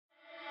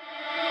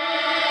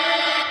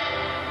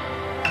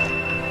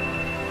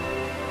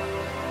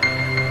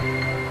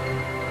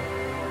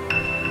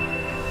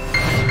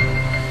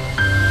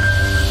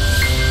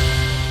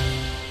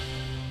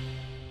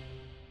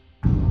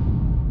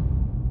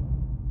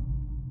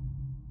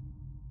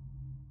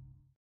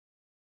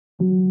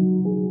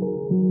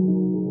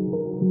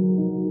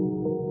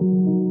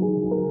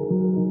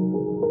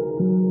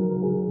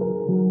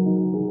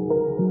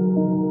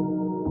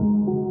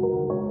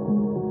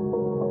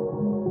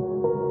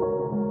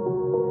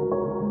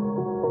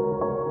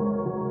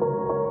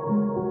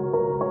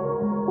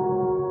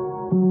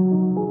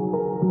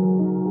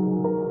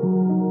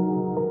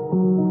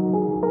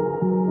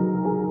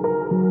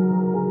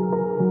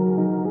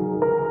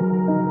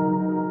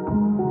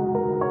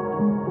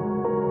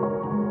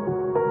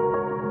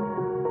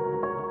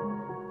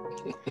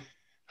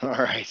All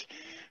right.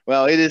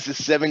 Well, it is the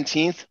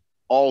 17th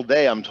all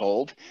day, I'm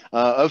told,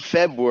 of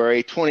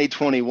February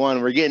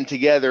 2021. We're getting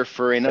together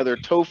for another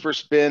Topher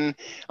spin.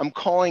 I'm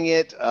calling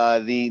it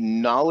the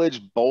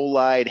Knowledge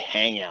Bolide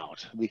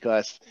Hangout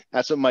because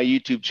that's what my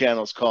YouTube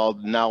channel is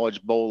called,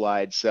 Knowledge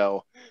Bolide.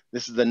 So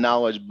this is the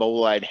Knowledge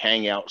Bolide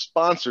Hangout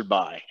sponsored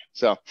by.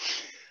 So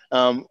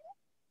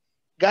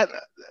got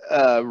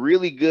a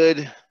really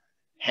good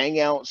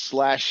hangout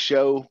 /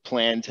 show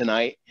planned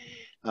tonight.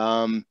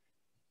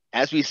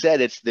 As we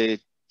said, it's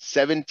the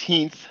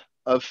 17th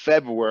of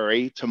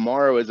February.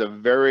 Tomorrow is a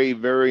very,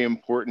 very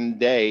important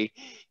day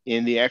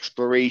in the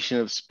exploration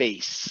of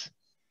space.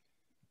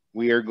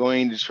 We are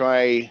going to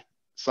try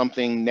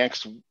something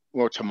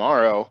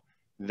tomorrow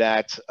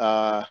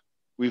that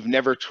we've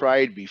never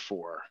tried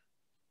before.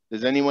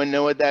 Does anyone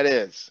know what that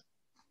is?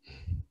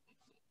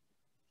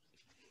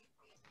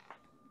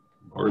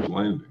 Mars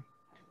landing.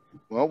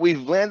 Well,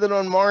 we've landed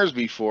on Mars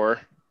before.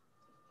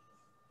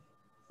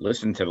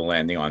 Listen to the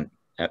landing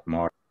at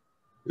Mars.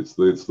 It's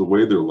the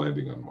way they're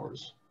landing on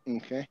Mars.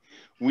 Okay,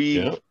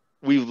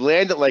 we've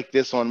landed like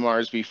this on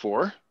Mars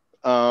before.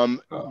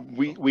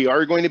 We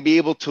are going to be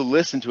able to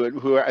listen to it.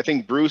 I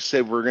think Bruce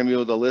said we're going to be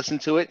able to listen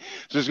to it.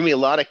 So there's going to be a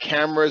lot of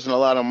cameras and a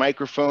lot of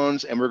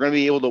microphones, and we're going to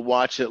be able to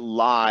watch it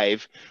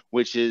live,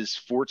 which is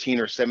 14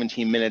 or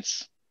 17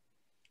 minutes.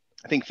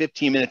 I think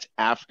 15 minutes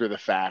after the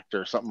fact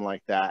or something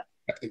like that.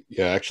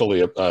 Yeah,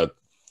 actually,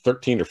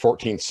 13 or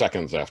 14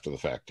 seconds after the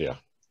fact. Yeah.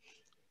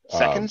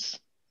 Seconds.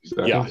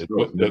 Yeah,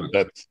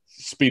 that's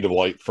speed of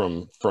light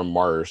from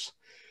Mars.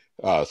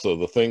 So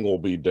the thing will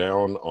be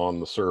down on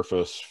the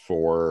surface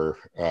for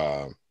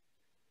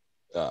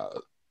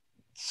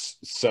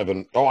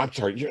 7. Oh, I'm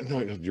sorry.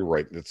 You're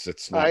right.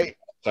 It's not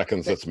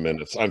seconds. It's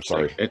minutes. I'm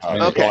sorry. Okay.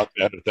 I'll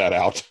edit that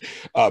out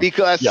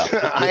because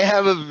I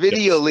have a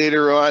video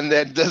later on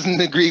that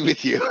doesn't agree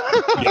with you.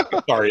 Yeah,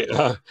 sorry.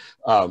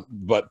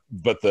 But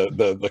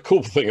the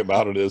cool thing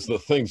about it is the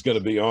thing's going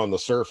to be on the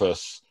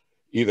surface,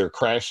 either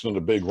crashed in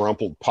a big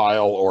rumpled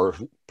pile or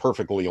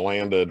perfectly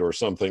landed or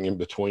something in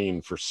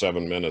between for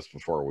 7 minutes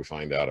before we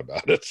find out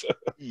about it.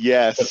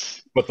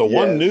 Yes. But the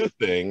one new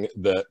thing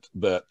that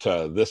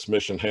this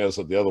mission has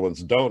that the other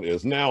ones don't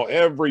is now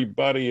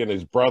everybody and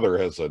his brother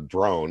has a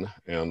drone,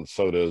 and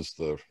so does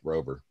the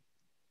rover.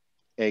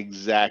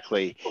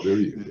 Exactly. Oh, there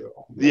you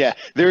go. Yeah,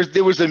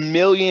 there was a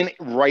million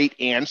right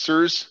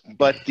answers,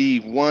 but the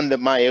one that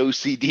my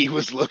OCD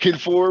was looking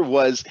for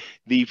was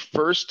the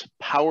first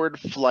powered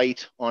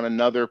flight on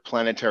another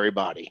planetary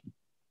body.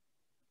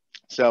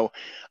 So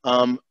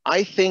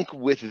I think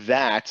with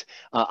that,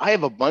 I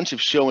have a bunch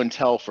of show and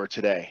tell for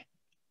today.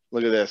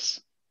 Look at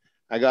this.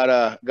 I got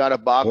a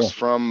box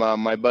from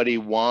my buddy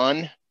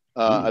Juan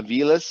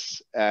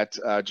Aviles at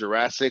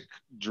Jurassic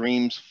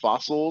Dreams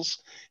Fossils,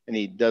 and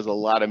he does a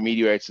lot of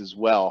meteorites as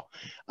well.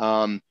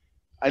 I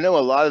know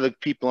a lot of the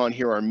people on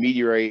here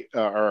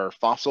are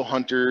fossil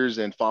hunters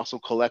and fossil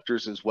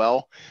collectors as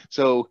well.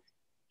 So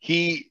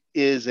he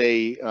is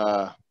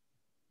a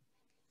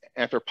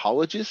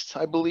anthropologist,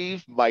 I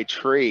believe, by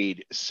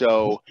trade.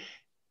 So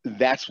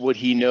that's what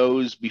he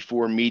knows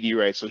before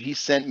meteorites. So he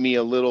sent me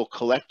a little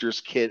collector's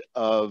kit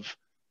of,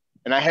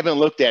 and I haven't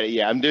looked at it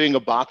yet. I'm doing a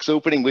box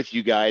opening with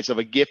you guys of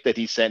a gift that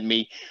he sent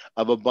me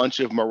of a bunch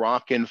of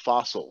Moroccan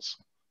fossils.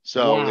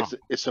 So wow.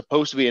 It's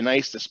supposed to be a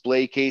nice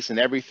display case and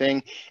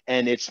everything,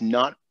 and it's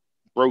not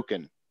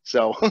broken.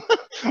 So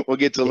we'll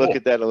get to look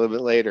at that a little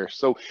bit later.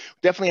 So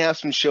definitely have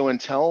some show and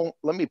tell.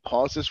 Let me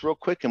pause this real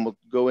quick and we'll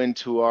go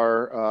into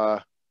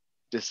our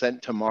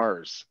descent to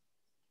Mars.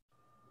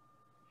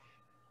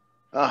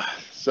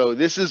 So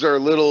this is our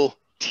little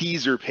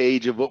teaser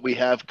page of what we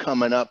have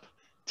coming up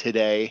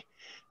today.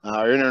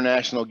 Our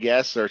international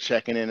guests are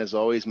checking in as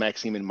always,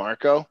 Maxime and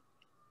Marco.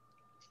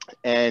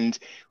 And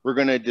we're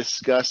going to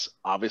discuss,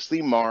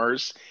 obviously,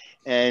 Mars.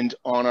 And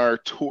on our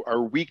tour,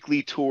 our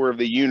weekly tour of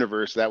the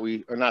universe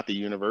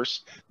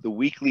the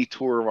weekly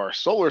tour of our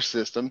solar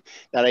system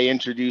that I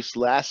introduced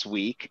last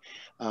week,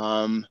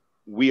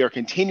 we are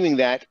continuing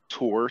that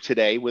tour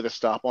today with a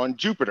stop on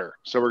Jupiter.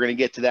 So we're going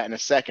to get to that in a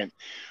second.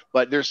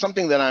 But there's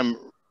something that I'm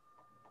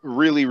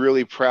really,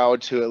 really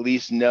proud to at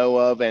least know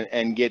of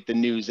and get the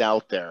news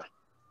out there.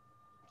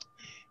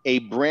 A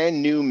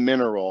brand new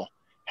mineral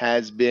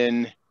has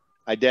been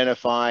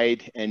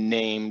identified and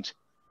named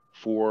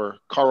for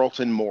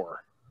Carlton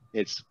Moor.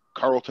 It's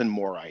Carlton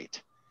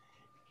Moorite.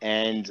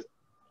 And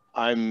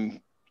I'm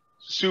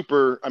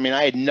super, I mean,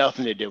 I had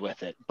nothing to do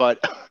with it,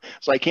 but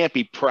so I can't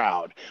be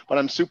proud, but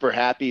I'm super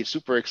happy,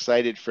 super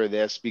excited for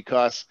this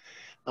because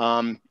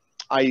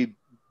I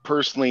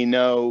personally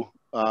know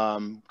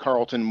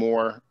Carlton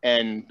Moore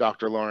and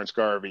Dr. Lawrence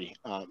Garvey.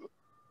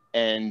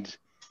 And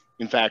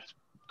in fact,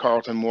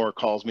 Carlton Moore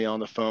calls me on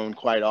the phone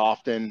quite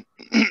often.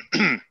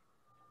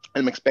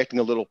 I'm expecting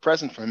a little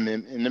present from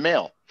him in the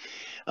mail.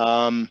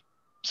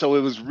 So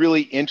it was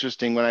really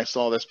interesting when I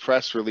saw this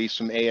press release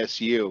from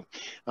ASU.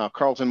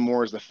 Carlton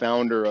Moore is the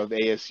founder of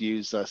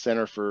ASU's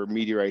Center for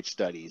Meteorite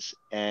Studies,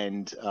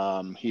 and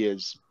he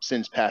has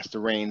since passed the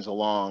reins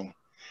along.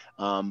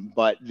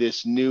 But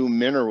this new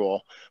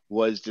mineral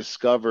was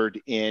discovered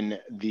in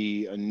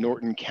the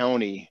Norton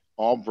County,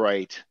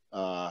 Albright,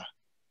 and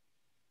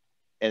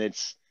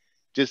it's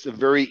just a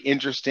very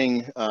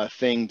interesting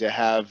thing to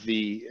have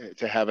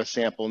a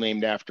sample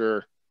named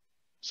after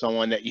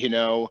someone that you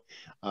know.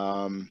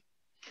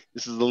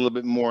 This is a little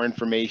bit more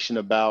information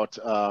about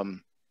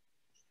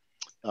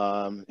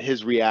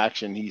his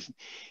reaction. He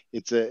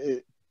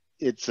says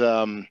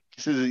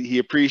he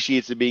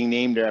appreciates it being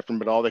named after him,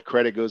 but all the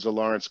credit goes to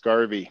Lawrence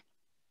Garvey.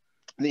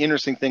 The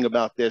interesting thing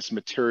about this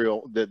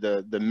material,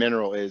 the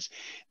mineral, is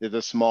that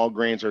the small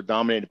grains are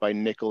dominated by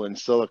nickel and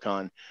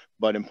silicon,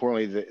 but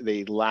importantly,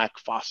 they lack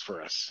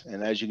phosphorus.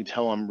 And as you can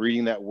tell, I'm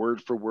reading that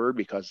word for word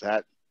because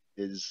that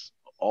is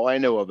all I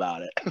know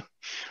about it.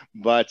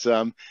 But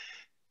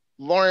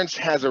Lawrence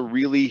has a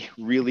really,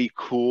 really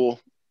cool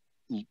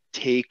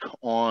take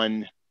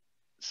on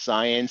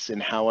science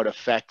and how it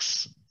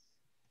affects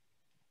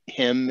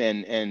him,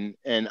 and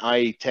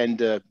I tend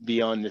to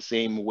be on the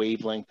same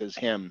wavelength as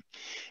him.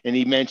 And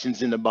he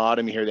mentions in the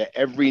bottom here that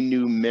every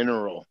new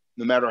mineral,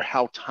 no matter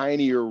how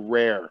tiny or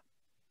rare,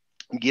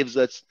 gives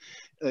us,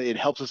 it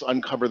helps us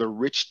uncover the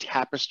rich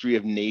tapestry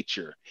of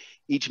nature.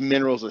 Each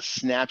mineral is a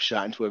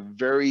snapshot into a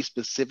very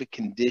specific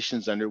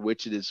conditions under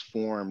which it is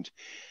formed.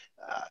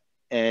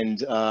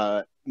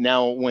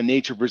 Now when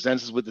nature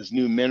presents us with this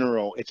new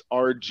mineral, it's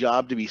our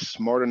job to be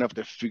smart enough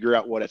to figure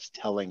out what it's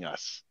telling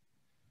us.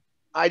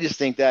 I just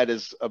think that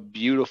is a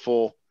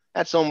beautiful,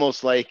 that's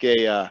almost like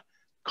a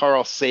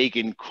Carl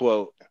Sagan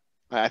quote.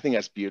 I think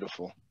that's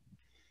beautiful.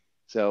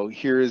 So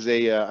here is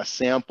a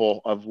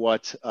sample of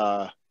what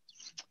the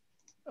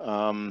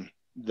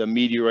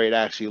meteorite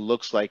actually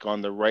looks like.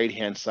 On the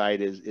right-hand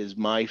side is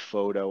my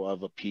photo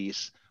of a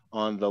piece.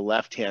 On the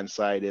left-hand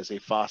side is a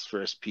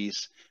phosphorus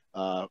piece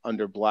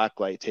under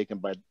blacklight taken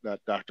by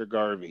Dr.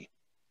 Garvey.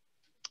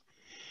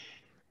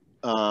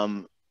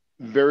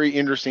 Very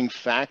interesting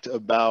fact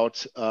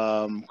about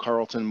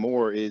Carlton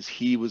Moore is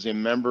he was a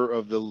member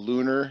of the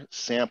Lunar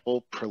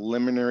Sample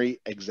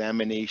Preliminary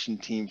Examination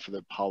Team for the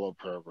Apollo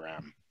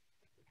program.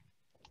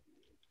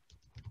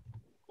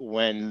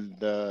 When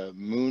the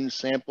moon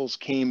samples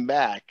came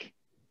back,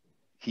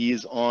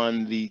 he's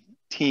on the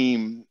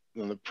team,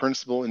 the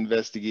principal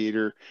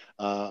investigator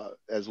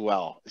as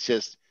well.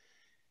 It's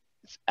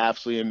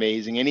absolutely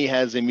amazing. And he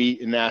has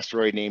an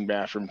asteroid named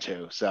after him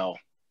too. So,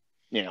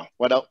 you know,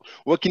 what else?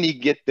 What can you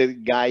get the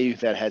guy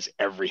that has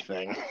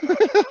everything?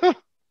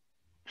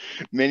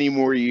 Many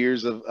more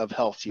years of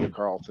health to you,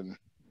 Carlton.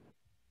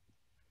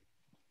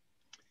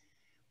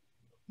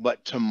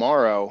 But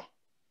tomorrow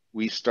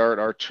we start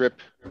our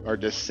trip, our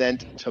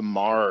descent to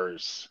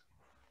Mars.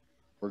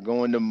 We're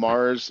going to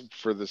Mars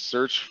for the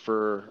search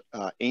for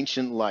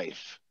ancient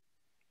life.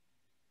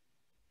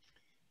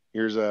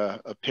 Here's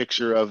a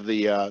picture of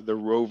the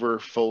rover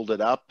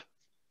folded up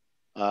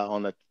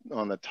on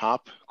the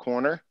top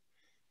corner.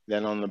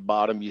 Then on the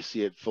bottom, you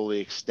see it fully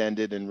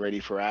extended and ready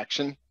for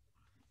action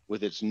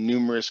with its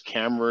numerous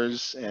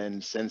cameras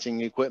and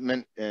sensing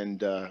equipment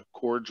and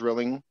core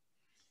drilling.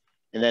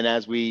 And then,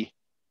 as we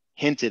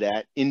hinted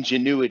at,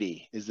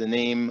 Ingenuity is the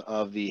name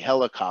of the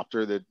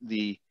helicopter,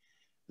 the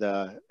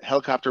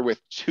helicopter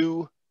with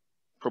 2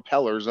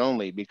 propellers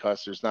only,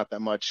 because there's not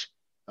that much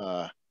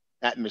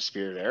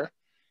atmosphere there.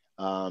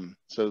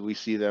 So we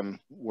see them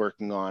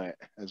working on it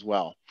as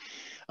well.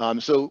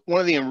 So one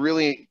of the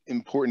really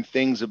important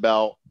things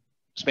about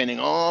spending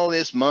all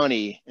this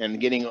money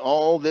and getting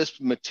all this,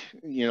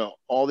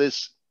 all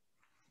this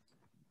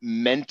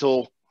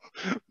mental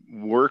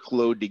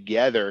workload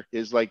together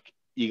is like,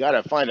 you got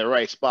to find the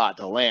right spot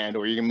to land,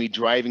 or you're going to be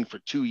driving for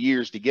 2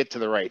 years to get to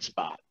the right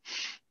spot.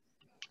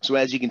 So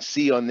as you can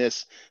see on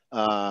this,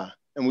 and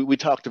we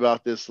talked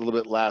about this a little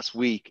bit last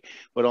week,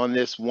 but on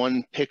this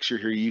one picture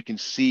here, you can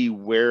see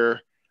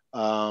where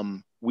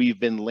we've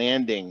been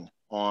landing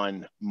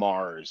on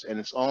Mars, and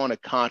it's all in a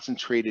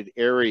concentrated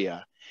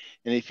area.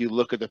 And if you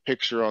look at the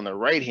picture on the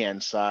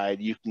right-hand side,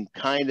 you can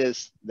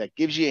that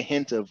gives you a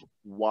hint of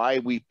why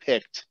we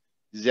picked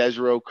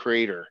Jezero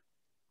Crater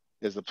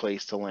as the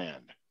place to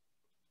land.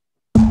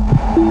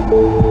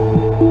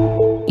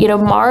 You know,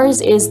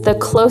 Mars is the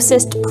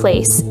closest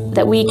place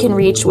that we can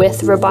reach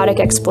with robotic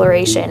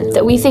exploration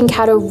that we think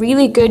had a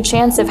really good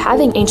chance of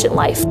having ancient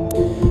life.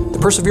 The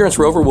Perseverance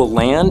rover will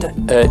land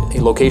at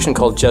a location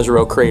called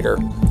Jezero Crater.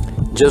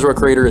 Jezero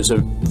Crater is a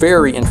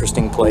very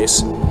interesting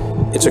place.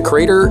 It's a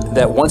crater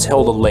that once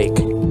held a lake.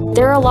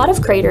 There are a lot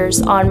of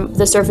craters on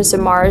the surface of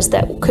Mars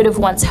that could have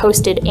once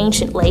hosted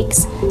ancient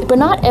lakes, but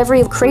not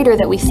every crater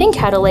that we think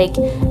had a lake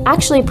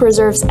actually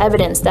preserves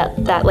evidence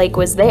that that lake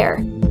was there.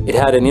 It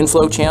had an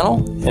inflow channel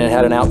and it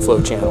had an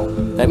outflow channel.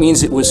 That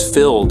means it was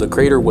filled, the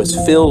crater was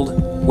filled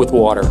with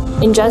water.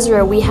 In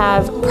Jezero, we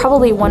have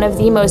probably one of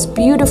the most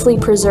beautifully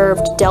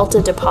preserved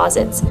delta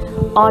deposits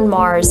on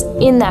Mars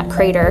in that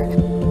crater.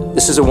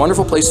 This is a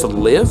wonderful place to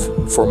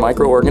live for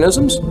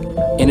microorganisms,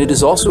 and it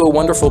is also a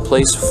wonderful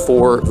place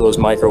for those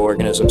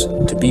microorganisms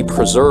to be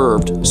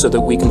preserved so that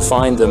we can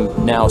find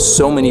them now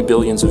so many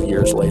billions of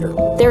years later.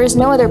 There is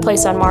no other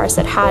place on Mars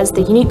that has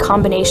the unique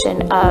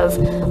combination of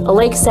a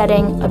lake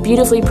setting, a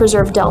beautifully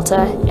preserved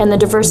delta, and the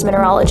diverse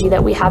mineralogy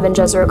that we have in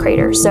Jezero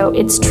crater. So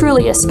it's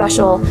truly a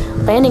special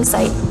landing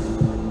site.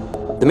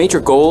 The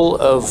major goal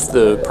of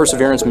the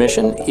Perseverance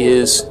mission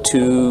is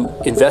to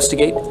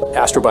investigate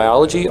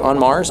astrobiology on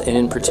Mars, and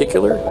in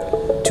particular,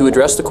 to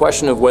address the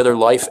question of whether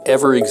life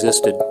ever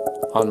existed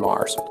on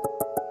Mars.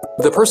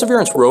 The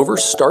Perseverance rover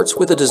starts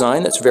with a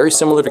design that's very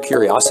similar to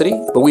Curiosity,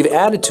 but we've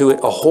added to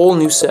it a whole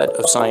new set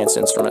of science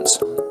instruments.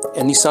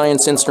 And these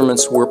science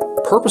instruments were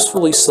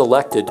purposefully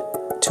selected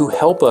to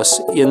help us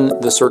in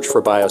the search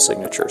for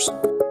biosignatures.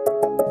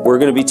 We're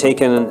going to be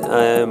taking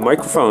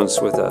microphones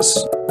with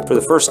us. For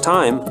the first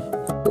time,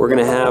 we're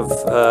going to have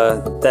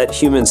that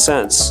human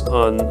sense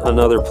on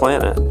another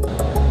planet.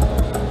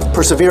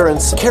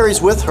 Perseverance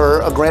carries with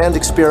her a grand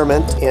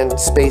experiment in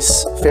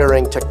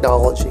spacefaring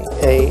technology,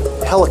 a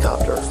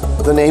helicopter,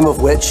 the name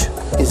of which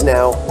is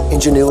now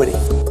Ingenuity.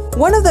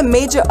 One of the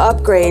major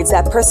upgrades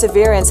that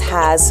Perseverance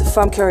has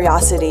from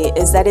Curiosity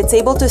is that it's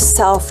able to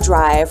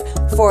self-drive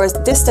for a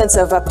distance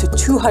of up to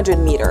 200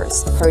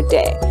 meters per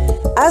day.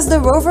 As the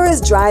rover is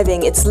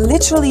driving, it's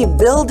literally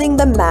building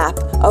the map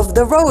of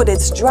the road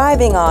it's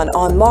driving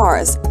on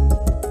Mars.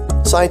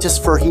 Scientists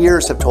for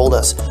years have told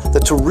us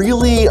that to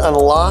really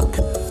unlock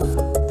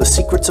the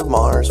secrets of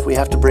Mars, we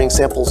have to bring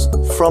samples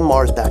from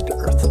Mars back to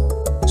Earth.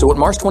 So what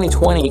Mars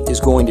 2020 is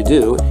going to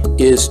do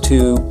is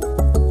to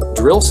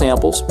drill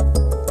samples,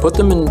 put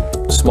them in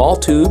small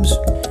tubes.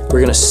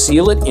 We're going to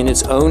seal it in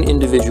its own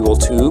individual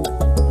tube.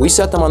 We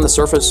set them on the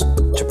surface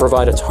to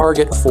provide a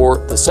target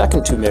for the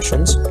second two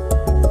missions,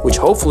 which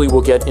hopefully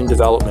will get in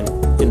development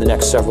in the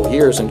next several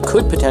years and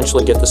could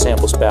potentially get the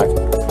samples back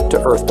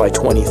to Earth by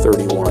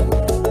 2031.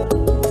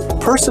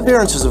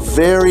 Perseverance is a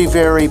very,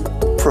 very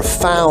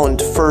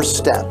profound first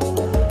step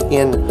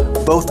in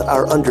both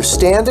our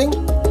understanding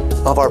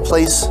of our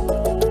place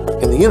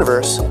in the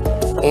universe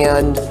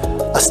and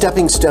a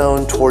stepping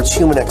stone towards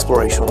human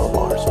exploration on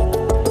Mars.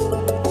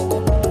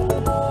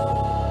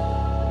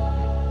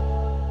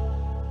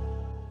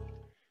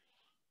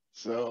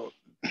 So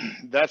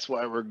that's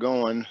why we're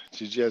going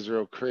to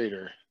Jezero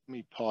crater. Let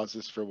me pause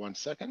this for 1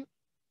 second.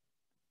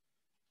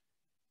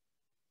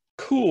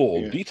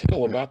 Cool Yeah.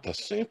 detail about the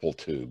sample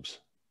tubes.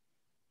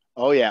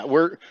 Oh yeah,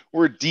 we're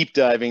deep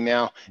diving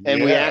now, and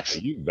yeah, we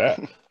actually you bet.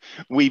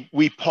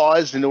 we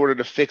paused in order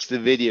to fix the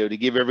video to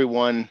give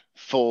everyone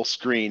full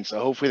screen. So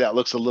hopefully that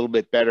looks a little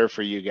bit better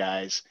for you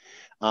guys.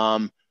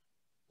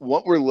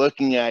 What we're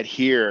looking at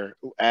here,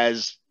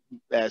 as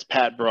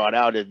Pat brought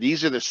out,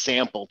 these are the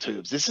sample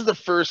tubes. This is the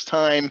first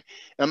time.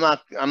 I'm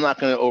not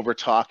going to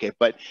overtalk it,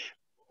 but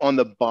on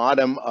the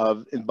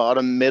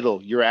bottom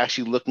middle, you're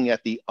actually looking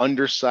at the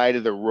underside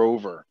of the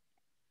rover.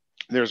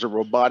 There's a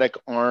robotic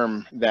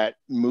arm that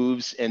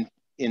moves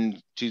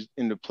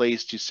into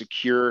place to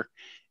secure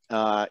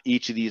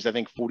each of these, I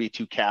think,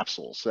 42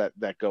 capsules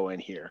that go in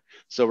here.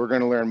 So we're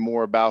going to learn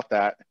more about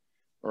that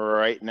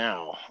right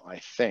now, I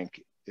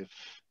think.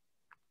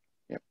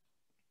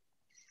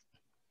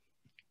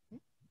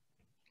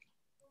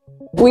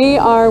 We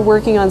are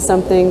working on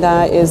something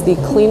that is the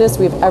cleanest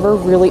we've ever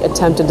really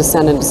attempted to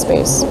send into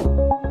space.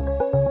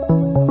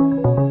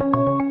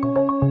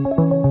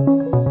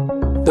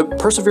 The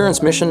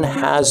Perseverance mission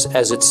has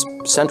as its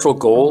central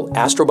goal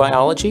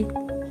astrobiology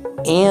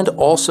and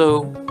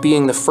also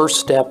being the first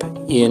step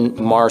in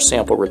Mars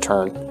sample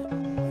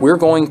return. We're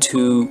going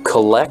to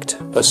collect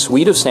a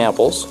suite of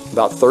samples,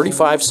 about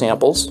 35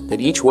 samples,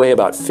 that each weigh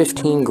about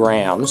 15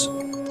 grams.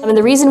 And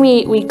the reason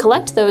we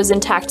collect those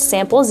intact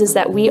samples is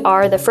that we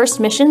are the first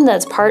mission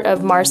that's part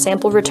of Mars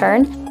sample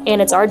return,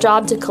 and it's our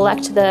job to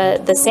collect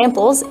the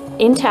samples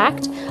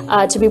intact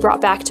to be brought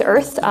back to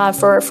Earth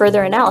for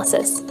further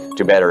analysis.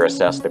 To better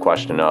assess the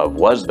question of,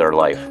 was there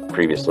life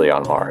previously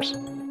on Mars?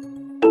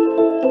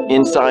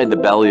 Inside the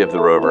belly of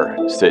the rover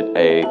sit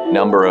a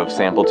number of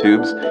sample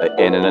tubes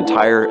and an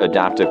entire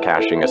adaptive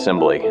caching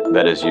assembly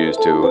that is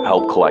used to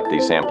help collect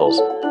these samples.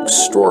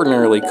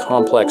 Extraordinarily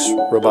complex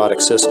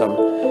robotic system.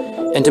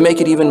 And to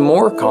make it even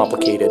more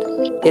complicated,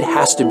 it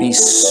has to be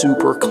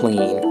super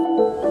clean.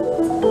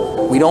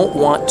 We don't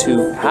want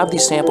to have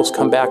these samples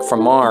come back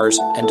from Mars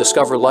and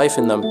discover life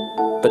in them,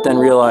 but then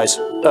realize,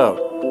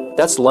 oh,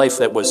 that's life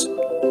that was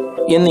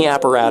in the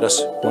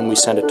apparatus when we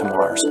sent it to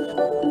Mars.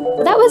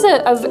 That was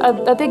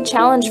a big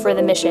challenge for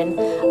the mission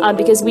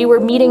because we were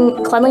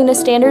meeting cleanliness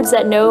standards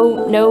that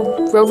no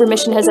rover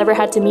mission has ever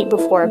had to meet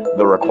before.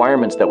 The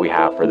requirements that we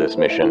have for this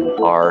mission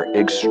are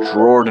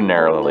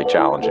extraordinarily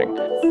challenging.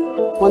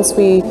 Once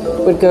we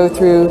would go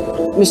through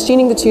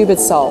machining the tube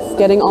itself,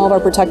 getting all of our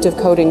protective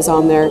coatings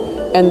on there,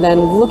 and then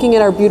looking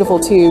at our beautiful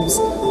tubes,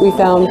 we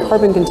found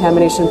carbon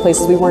contamination in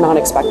places we were not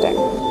expecting.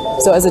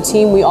 So as a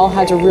team, we all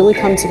had to really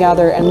come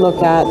together and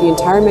look at the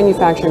entire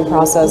manufacturing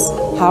process,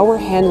 how we're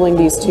handling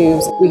these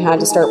tubes. We had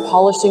to start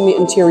polishing the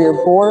interior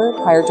bore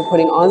prior to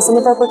putting on some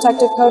of our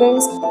protective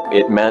coatings.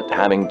 It meant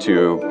having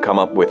to come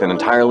up with an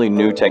entirely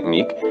new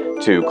technique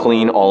to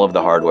clean all of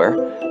the hardware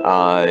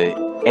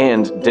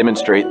and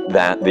demonstrate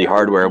that the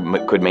hardware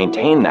could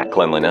maintain that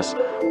cleanliness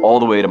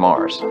all the way to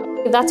Mars.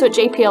 That's what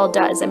JPL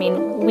does. I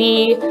mean,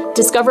 we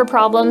discover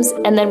problems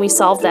and then we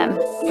solve them.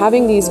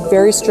 Having these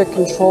very strict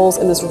controls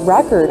and this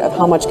record of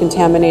how much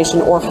contamination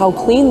or how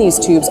clean these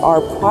tubes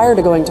are prior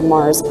to going to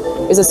Mars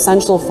is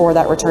essential for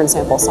that return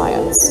sample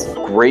science.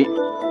 Great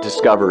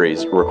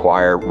discoveries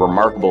require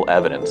remarkable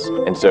evidence.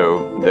 And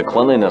so the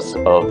cleanliness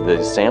of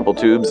the sample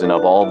tubes and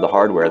of all of the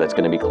hardware that's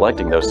going to be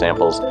collecting those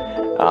samples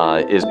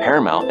is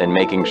paramount in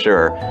making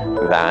sure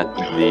that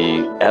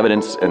the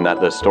evidence and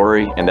that the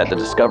story and that the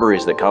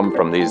discoveries that come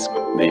from these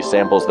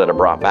samples that are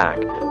brought back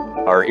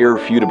are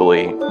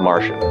irrefutably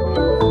Martian.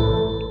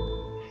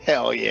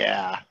 Hell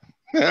yeah.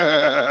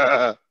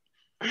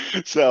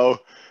 So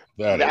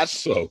that's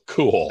so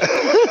cool.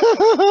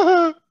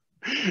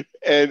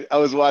 And I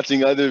was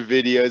watching other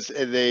videos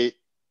and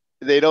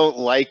they don't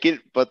like it,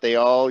 but they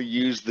all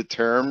use the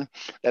term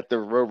that the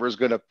rover's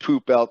going to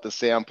poop out the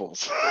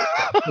samples.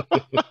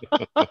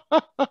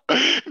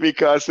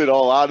 Because in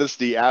all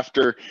honesty,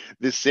 after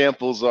the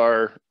samples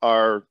are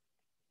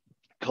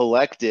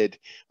collected,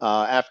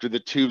 after the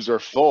tubes are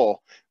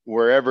full,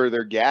 wherever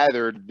they're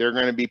gathered, they're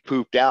going to be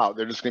pooped out.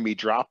 They're just going to be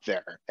dropped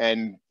there.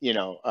 And, you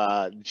know,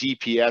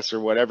 GPS or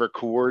whatever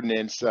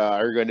coordinates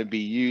are going to be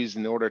used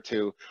in order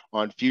to,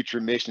 on future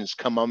missions,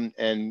 come on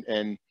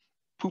and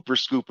pooper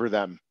scooper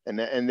them.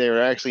 And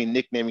they're actually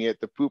nicknaming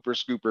it the pooper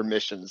scooper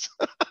missions.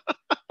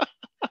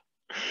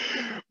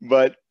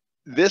 But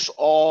this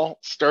all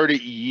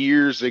started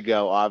years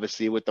ago,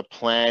 obviously, with the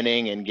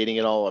planning and getting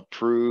it all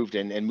approved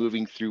and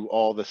moving through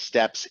all the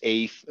steps,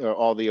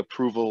 all the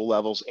approval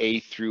levels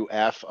A through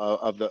F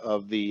of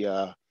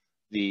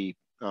the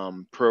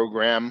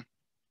program.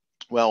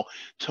 Well,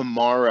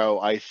 tomorrow,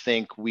 I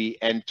think we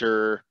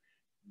enter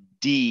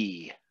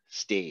D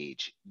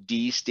stage.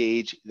 D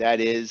stage,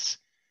 that is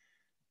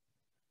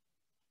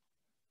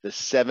the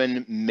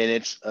 7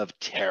 minutes of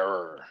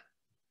terror.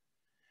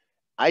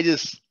 I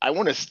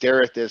want to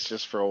stare at this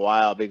just for a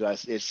while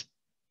because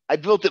I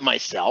built it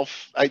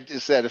myself. I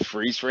just had a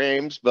freeze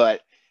frames,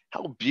 but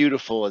how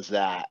beautiful is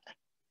that?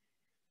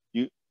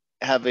 You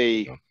have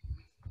a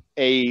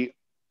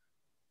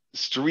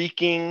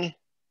streaking,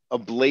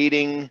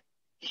 ablating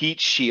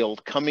heat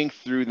shield coming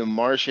through the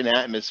Martian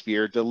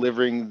atmosphere,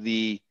 delivering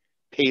the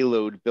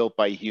payload built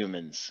by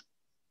humans.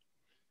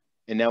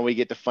 And now we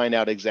get to find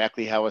out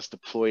exactly how it's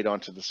deployed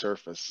onto the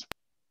surface.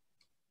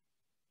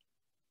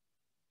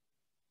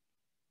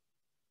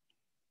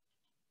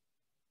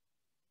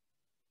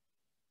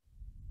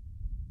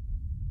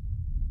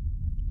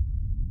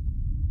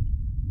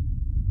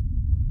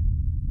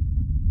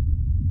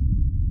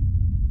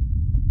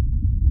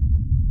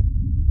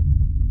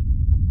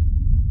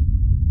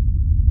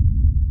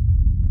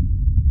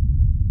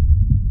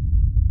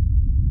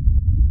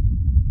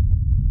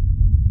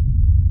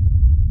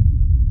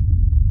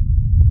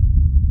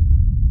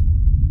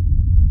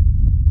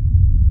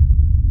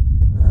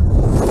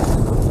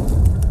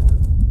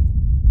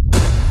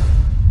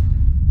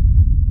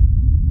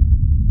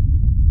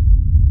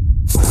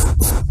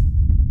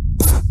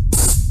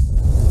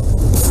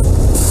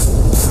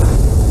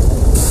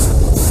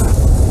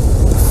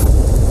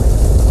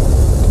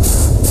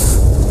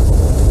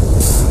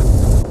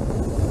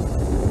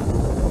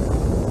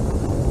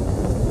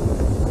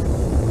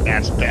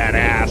 That's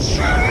badass.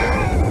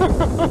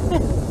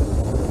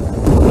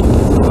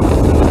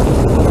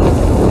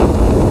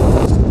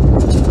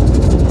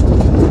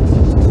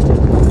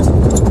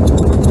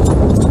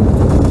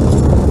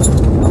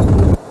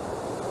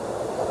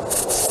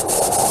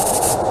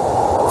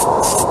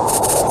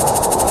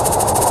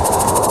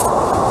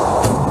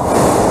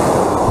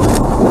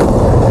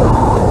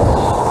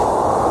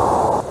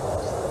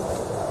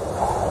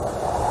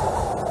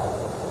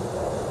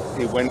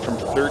 It went from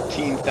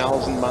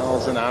 13,000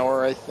 miles an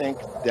hour, I think,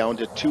 down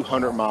to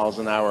 200 miles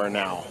an hour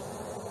now.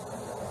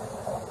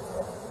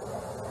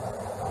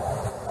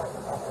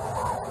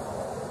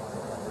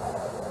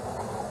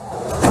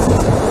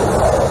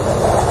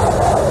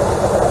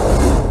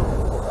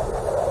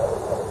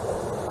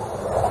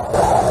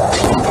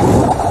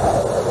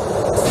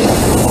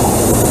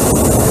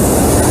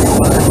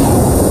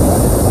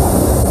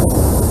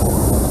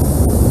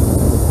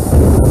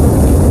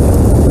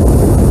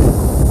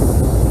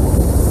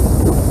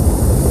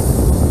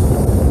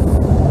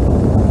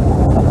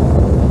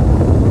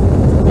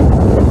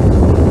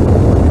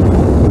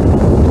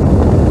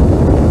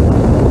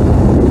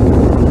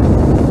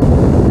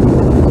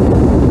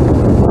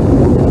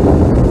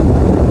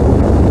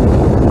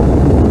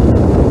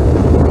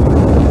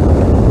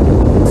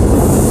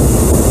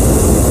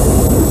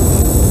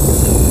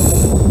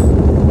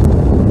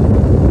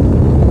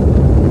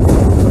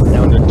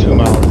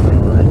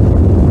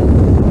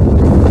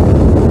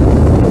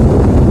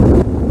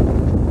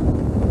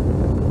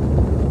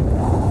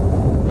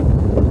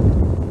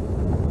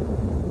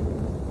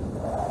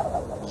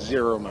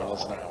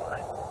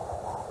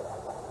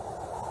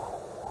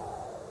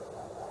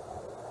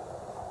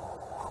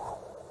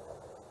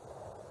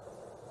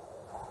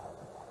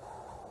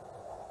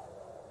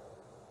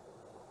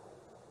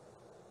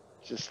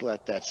 Just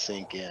let that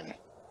sink in.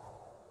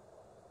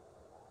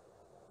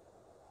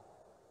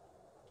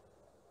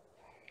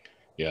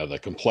 Yeah, the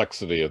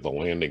complexity of the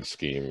landing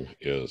scheme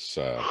is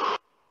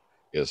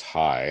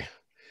high,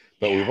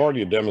 but we've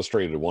already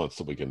demonstrated once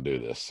that we can do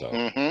this. So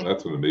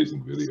That's an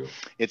amazing video.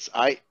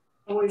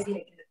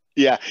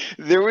 Yeah,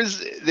 there was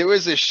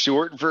a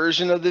short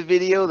version of the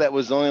video that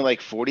was only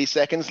like 40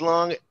 seconds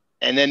long,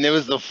 and then there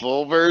was the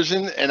full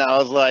version, and I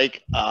was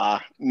like,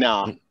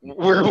 no,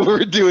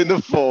 we're doing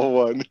the full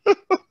one.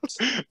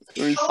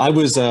 I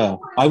was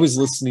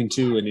listening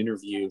to an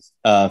interview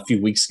a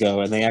few weeks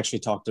ago, and they actually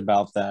talked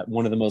about that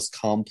one of the most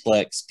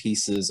complex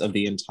pieces of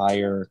the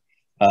entire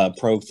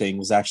probe thing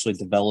was actually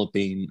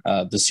developing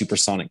the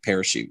supersonic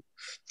parachute.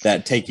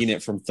 That taking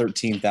it from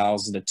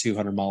 13,000 to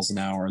 200 miles an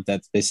hour,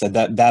 that they said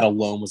that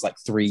alone was like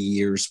 3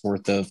 years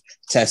worth of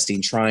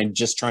testing, trying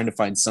to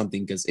find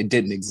something because it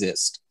didn't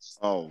exist.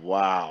 Oh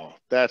wow,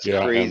 that's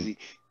crazy.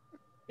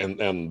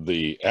 And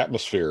the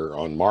atmosphere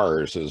on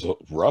Mars is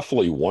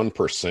roughly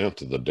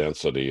 1% of the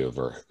density of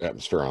our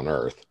atmosphere on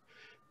Earth.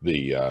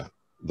 The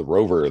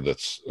rover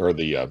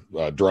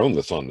the drone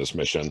that's on this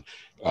mission,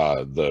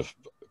 the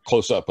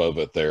close-up of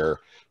it there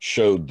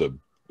showed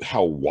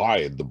how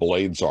wide the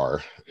blades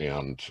are,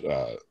 and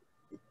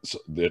so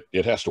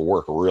it has to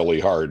work really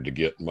hard to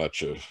get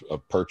much of a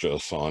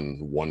purchase on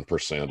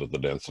 1% of the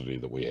density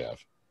that we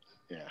have.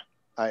 Yeah,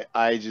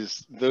 I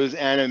just, those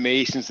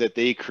animations that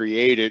they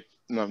created,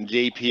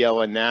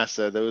 JPL and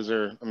NASA, those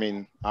are, I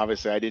mean,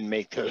 obviously I didn't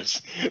make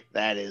those.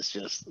 That is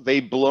just, they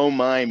blow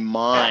my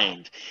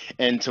mind.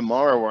 And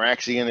tomorrow we're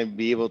actually going to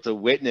be able to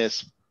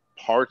witness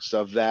parts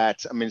of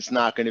that. I mean, there's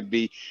not going to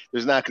be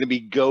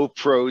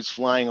GoPros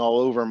flying all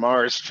over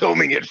Mars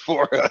filming it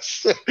for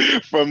us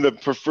from the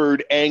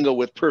preferred angle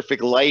with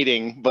perfect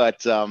lighting. But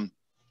do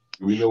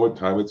we know what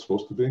time it's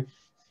supposed to be?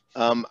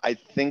 I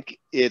think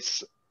it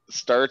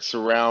starts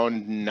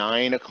around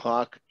 9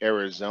 o'clock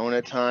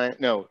Arizona time.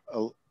 No,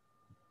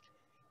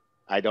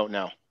 I don't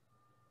know.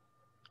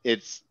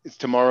 It's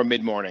tomorrow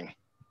mid-morning.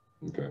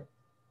 Okay.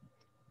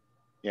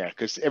 Yeah,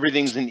 because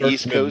everything's in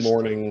East Coast.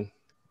 Mid-morning.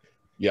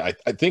 Yeah,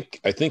 I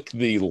think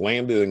the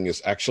landing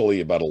is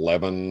actually about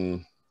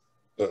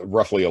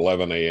roughly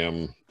 11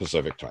 a.m.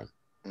 Pacific time.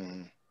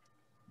 Mm-hmm.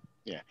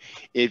 Yeah,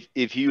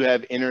 if you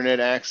have internet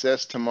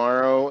access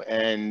tomorrow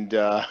and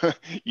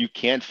you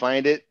can't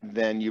find it,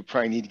 then you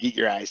probably need to get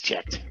your eyes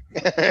checked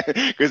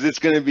because it's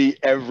going to be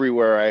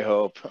everywhere, I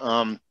hope.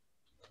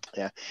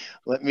 Yeah,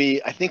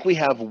 I think we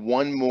have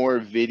one more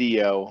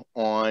video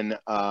on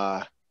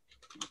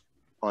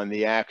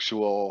the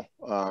actual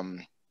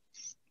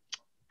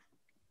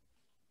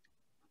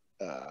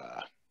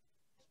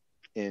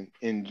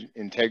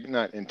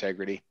not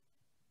integrity.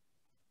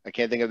 I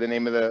can't think of the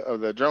name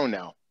of the drone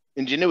now.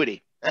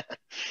 Ingenuity.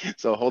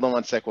 So hold on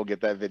one sec, we'll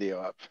get that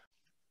video up.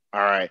 All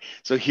right,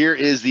 so here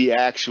is the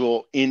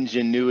actual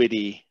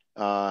Ingenuity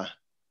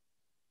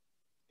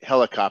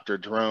helicopter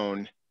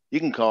drone. You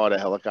can call it a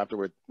helicopter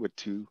with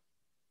two.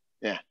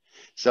 Yeah.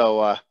 So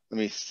let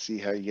me see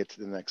how you get to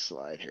the next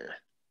slide here.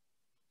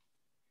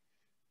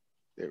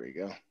 There we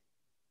go.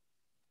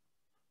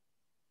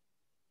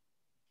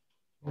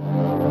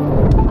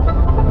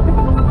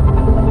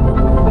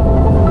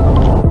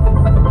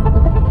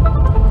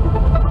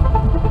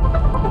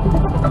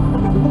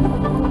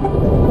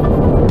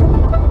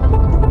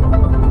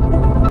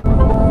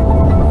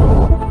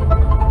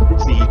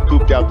 See, he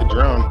pooped out the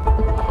drone.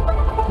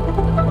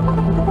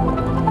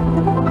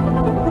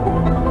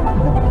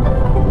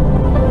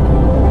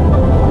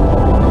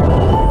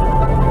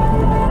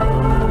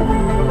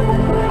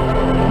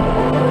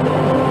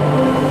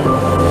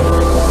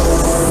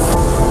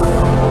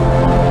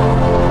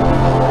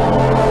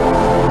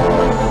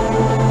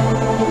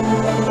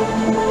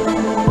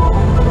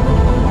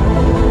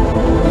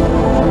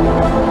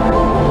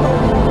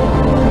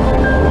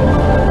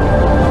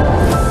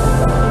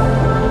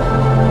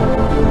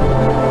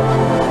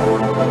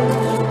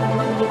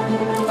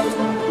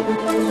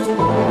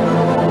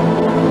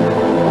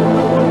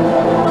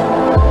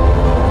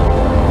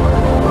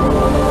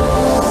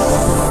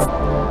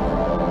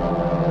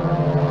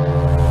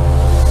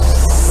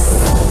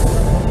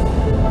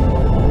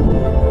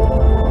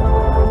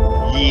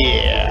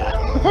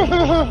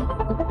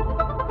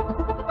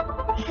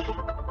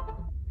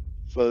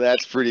 So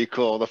that's pretty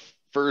cool. The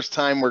first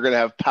time we're going to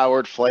have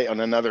powered flight on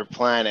another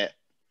planet.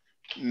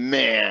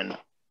 Man.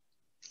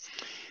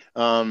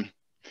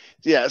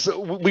 Yeah, so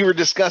we were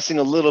discussing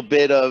a little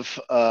bit of,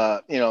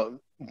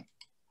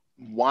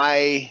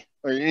 why,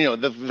 or,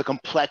 the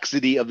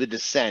complexity of the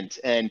descent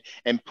and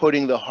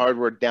putting the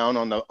hardware down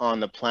on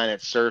the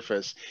planet's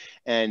surface.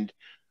 And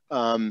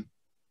do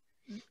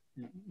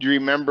you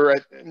remember,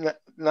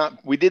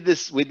 we did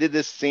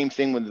this same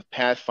thing with the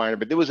Pathfinder,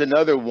 but there was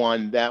another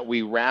one that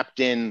we wrapped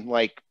in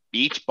like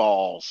beach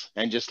balls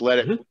and just let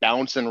it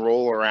bounce and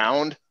roll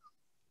around.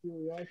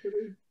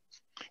 Curiosity?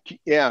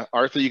 Yeah,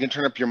 Arthur, you can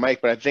turn up your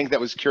mic, but I think that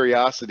was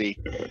Curiosity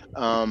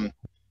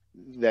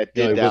that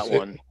did that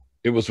one.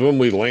 It was when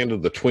we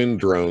landed the twin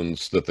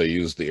drones that they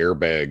used the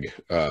airbag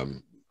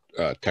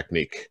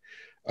technique.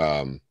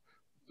 I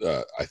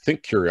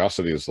think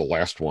Curiosity is the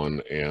last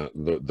one, and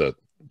the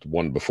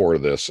one before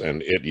this,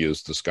 and it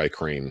used the Sky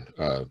Crane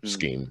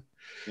scheme.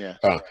 Yeah.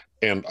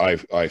 And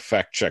I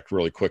fact checked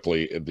really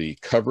quickly. The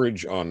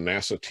coverage on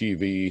NASA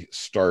TV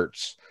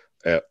starts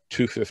at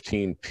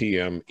 2:15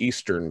 p.m.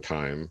 Eastern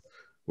time,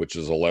 which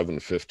is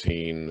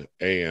 11:15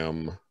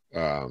 a.m.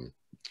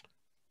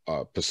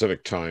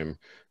 Pacific time,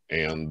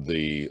 and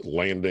the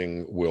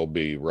landing will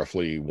be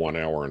roughly 1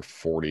 hour and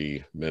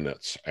 40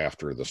 minutes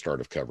after the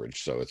start of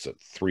coverage. So it's at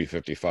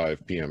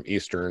 3:55 p.m.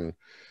 Eastern,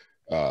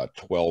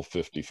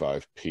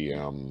 12:55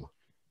 p.m.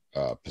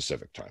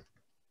 Pacific time.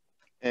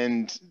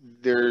 And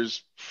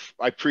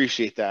I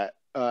appreciate that.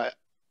 I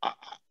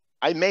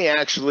may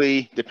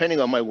actually, depending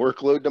on my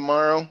workload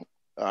tomorrow,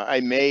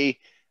 I may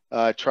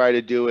try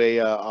to do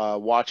a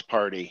watch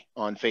party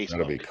on Facebook.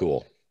 That'll be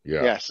cool.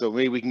 Yeah. Yeah. So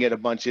maybe we can get a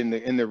bunch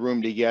in the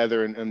room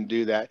together and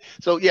do that.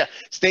 So yeah,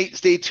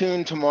 stay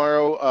tuned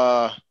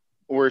tomorrow.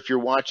 Or if you're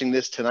watching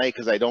this tonight,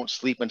 because I don't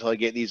sleep until I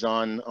get these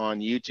on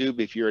YouTube.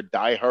 If you're a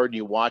diehard and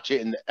you watch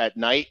it at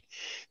night,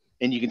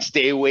 and you can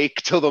stay awake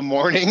till the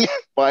morning,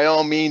 by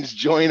all means,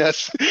 join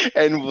us,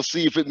 and we'll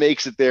see if it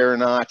makes it there or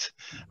not.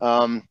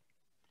 Let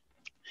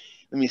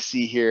me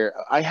see here.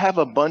 I have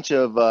a bunch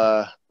of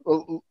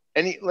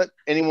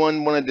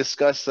anyone want to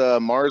discuss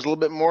Mars a little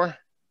bit more?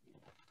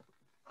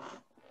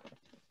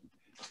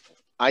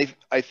 I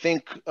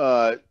think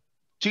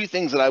two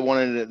things that I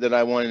wanted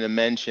to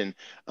mention.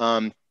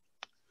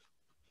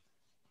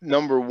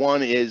 Number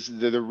one is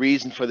the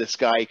reason for the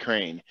Sky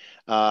Crane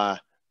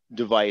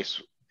device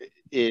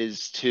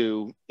is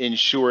to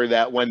ensure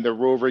that when the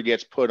rover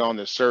gets put on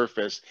the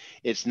surface,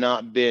 it's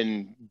not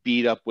been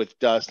beat up with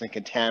dust and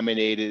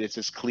contaminated. It's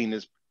as clean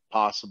as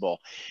possible.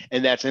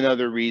 And that's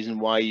another reason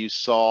why you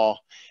saw,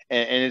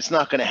 and it's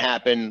not going to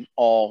happen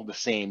all the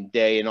same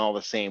day and all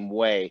the same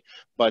way,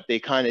 but they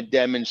kind of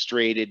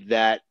demonstrated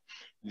that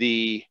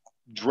the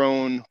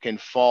drone can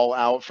fall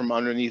out from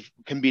underneath,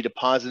 can be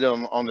deposited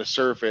on the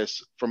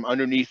surface from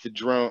underneath the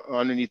drone,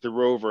 underneath the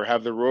rover,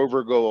 have the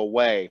rover go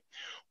away.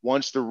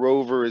 Once the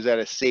rover is at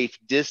a safe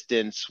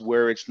distance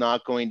where it's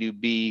not going to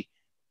be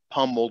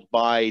pummeled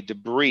by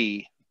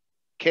debris,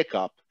 kick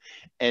up,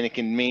 and it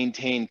can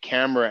maintain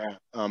camera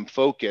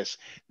focus,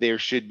 there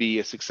should be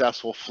a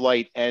successful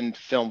flight and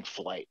filmed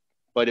flight.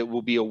 But it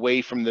will be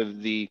away from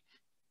the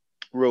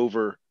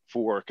rover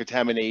for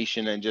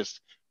contamination and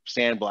just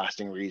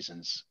sandblasting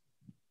reasons.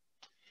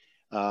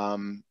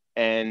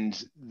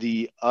 And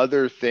the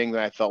other thing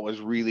that I thought was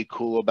really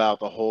cool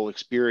about the whole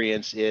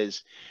experience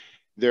is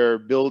they're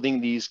building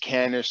these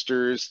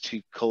canisters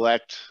to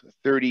collect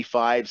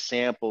 35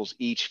 samples,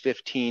 each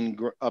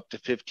up to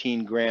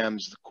 15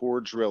 grams, the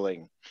core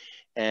drilling.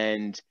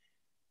 And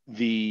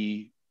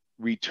the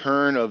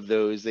return of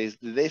those, did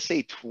they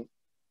say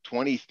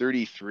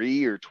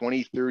 2033 or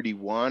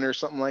 2031 or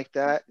something like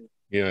that?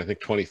 Yeah, I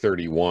think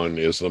 2031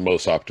 is the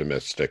most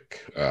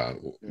optimistic.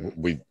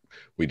 We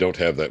don't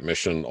have that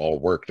mission all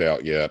worked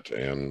out yet,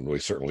 and we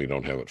certainly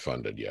don't have it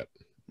funded yet.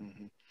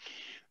 Mm-hmm.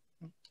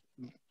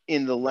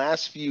 In the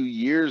last few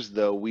years,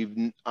 though,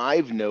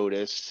 I've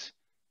noticed,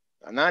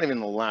 not even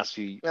the last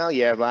few,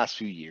 last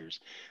few years,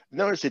 I've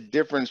noticed a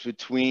difference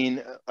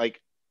between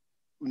like,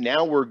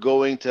 now we're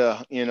going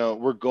to,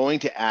 we're going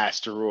to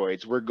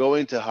asteroids, we're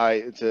going to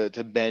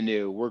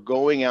Bennu, we're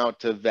going out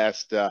to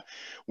Vesta,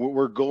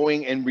 we're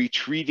going and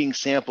retrieving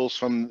samples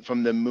from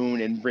the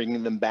moon and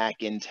bringing them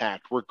back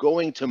intact. We're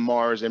going to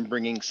Mars and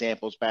bringing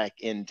samples back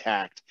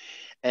intact.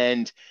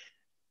 And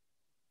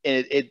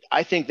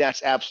I think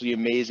that's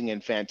absolutely amazing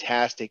and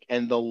fantastic.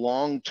 And the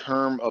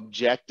long-term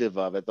objective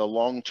of it, the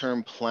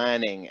long-term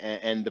planning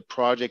and the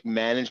project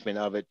management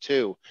of it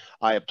too,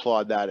 I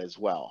applaud that as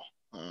well.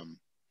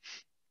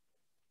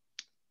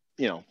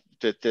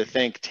 To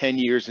think 10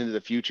 years into the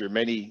future,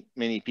 many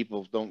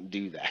people don't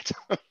do that.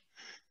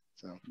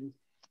 So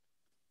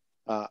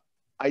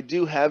I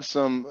do have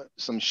some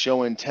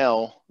show and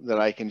tell that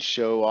I can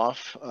show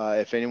off.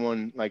 If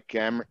anyone, like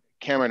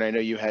Cameron, I know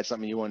you had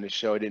something you wanted to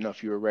show. I didn't know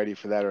if you were ready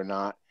for that or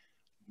not,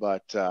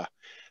 but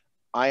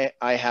I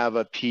have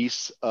a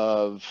piece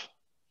of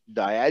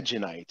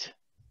diagenite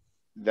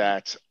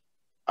that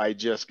I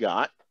just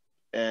got,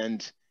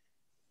 and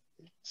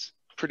it's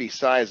pretty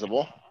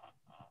sizable.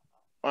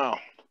 Wow,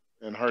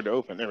 and hard to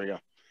open. There we go.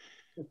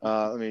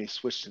 Let me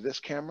switch to this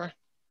camera.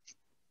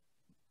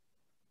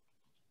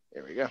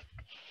 There we go.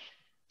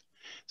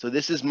 So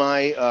this is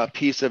my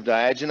piece of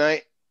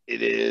diagenite.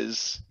 It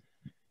is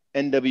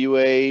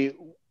NWA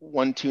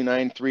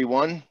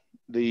 12931.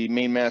 The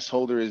main mass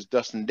holder is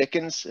Dustin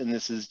Dickens, and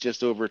this is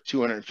just over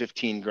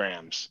 215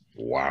 grams.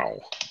 Wow.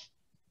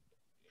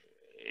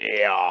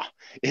 Yeah,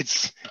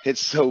 it's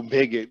so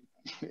big it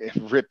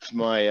ripped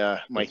my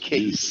my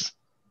case.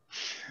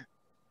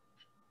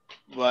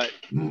 But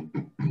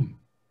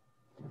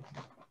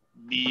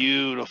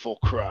beautiful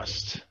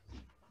crust.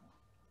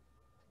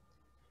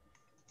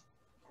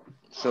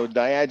 So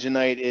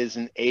diagenite is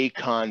an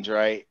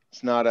chondrite.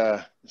 It's not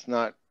a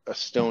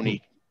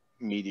stony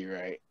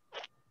meteorite.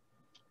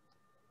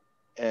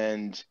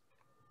 And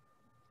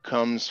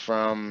comes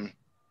from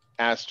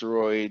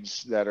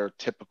asteroids that are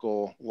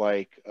typical,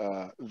 like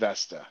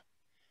Vesta.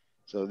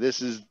 So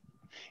this is,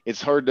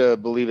 it's hard to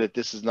believe that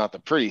this is not the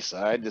pretty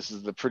side. This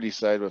is the pretty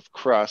side with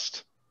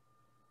crust,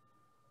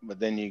 but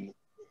then you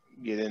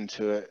get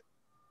into it.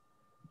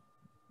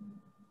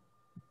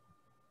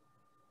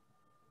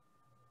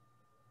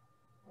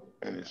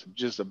 And it's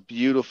just a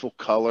beautiful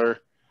color,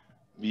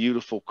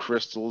 beautiful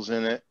crystals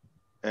in it.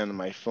 And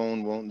my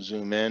phone won't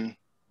zoom in.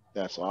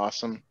 That's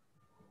awesome.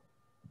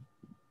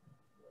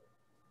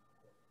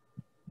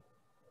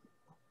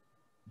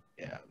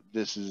 Yeah,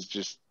 this is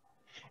just,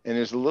 and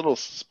there's a little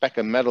speck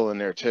of metal in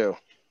there too.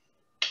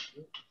 I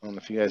don't know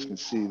if you guys can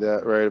see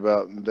that right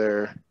about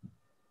there.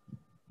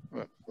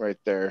 Right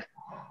there.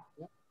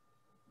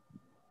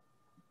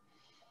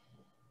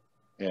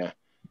 Yeah,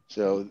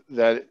 so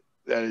that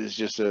is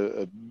just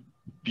a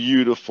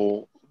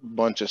beautiful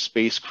bunch of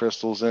space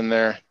crystals in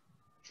there.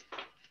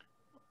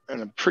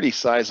 And a pretty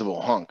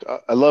sizable hunk.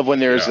 I love when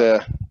there's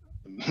a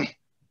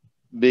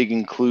big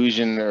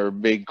inclusion or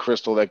big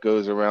crystal that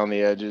goes around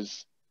the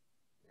edges.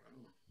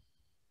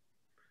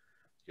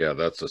 Yeah,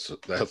 that's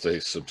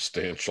a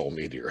substantial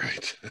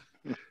meteorite.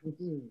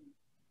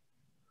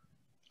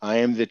 I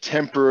am the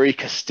temporary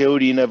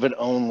custodian of it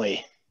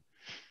only.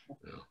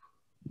 Yeah.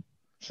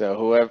 So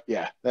whoever,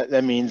 yeah,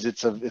 that means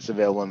it's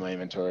available in my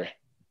inventory.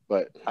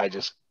 But I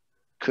just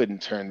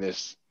couldn't turn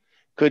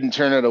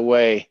it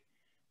away.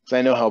 Because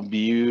I know how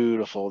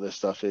beautiful this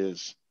stuff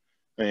is.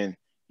 I mean,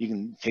 you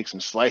can take some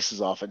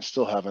slices off and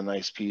still have a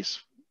nice piece.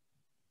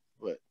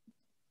 But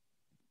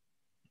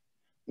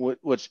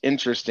what's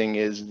interesting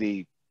is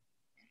the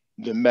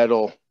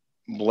metal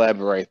bleb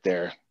right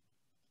there.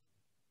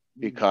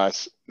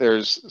 Because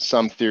there's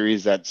some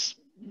theories that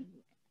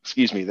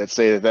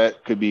say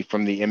that could be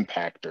from the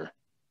impactor.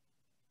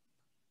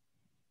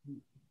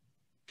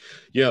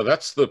 Yeah,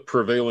 that's the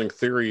prevailing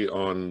theory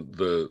on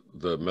the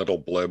metal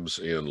blebs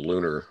in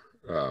lunar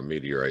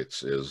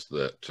meteorites, is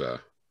that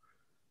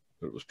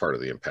it was part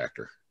of the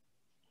impactor.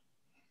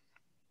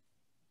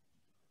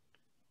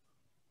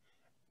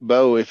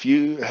 Bo, if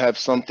you have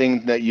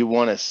something that you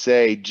want to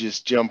say,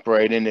 just jump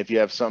right in. If you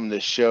have something to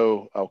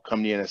show, I'll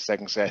come to you in a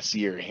second so I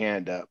see your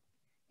hand up.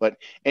 But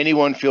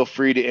anyone feel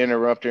free to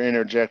interrupt or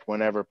interject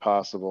whenever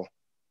possible.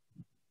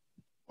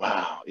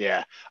 Wow,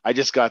 yeah. I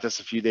just got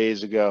this a few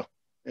days ago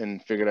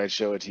and figured I'd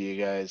show it to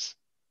you guys.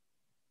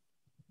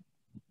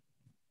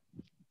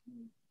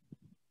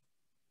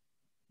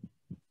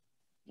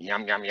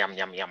 Yum, yum, yum,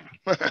 yum,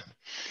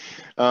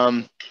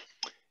 yum.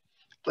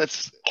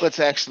 Let's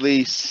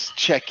actually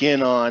check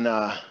in on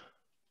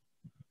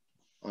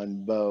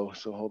Bo.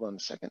 So hold on a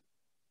second.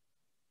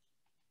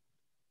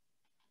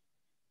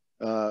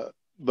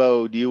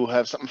 Bo, do you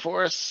have something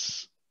for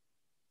us?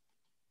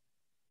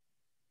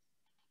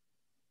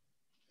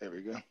 There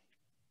we go.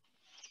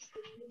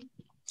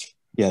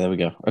 Yeah, there we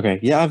go. Okay.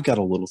 Yeah, I've got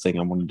a little thing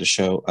I wanted to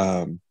show.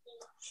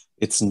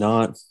 It's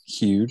not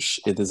huge.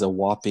 It is a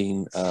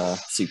whopping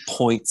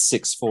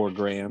 0.64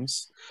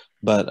 grams,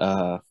 but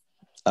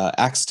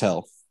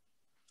Axtel,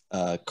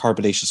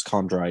 carbonaceous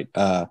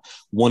chondrite,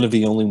 one of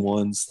the only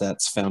ones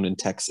that's found in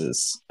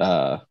Texas.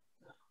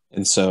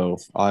 And so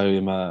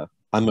I'm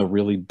a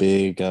really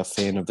big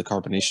fan of the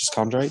carbonaceous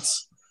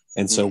chondrites.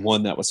 And so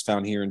one that was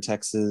found here in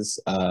Texas,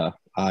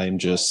 I'm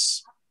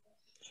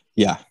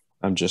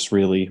just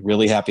really,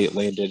 really happy it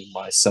landed in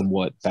my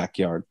somewhat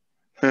backyard.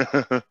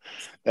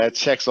 That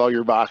checks all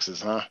your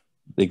boxes, huh?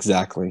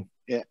 Exactly.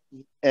 Yeah.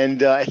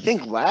 And I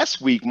think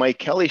last week Mike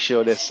Kelly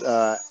showed us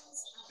the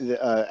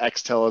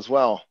Axtel as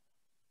well.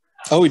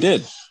 Oh, he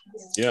did?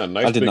 Yeah,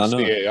 nice big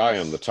CAI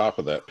on the top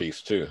of that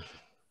piece too.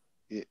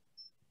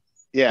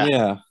 Yeah.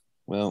 Yeah.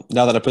 Well,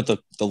 now that I put the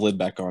lid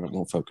back on, it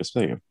won't focus.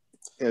 There you go.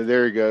 Yeah,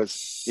 there he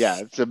goes. Yeah,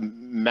 it's a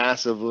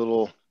massive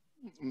CAI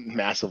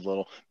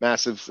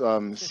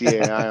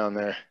on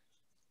there.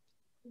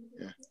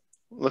 Yeah.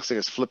 Looks like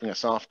it's flipping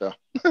us off though.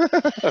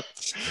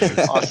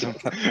 Awesome.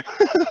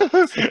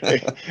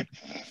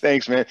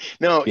 Thanks, man.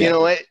 No, yeah. You know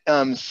what?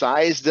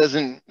 Size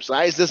doesn't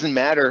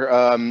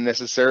matter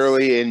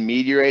necessarily in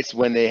meteorites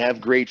when they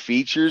have great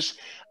features.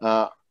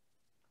 I'm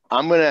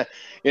gonna,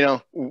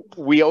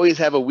 we always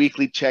have a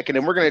weekly check-in,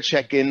 and we're gonna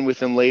check in with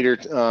them later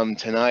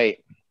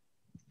tonight.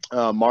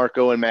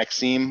 Marco and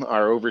Maxime,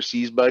 our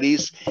overseas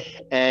buddies,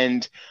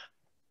 and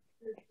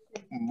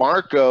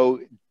Marco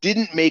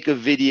didn't make a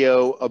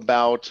video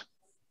about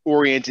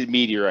oriented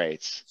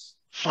meteorites.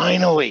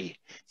 Finally.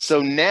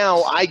 So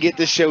now I get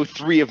to show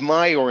 3 of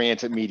my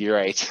oriented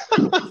meteorites.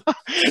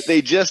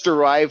 They just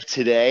arrived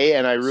today,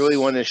 and I really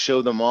want to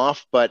show them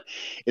off, but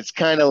it's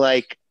kind of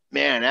like,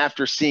 man,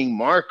 after seeing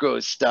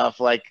Marco's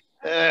stuff, like,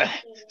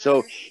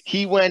 so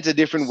he went a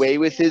different way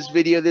with his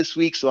video this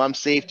week, so I'm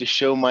safe to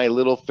show my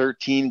little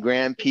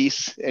 13-gram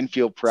piece and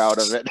feel proud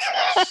of it.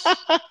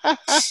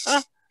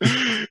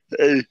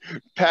 Hey,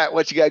 Pat,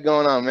 what you got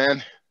going on,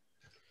 man?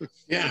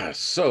 Yeah,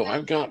 so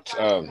I've got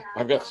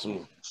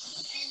some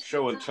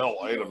show and tell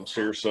items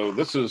here. So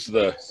this is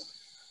the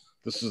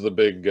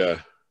big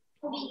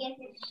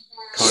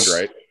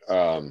chondrite.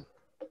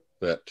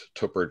 that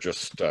Tupper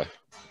just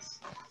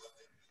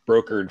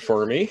brokered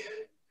for me.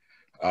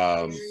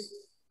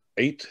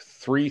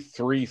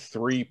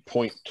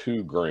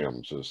 8333.2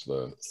 grams is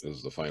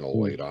the final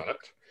weight on it,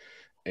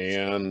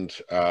 and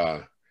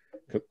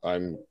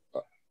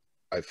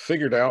I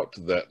figured out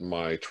that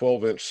my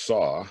 12-inch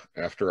saw,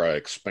 after I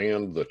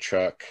expand the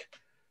chuck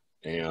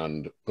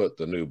and put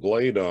the new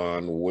blade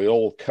on,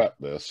 will cut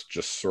this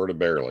just sort of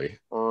barely.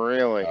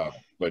 Really?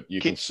 But you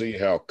can see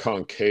how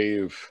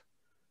concave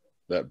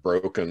that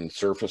broken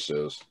surface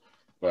is.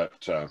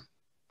 But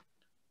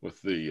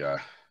with the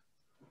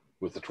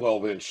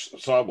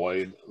 12-inch saw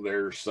blade,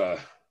 there's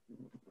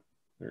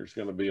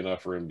going to be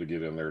enough room to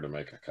get in there to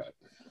make a cut.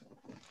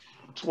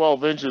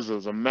 12 inches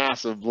is a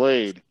massive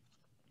blade.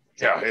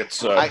 Yeah,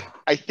 it's. I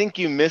think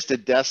you missed a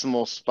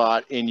decimal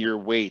spot in your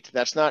weight.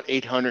 That's not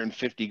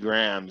 850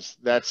 grams.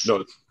 That's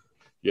no.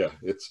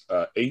 It's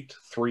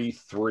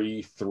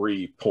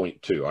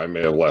 8333.2. I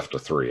may have left a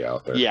 3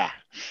 out there. Yeah,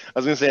 I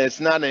was gonna say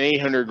it's not an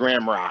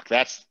 800-gram rock.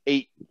 That's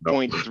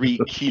 8.3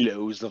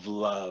 kilos of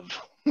love.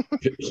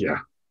 Yeah.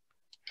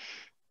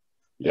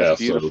 That's Yeah.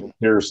 beautiful. So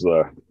here's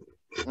the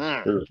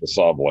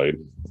saw blade.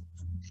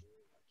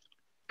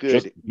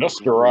 Good.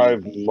 Just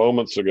arrived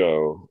moments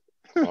ago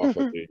off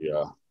of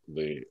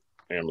the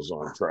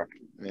Amazon truck.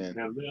 Man.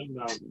 And then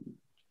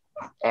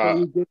So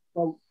you get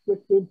about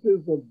 6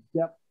 inches of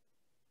depth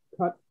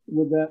cut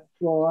with that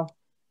saw,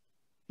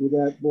 with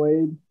that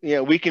blade.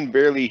 Yeah, we can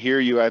barely hear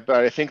you. But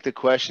I think the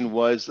question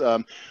was,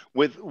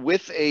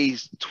 with a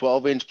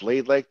 12-inch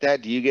blade like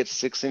that, do you get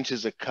 6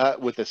 inches of cut?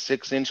 With a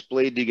 6-inch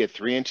blade, do you get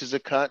 3 inches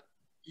of cut?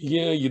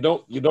 Yeah, you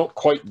don't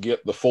quite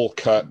get the full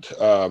cut.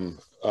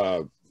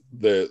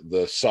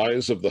 The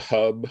size of the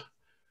hub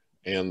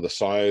and the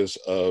size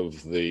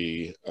of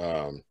the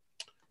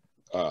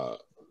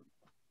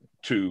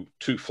two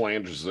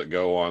flanges that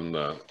go on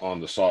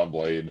the saw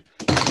blade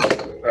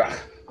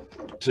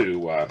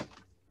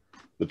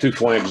the two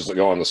flanges that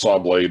go on the saw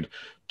blade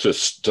to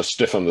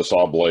stiffen the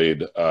saw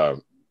blade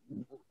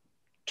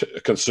to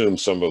consume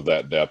some of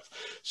that depth.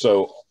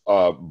 So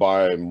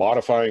by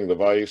modifying the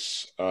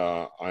vise,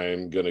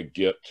 I'm going to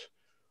get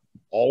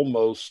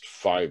almost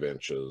 5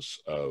 inches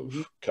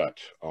of cut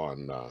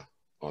on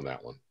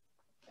that one.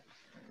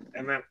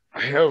 And then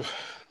I have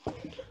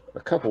a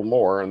couple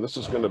more, and this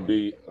is going to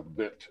be a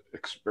bit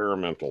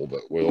experimental,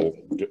 but we'll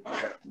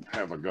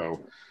have a go.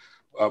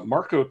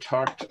 Marco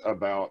talked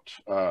about,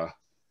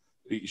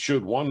 he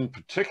showed one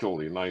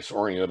particularly nice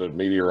oriented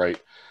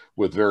meteorite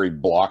with very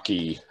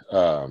blocky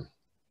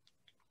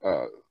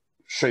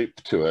shape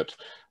to it.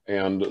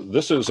 And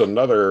this is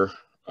another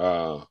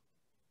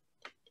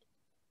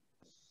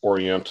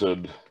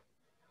oriented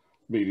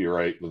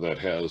meteorite that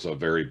has a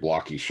very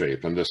blocky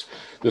shape. And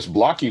this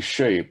blocky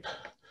shape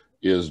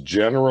is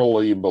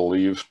generally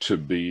believed to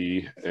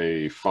be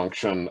a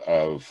function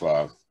of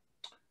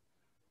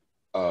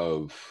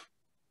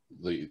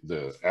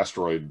the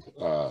asteroid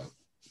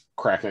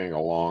cracking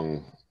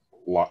along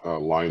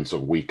lines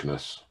of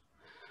weakness.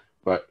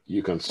 But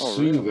you can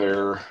see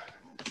there,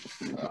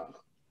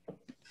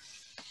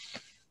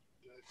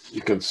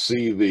 you can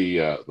see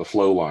the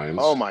flow lines.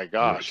 Oh my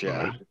gosh,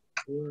 yeah.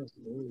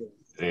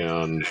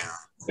 And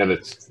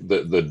it's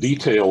the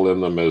detail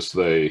in them as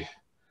they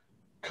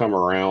come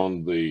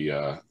around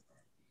the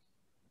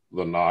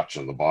notch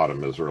in the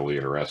bottom is really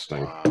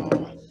interesting.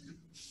 Wow.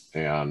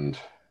 And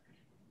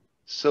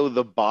so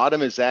the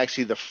bottom is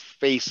actually the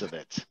face of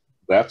it.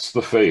 That's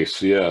the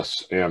face,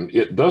 yes. And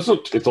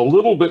it's a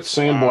little bit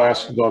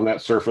sandblasted on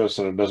that surface,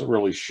 and it doesn't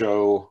really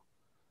show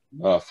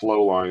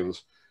flow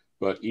lines,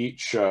 but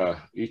each of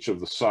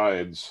the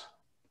sides,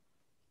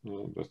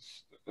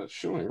 that's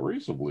showing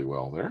reasonably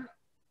well there.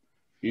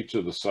 Each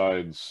of the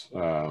sides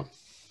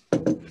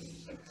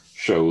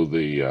show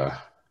the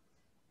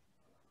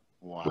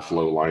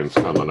flow lines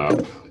coming up.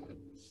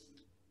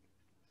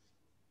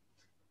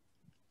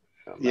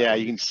 Yeah,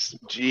 you can.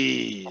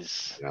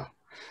 Jeez. Yeah,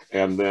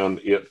 and then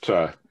it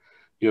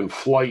in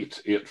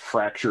flight it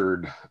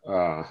fractured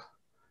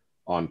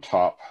on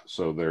top,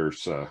 so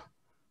there's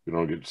you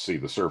don't get to see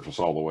the surface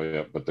all the way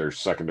up, but there's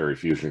secondary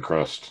fusion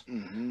crust.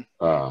 Mm-hmm.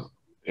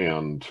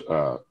 And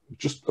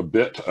just a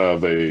bit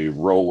of a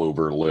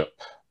rollover lip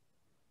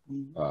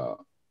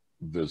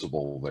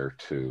visible there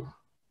too.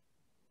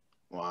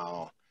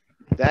 Wow,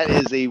 that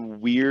is a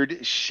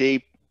weird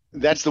shape.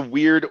 That's the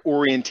weird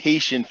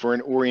orientation for an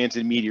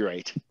oriented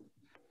meteorite.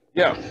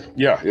 Yeah,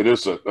 it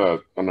is an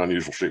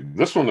unusual shape.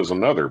 This one is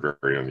another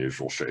very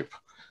unusual shape.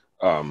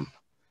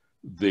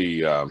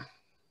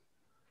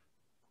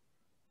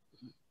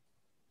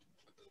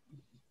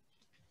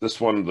 This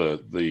one,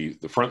 the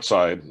front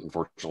side,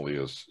 unfortunately,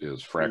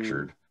 is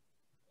fractured.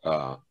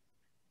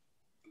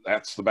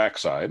 That's the back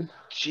side.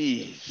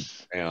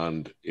 Jeez.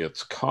 And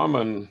it's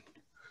common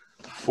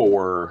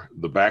for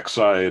the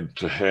backside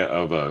to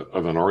have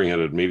of an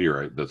oriented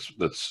meteorite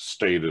that's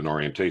stayed in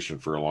orientation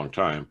for a long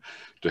time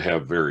to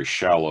have very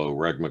shallow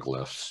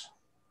regmaglyphs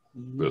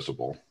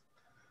visible.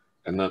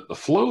 And that the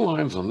flow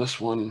lines on this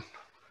one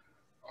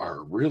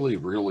are really,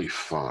 really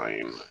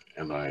fine.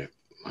 And I'm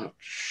not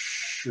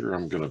sure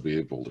I'm going to be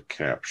able to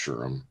capture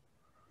them.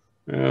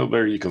 Well,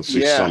 there you can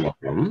see some of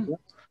them.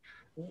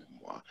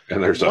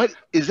 And there's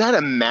is that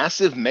a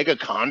massive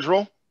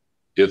megachondral?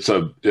 It's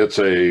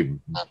a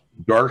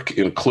dark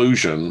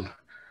inclusion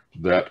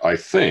that I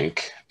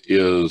think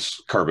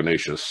is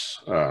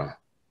carbonaceous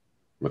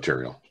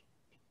material.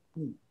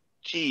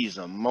 Jeez,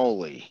 a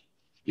moly.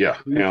 Yeah,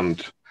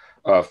 and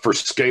for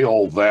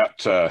scale,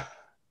 that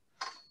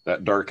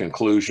dark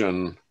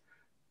inclusion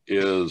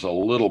is a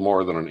little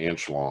more than an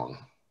inch long.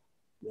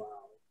 Wow.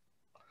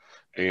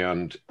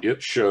 And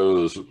it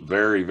shows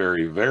very,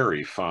 very,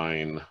 very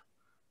fine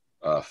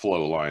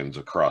flow lines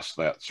across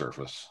that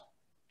surface.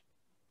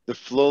 The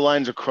flow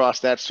lines across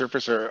that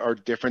surface are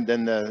different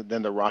than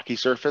the rocky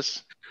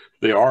surface?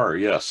 They are,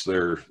 yes.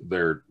 They're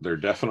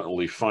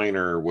definitely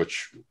finer,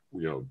 which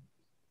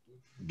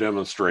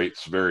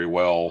demonstrates very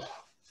well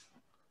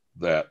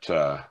that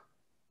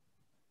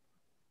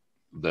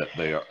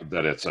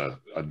that it's a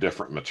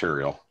different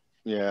material.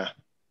 Yeah.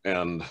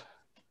 And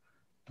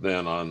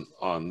then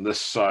on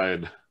this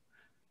side,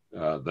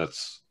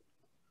 this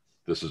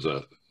is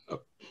a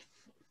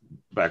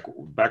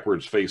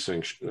backwards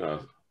facing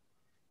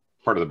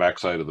part of the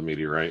backside of the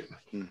meteorite.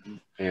 Mm-hmm.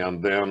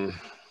 And then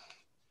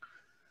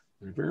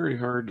they're very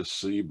hard to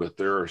see, but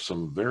there are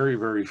some very,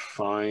 very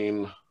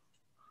fine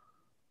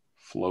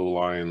flow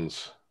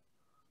lines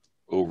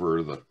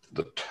over the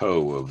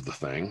toe of the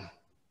thing.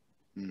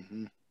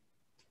 Mm-hmm.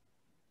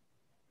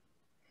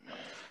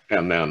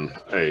 And then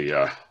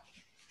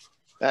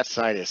that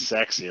side is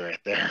sexy right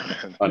there.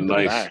 a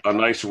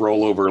nice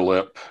rollover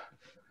lip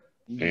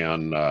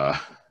and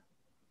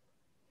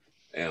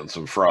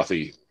some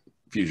frothy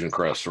fusion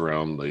crust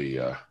around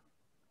the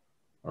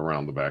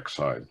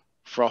backside.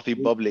 Frothy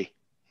bubbly.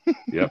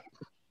 Yep.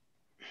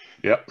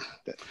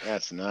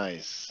 That's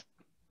nice.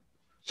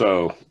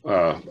 So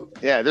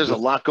yeah, there's a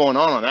lot going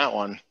on that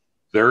one.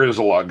 There is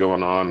a lot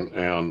going on,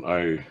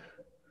 and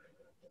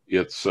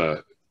it's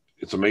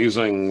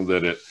amazing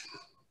that it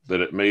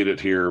made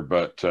it here,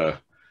 but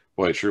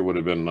boy, it sure would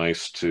have been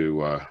nice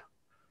to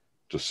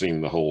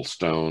seam the whole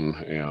stone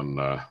and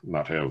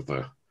not have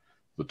the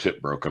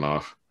tip broken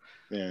off.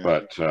 Yeah.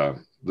 But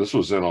this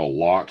was in a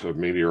lot of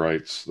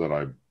meteorites that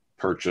I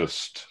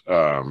purchased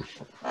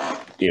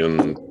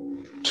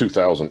in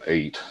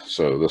 2008.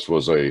 So this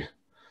was a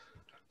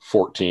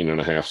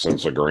 14.5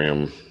 cents a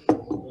gram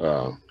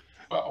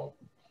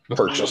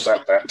purchase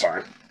at that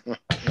time.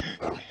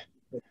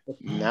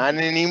 Not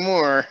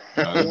anymore.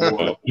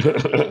 Okay,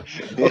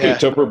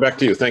 Topper, back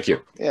to you. Thank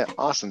you. Yeah,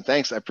 awesome.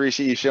 Thanks. I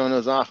appreciate you showing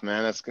those off,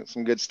 man. That's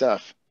some good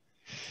stuff.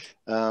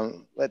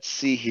 Let's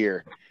see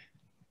here.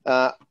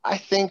 I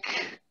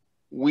think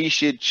we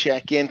should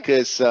check in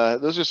because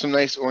those are some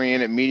nice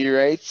oriented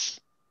meteorites.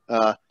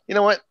 You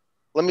know what?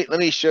 Let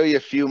me show you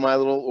a few of my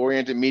little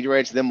oriented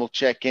meteorites, then we'll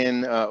check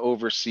in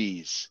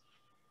overseas.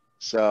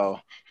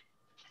 So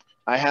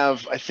I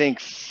have, I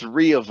think,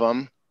 3 of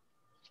them.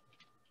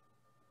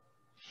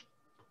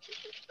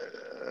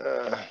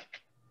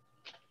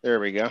 There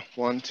we go.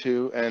 1,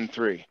 2, and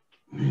 3.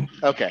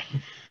 Okay.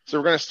 So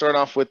we're going to start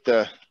off with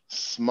the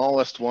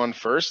smallest one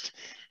first.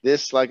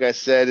 This, like I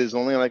said, is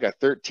only like a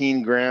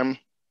 13-gram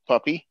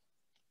puppy.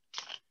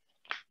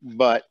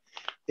 But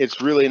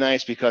it's really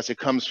nice because it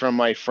comes from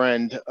my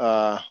friend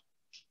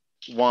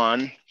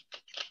Juan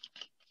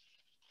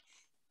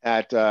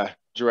at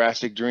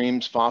Jurassic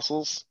Dreams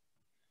Fossils.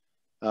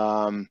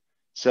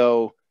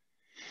 So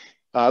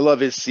I love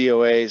his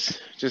COAs,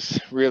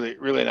 just really,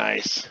 really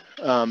nice.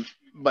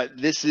 But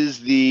this is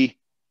the,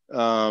 this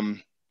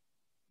one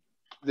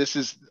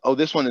is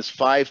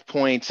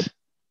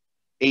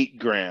 5.8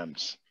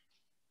 grams.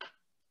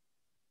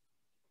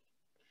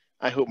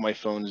 I hope my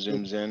phone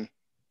zooms in.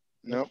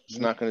 Nope, it's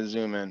not going to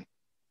zoom in.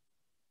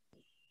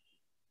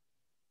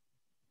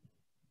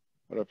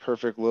 What a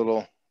perfect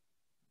little,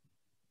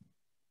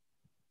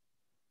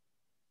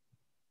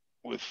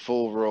 with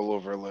full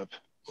rollover lip.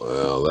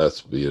 Wow, that's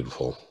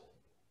beautiful.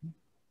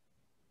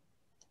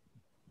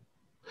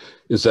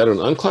 Is that an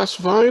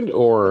unclassified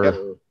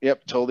or?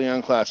 Yep, totally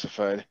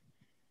unclassified.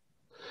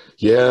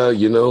 Yeah,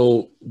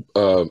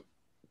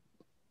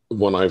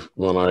 when I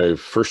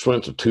first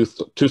went to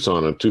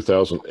Tucson in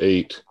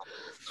 2008,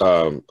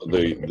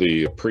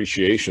 the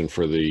appreciation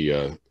for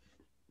the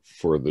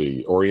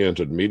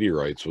oriented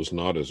meteorites was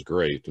not as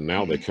great, and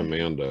now they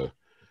command a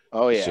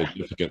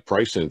significant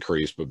price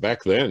increase. But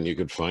back then, you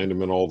could find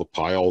them in all the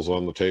piles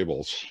on the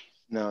tables.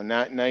 No,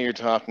 now you're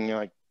talking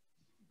like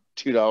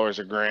 $2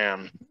 a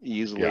gram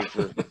easily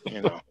for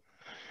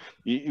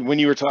when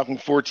you were talking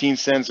 14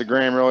 cents a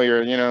gram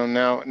earlier.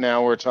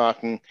 Now we're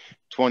talking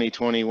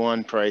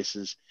 2021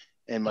 prices.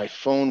 And my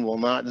phone will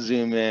not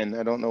zoom in.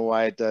 I don't know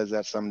why it does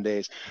that some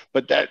days,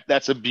 but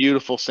that's a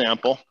beautiful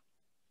sample.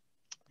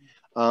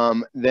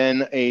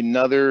 Then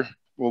another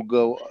will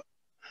go,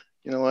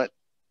 you know what?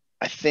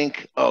 I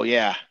think, oh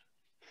yeah,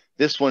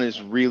 this one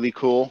is really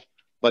cool,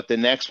 but the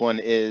next one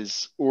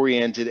is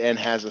oriented and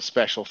has a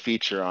special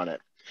feature on it.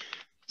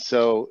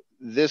 So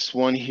this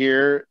one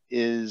here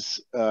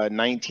is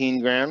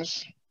 19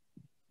 grams.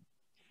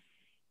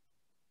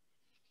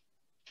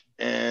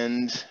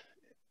 and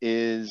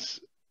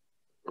is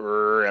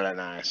really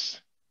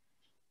nice.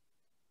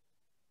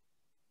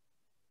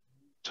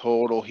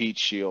 Total heat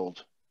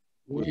shield.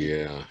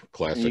 Yeah,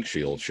 classic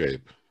shield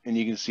shape. And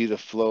you can see the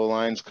flow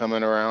lines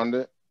coming around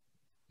it.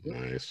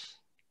 Nice.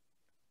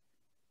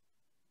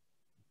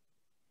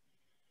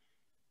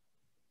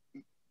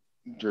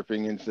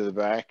 Dripping into the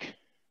back.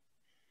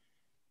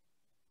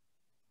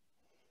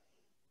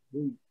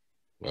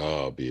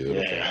 Oh,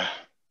 beautiful. Yeah.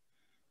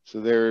 So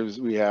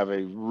we have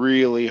a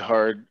really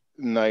hard,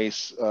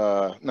 nice,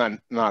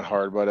 not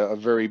hard, but a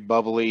very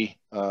bubbly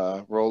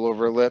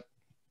rollover lip.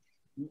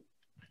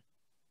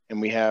 And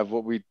we have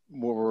what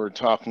we're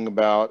talking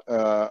about.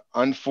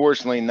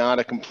 Unfortunately, not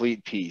a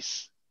complete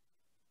piece,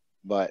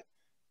 but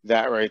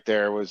that right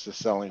there was the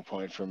selling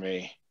point for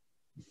me.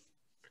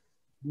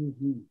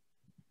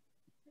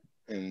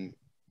 And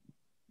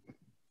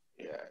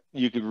yeah,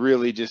 you could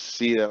really just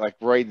see that, like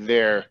right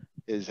there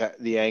is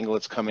the angle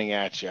it's coming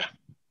at you.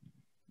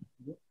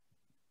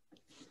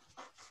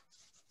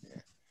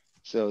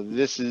 So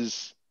this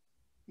is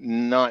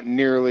not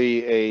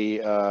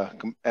nearly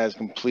as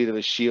complete of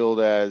a shield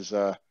as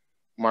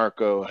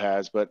Marco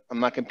has, but I'm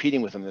not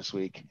competing with him this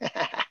week.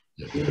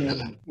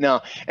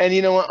 No, and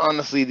you know what?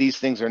 Honestly, these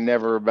things are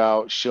never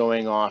about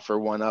showing off or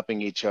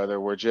one-upping each other.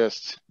 We're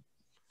just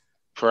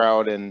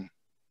proud and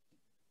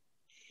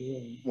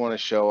want to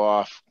show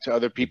off to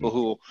other people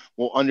who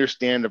will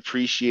understand,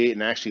 appreciate,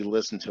 and actually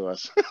listen to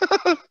us.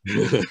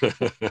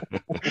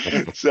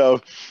 So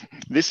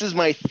this is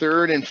my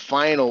third and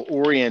final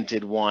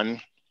oriented one,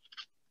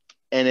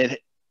 and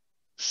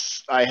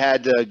I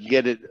had to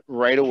get it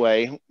right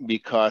away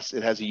because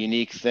it has a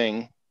unique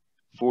thing,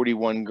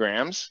 41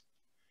 grams.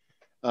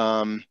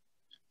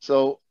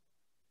 So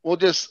I'll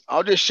just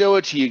show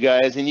it to you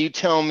guys, and you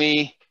tell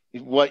me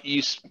what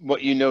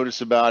you notice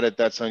about it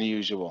that's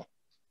unusual.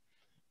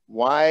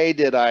 Why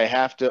did I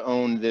have to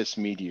own this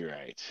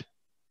meteorite?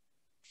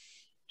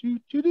 Do,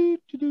 do, do,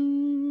 do,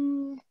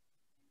 do.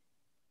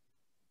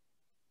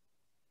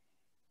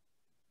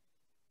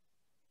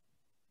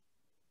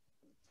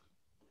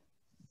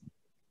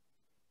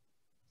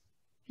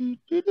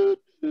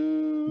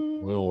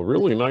 Well,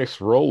 really nice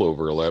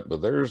rollover lip,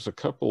 but there's a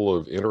couple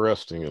of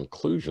interesting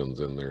inclusions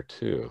in there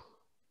too.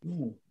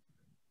 Well,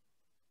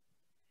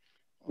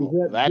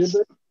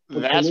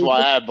 that's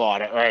why I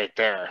bought it right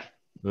there.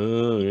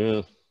 Oh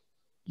yeah.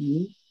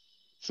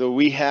 So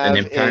we have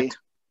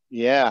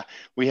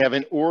we have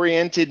an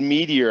oriented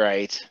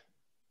meteorite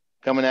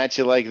coming at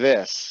you like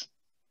this.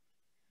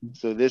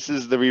 So this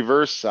is the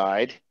reverse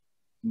side.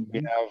 We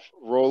have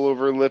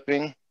rollover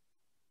lipping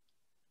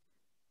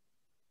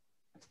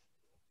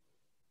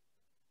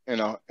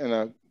and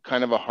a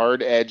kind of a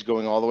hard edge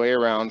going all the way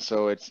around.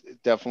 So it's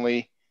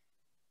definitely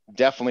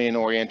an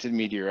oriented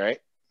meteorite.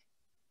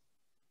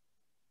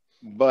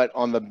 But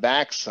on the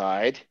back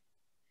side,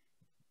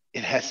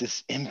 it has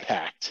this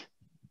impact.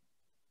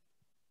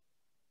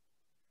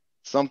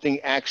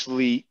 Something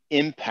actually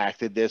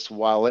impacted this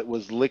while it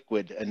was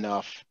liquid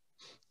enough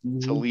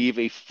to leave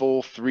a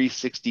full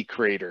 360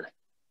 crater.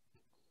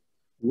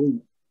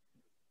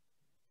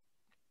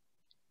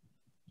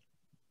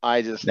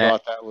 I just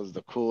thought that was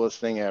the coolest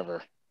thing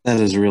ever.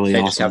 That is really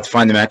awesome. Just have to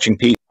find the matching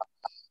piece.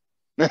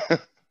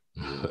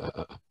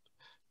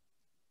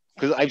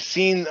 Because I've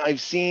seen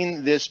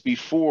this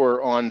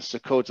before on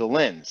Sakota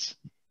lens,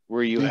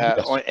 where you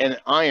have and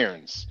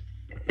irons.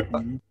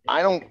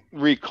 I don't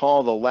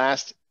recall the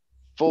last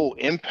full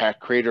impact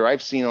crater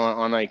I've seen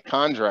on a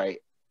chondrite,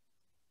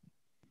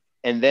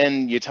 and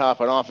then you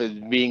top it off as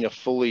being a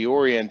fully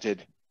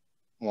oriented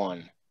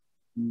one.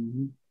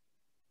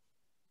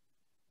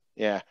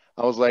 Yeah,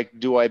 I was like,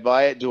 do I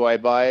buy it? Do I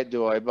buy it?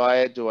 Do I buy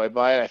it? Do I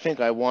buy it? I think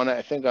I want it.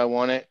 I think I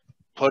want it.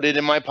 Put it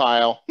in my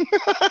pile.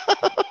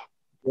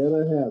 Then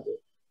I have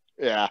it.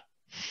 Yeah.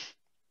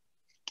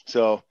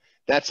 So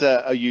that's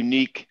a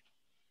unique.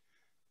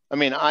 I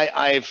mean,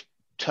 I've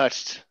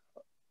touched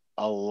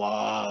a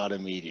lot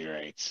of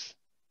meteorites,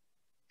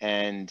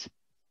 and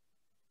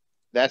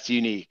that's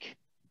unique.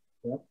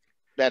 Yep.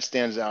 That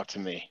stands out to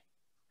me.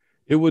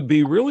 It would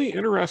be really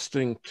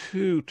interesting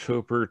too,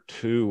 Topper,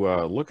 to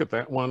look at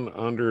that one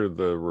under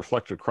the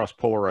reflected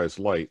cross-polarized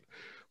light.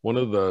 One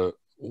of the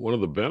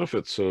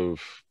benefits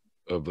of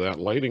that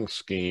lighting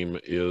scheme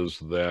is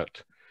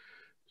that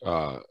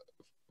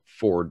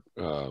for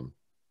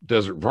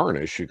desert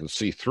varnish, you can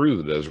see through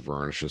the desert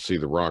varnish and see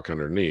the rock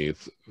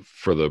underneath.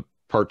 For the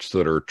parts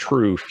that are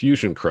true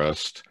fusion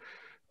crust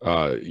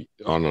on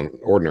an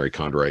ordinary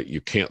chondrite,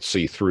 you can't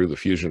see through the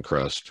fusion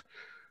crust.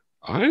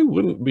 I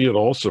wouldn't be at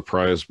all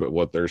surprised,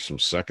 but there's some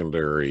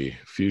secondary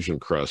fusion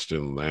crust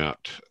in that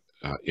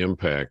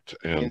impact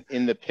and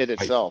in the pit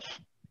itself.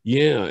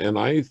 And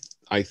I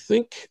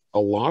think a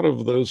lot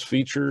of those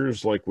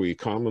features, like we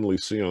commonly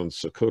see on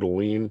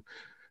Sakota,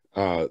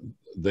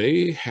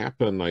 they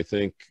happen, I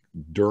think,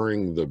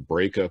 during the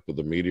breakup of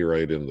the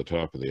meteorite in the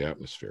top of the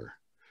atmosphere.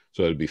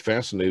 So it'd be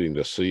fascinating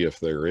to see if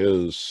there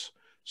is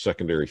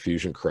secondary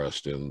fusion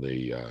crust in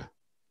the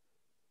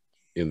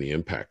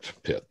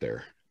impact pit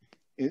there.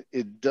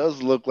 It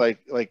does look like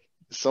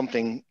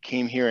something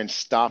came here and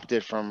stopped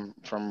it from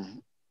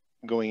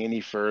going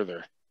any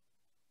further.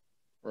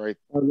 Right.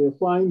 Are there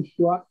fine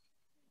short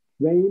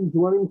veins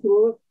running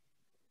through it?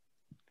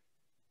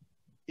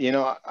 You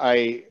know,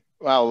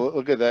 wow,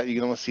 look at that. You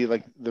can almost see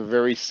like the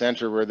very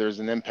center where there's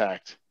an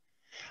impact.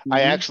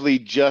 I actually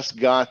just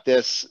got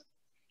this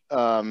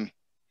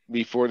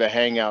before the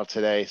hangout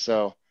today.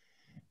 So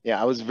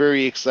yeah, I was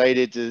very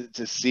excited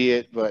to see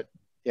it, but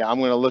yeah, I'm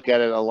going to look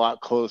at it a lot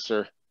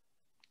closer.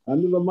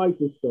 Under the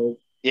microscope.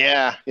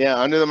 Yeah,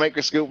 under the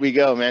microscope we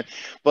go, man.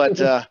 But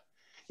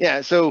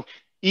yeah, so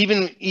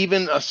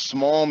even a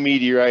small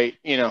meteorite,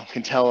 you know,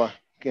 can tell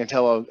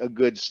a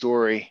good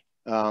story.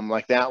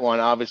 Like that one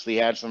obviously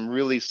had some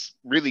really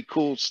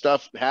cool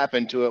stuff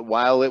happen to it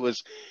while it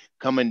was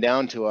coming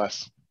down to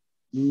us.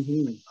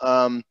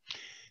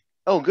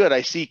 Oh, good.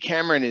 I see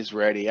Cameron is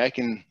ready. I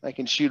can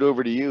shoot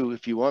over to you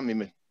if you want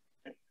me.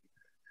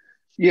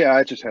 Yeah,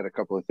 I just had a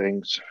couple of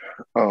things.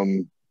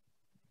 I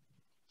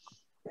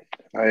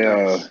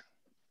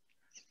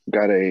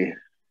got a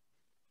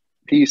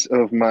piece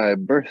of my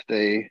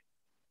birthday.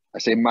 I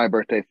say my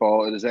birthday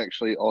fall. It is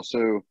actually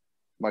also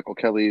Michael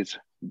Kelly's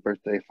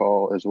birthday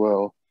fall as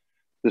well.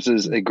 This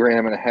is 1.5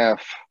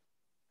 grams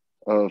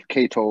of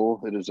Katol.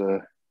 It's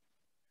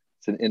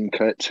an end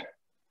cut.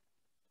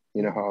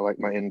 You know how I like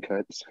my end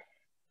cuts.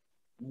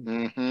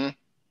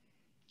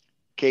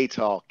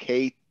 Katol,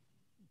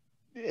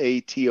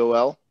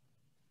 Katol.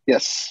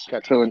 Yes,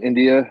 Katol in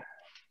India.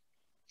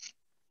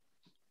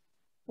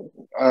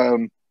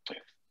 The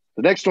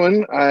next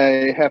one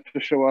I have to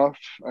show off.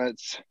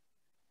 It's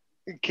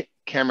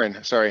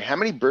Cameron. Sorry, how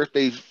many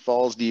birthday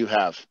falls do you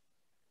have?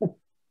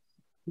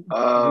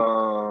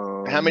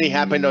 How many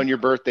happened on your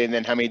birthday, and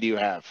then how many do you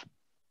have?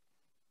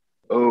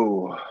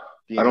 Oh,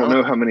 I don't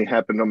know how many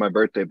happened on my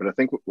birthday, but I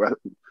think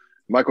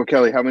Michael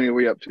Kelly. How many are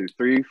we up to?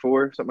 3,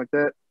 4, something like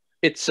that.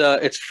 It's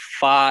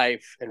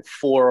 5 and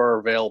 4 are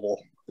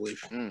available, I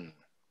believe.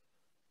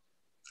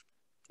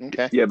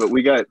 Okay. Yeah, but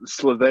we got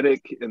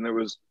Slavetic, and there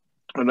was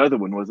another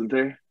one, wasn't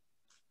there?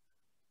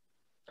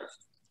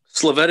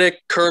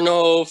 Slavetic,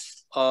 Kernov,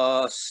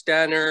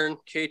 Stannern,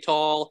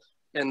 Katol,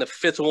 and the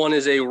 5th one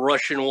is a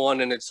Russian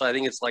one, and I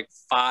think it's like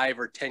 5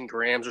 or 10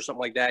 grams or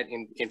something like that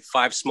in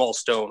 5 small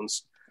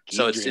stones.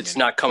 So it's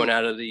not coming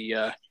out of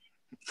the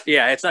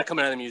it's not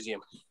coming out of the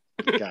museum.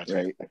 Gotcha.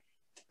 Right.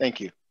 Thank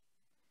you.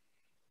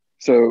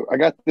 So I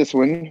got this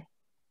one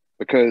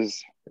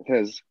because it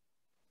has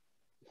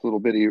this little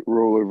bitty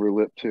rollover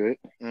lip to it.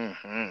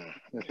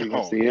 If you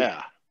can see it.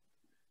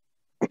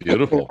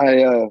 Beautiful.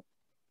 I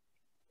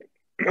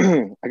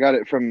got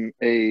it from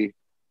a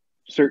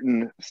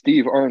certain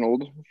Steve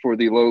Arnold for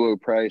the low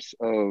price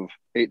of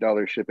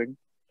 $8 shipping.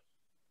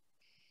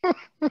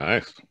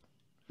 Nice.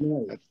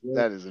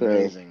 That is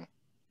amazing.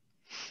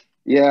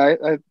 Yeah,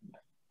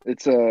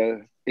 it's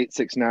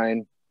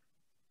 869.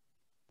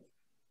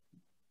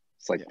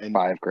 It's like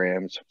 5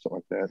 grams,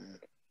 something like that.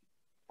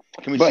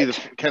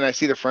 Can I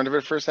see the front of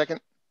it for a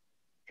second?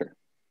 Sure.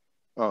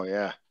 Oh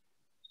yeah.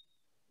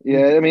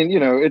 Yeah, I mean, you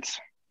know, it's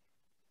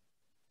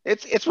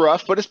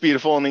rough, but it's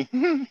beautiful. I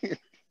mean,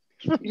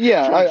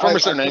 yeah, from a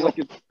certain angle.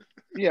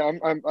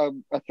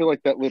 I feel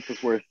like that lip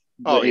is worth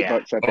the $8 I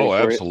paid Oh, for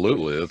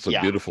absolutely. it. It's a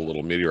beautiful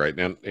little meteorite,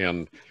 and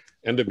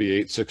NW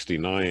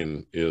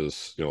 869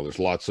 is, you know, there's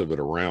lots of it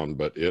around,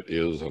 but it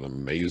is an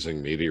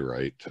amazing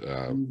meteorite.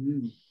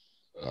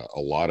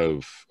 A lot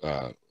of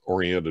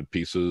oriented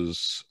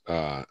pieces,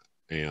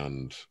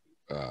 and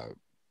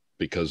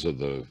because of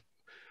the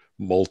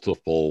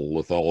multiple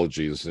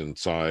lithologies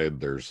inside,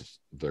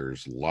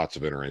 there's lots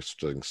of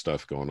interesting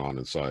stuff going on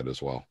inside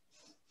as well.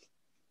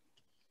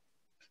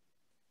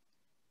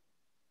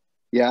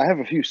 Yeah, I have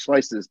a few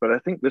slices, but I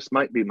think this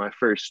might be my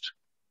first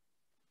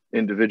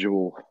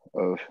individual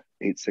of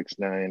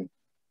 869.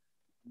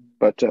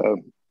 But yeah,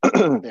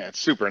 it's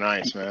super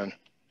nice, man.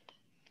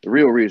 The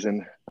real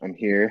reason I'm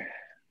here.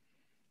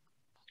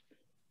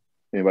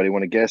 Anybody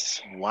want to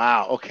guess?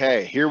 Wow.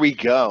 Okay, here we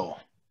go.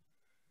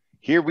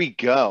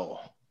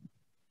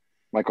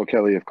 Michael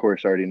Kelly, of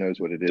course, already knows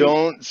what it is.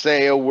 Don't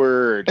say a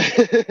word.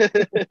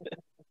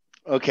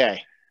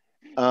 Okay.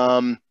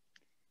 Can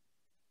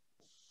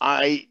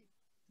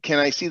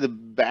I see the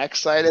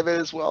backside of it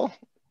as well?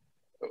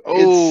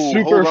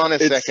 Oh, hold on a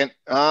second.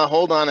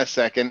 Hold on a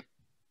second.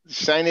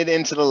 Shine it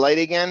into the light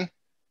again.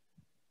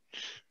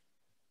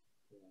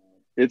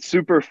 It's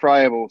super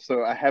friable,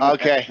 so I haven't.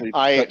 Okay,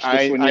 I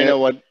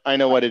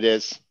know what it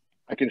is.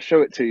 I can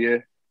show it to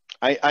you.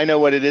 I know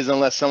what it is,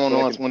 unless someone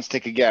wants to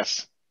take a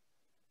guess.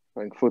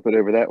 I can flip it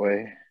over that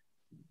way,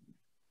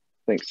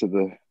 thanks to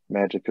the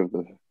magic of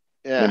the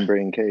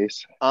membrane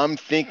case. I'm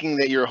thinking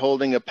that you're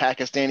holding a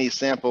Pakistani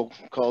sample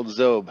called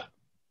Zob.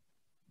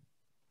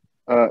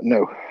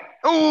 No.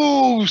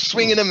 Oh,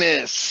 swing and a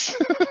miss.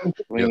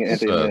 Swing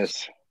and a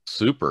miss.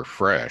 Super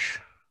fresh.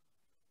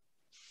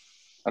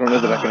 I don't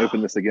know that I can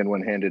open this again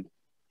one-handed.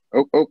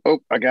 Oh,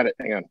 I got it.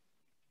 Hang on.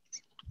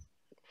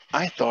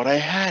 I thought I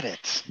had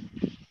it.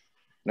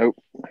 Nope.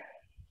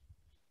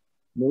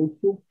 No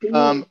soup for you?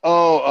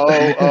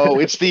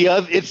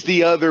 It's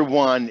the other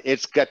one.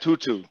 It's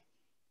Gatuto.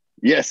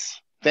 Yes.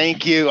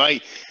 Thank you.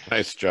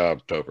 Nice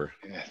job, Tober.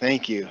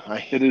 Thank you.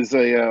 It is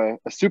a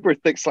super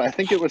thick slice. I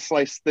think it was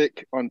sliced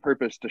thick on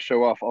purpose to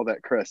show off all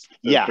that crust.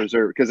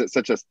 Preserve, because it's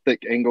such a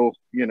thick angle,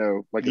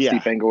 like a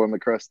steep angle in the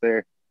crust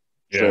there.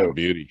 Yeah, so,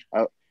 beauty.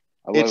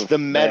 It's the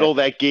metal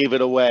that gave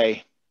it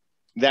away.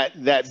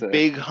 That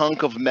big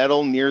hunk of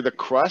metal near the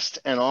crust,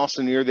 and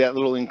also near that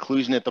little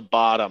inclusion at the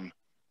bottom.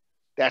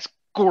 That's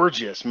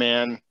gorgeous,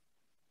 man.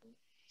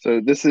 So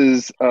this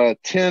is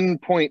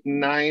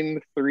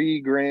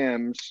 10.93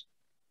 grams.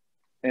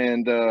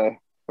 And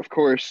of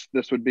course,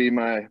 this would be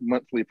my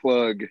monthly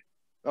plug.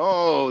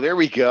 Oh, there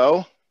we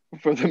go.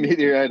 For the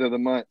meteorite of the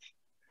month.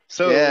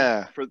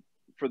 So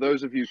for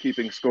those of you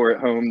keeping score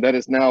at home, that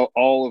is now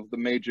all of the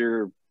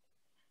major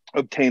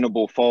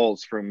obtainable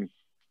falls from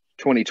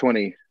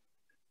 2020.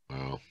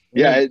 Wow.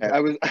 Yeah, I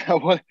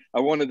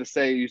wanted to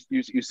say you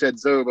said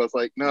Zobe. I was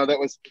like, no, that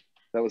was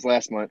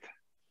last month.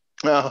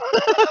 Oh.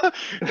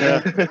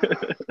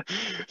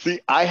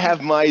 See, I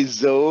have my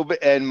Zobe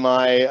and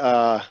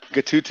my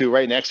Gatuto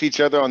right next to each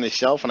other on the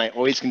shelf, and I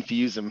always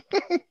confuse them.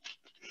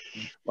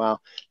 Wow.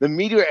 The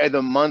Meteorite of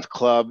the Month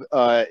Club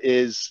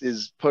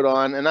is put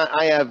on, and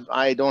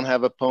I don't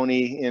have a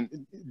pony.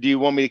 And do you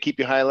want me to keep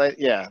you highlight?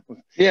 Yeah.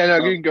 Yeah, no,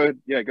 you can go.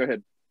 Yeah, go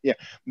ahead. Yeah,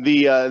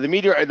 the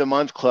Meteorite of the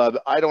Month Club.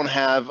 I don't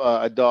have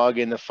a dog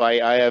in the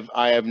fight.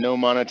 I have no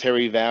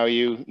monetary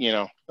value.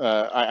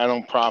 I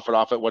don't profit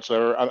off it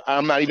whatsoever.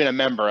 I'm not even a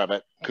member of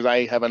it because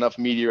I have enough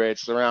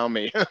meteorites around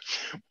me.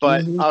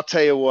 But I'll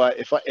tell you what,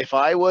 if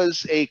I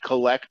was a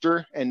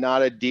collector and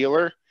not a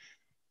dealer,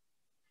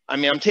 I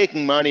mean, I'm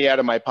taking money out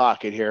of my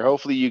pocket here.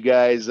 Hopefully, you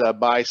guys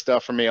buy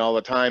stuff from me all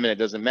the time, and it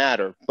doesn't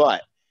matter.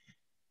 But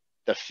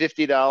the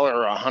 $50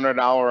 or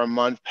 $100 a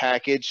month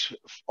package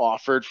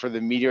offered for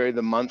the Meteorite of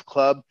the Month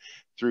Club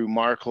through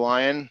Mark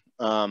Lyon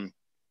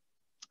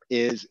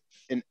is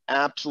an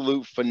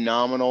absolute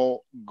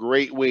phenomenal,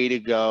 great way to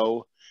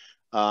go.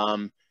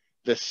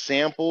 The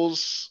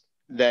samples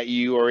that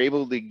you are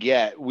able to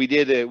get,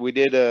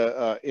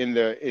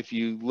 if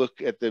you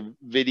look at the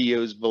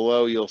videos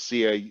below, you'll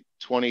see a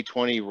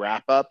 2020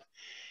 wrap up,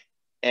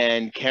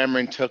 and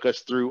Cameron took us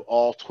through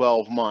all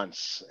 12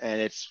 months,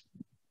 and it's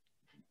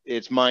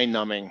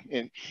mind-numbing.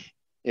 And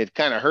it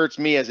kind of hurts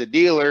me as a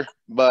dealer,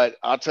 but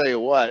I'll tell you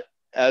what,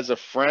 as a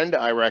friend,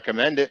 I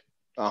recommend it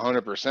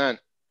 100%,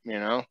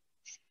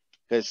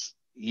 because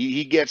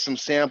he gets some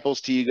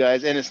samples to you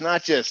guys, and it's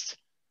not just,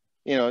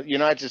 you're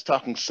not just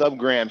talking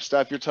sub-gram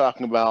stuff, you're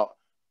talking about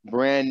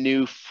brand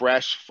new,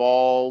 fresh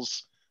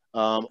falls,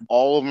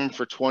 all of them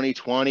for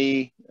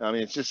 2020. I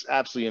mean, it's just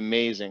absolutely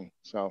amazing.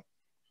 So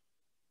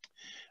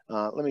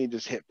let me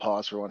just hit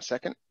pause for 1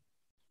 second.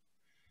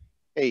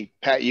 Hey,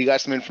 Pat, you got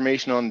some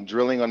information on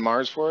drilling on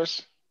Mars for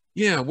us?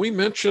 Yeah, we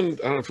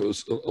mentioned, I don't know if it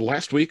was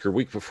last week or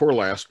week before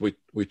last, we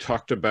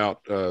talked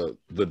about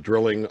the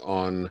drilling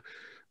on,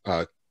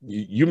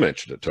 you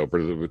mentioned it,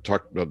 Toper, we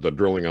talked about the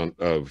drilling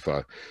of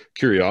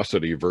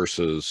Curiosity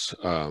versus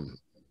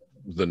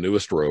the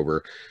newest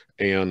rover.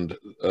 And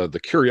the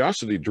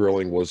Curiosity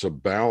drilling was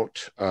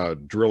about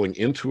drilling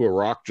into a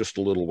rock just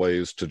a little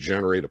ways to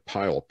generate a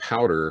pile of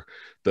powder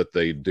that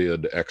they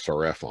did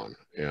XRF on.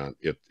 And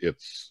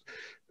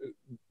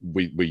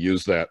we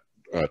use that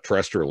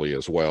terrestrially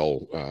as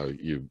well.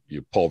 You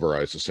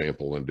pulverize the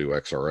sample and do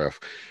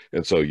XRF.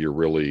 And so you're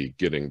really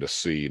getting to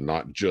see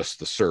not just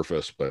the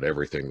surface, but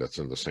everything that's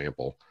in the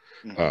sample.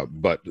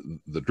 But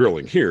the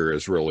drilling here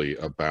is really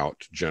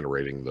about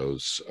generating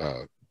those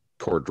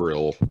core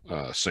drill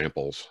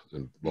samples.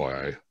 And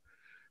boy,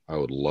 I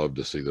would love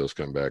to see those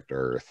come back to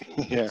Earth.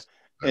 Yeah.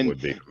 That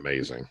would be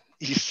amazing.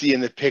 You see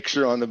in the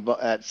picture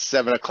at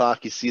 7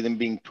 o'clock, you see them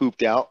being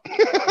pooped out.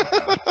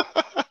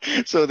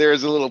 So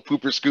there's a little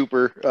pooper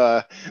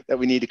scooper that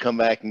we need to come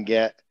back and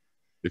get.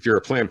 If you're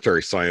a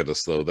planetary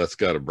scientist, though, that's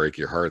got to break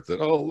your heart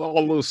that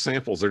all those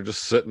samples are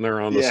just sitting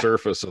there on the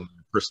surface in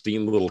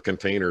pristine little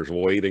containers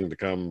waiting to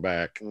come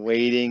back.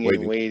 Waiting.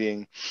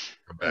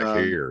 Come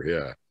back here,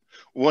 yeah.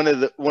 One of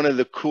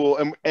the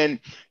cool and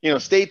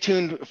stay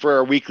tuned for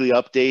our weekly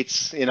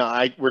updates.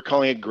 We're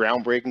calling it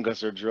groundbreaking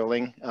because they're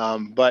drilling,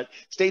 but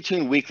stay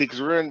tuned weekly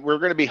because we're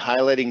going to be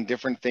highlighting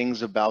different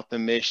things about the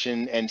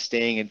mission and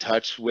staying in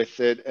touch with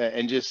it.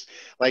 And just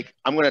like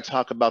I'm going to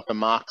talk about the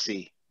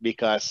Moxie,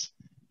 because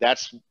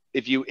that's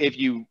if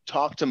you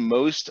talk to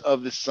most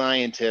of the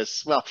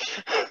scientists, well,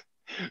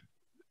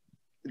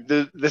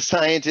 the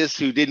scientists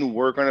who didn't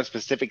work on a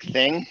specific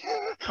thing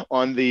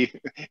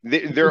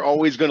they're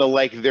always going to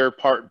like their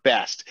part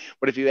best.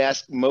 But if you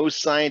ask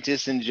most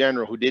scientists in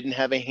general who didn't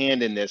have a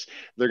hand in this,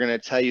 they're going to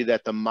tell you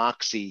that the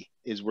Moxie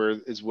is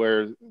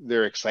where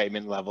their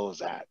excitement level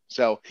is at.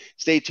 So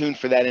stay tuned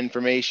for that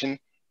information.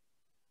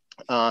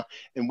 And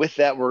with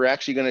that, we're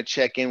actually going to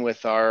check in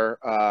with our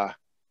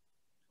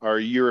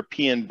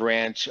European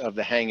branch of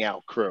the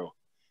Hangout crew.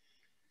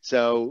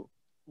 So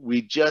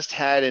we just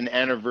had an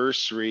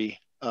anniversary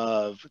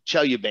of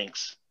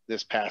Chelyabinsk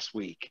this past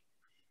week.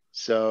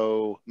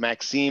 So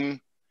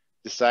Maxime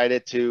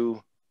decided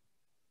to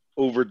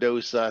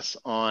overdose us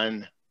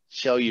on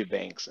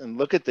Chelyabinsk. And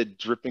look at the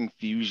dripping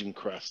fusion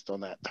crust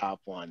on that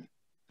top one.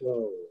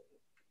 Whoa.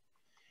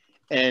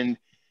 And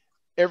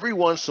every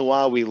once in a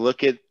while we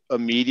look at a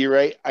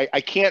meteorite.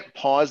 I can't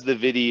pause the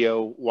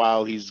video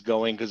while he's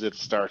going because it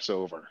starts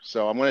over.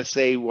 So I'm going to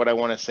say what I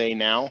want to say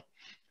now.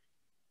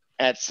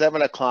 At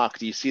 7 o'clock,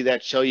 do you see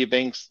that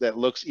Chelyabinsk that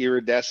looks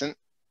iridescent?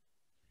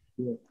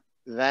 Yeah.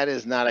 That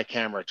is not a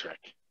camera trick.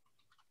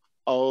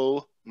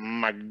 Oh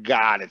my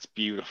God, it's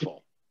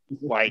beautiful.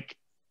 Like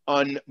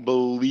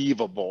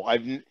unbelievable.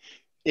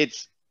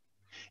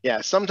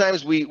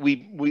 Sometimes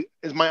we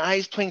is my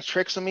eyes playing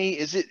tricks on me?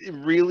 Is it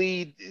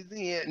really?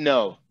 Yeah,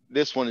 no,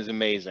 this one is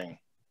amazing.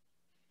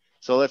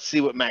 So let's see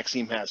what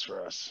Maxime has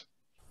for us.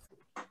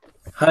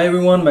 Hi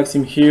everyone,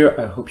 Maxime here.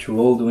 I hope you're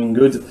all doing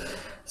good.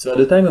 So at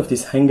the time of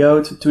this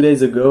hangout, 2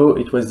 days ago,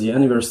 it was the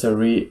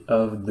anniversary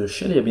of the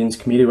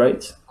Chelyabinsk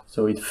meteorite.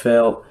 So it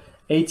fell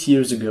 8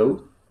 years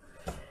ago.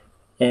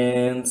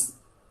 And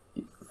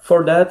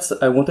for that,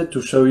 I wanted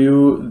to show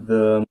you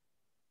the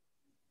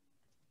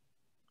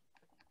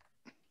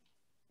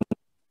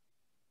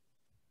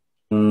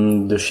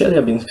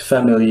Chelyabinsk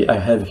family I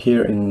have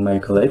here in my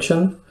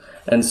collection.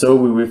 And so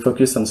we will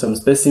focus on some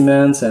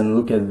specimens and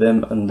look at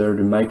them under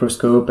the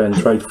microscope and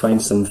try to find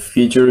some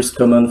features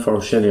common for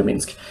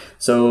Chelyabinsk.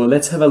 So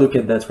let's have a look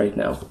at that right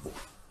now.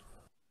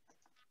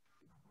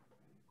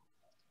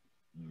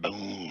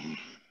 Boom.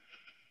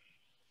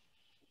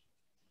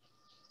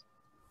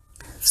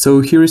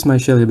 So here is my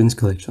Chelyabinsk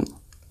collection.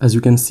 As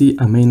you can see,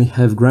 I mainly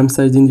have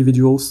gram-sized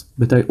individuals,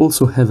 but I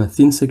also have a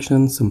thin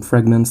section, some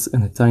fragments,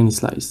 and a tiny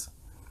slice.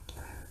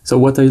 So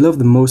what I love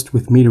the most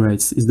with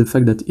meteorites is the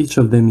fact that each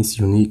of them is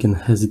unique and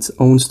has its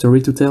own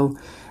story to tell,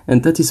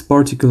 and that is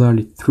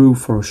particularly true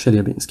for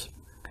Chelyabinsk,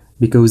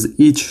 because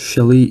each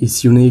Chely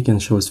is unique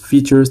and shows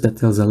features that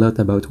tells a lot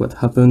about what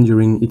happened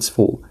during its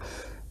fall,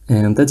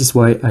 and that is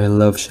why I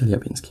love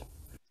Chelyabinsk.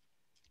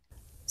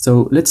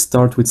 So let's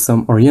start with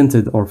some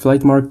oriented or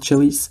flight-marked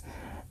Chelys.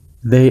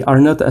 They are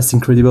not as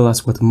incredible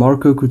as what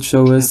Marco could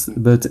show us,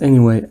 but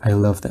anyway, I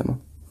love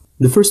them.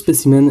 The first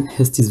specimen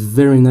has this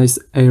very nice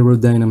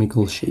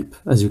aerodynamical shape,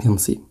 as you can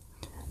see.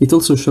 It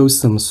also shows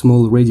some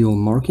small radial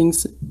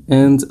markings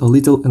and a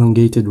little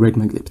elongated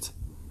regmaglyph.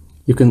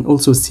 You can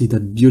also see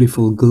that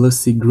beautiful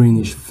glossy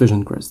greenish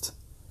fission crust.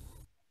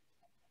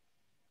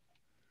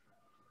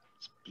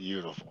 It's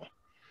beautiful.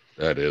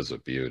 That is a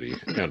beauty,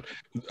 and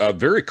a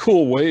very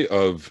cool way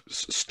of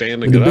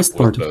standing But it the up best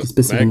part with of the the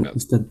specimen magnet.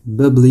 is that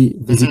bubbly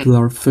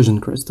vesicular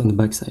fission crust on the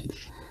backside,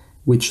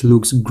 which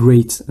looks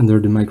great under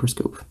the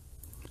microscope.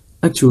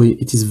 Actually,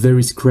 it is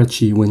very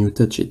scratchy when you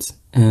touch it,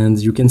 and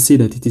you can see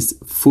that it is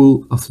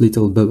full of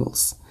little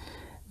bubbles.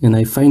 And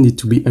I find it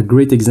to be a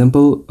great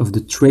example of the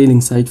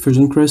trailing side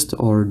fission crust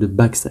or the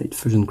backside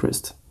fission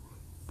crust.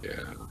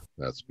 Yeah,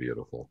 that's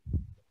beautiful.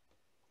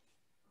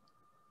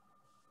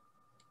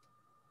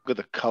 Look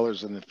at the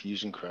colors in the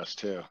fusion crust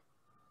too.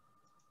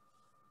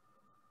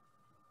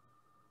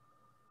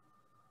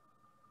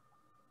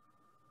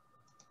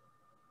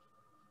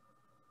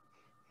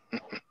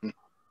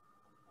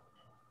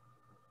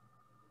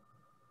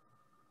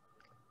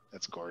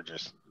 That's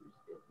gorgeous.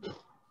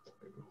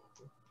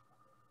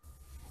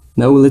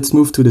 Now let's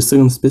move to the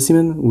second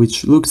specimen,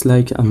 which looks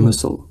like a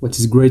mussel, what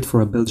is great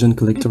for a Belgian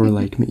collector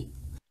like me.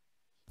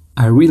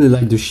 I really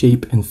like the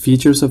shape and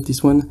features of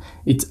this one.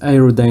 Its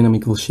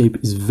aerodynamical shape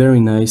is very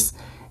nice,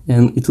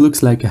 and it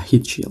looks like a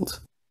heat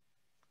shield.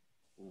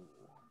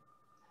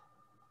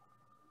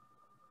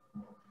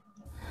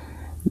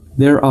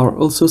 There are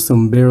also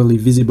some barely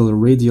visible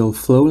radial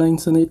flow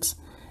lines on it,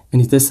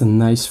 and it has a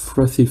nice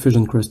frothy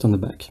fission crust on the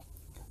back.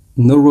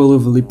 No roll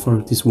of the lip for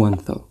this one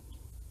though.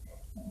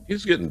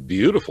 He's getting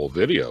beautiful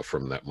video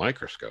from that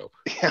microscope.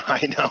 Yeah,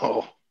 I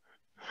know.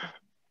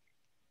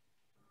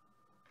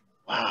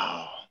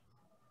 Wow.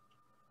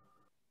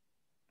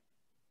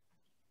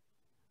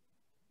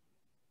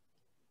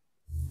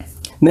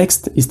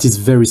 Next is this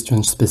very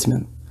strange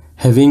specimen,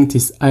 having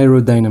this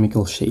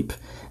aerodynamical shape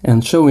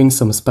and showing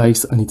some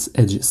spikes on its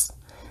edges.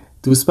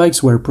 Those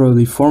spikes were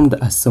probably formed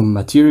as some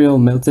material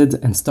melted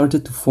and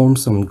started to form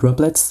some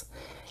droplets.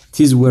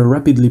 These were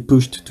rapidly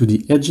pushed to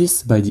the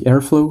edges by the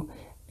airflow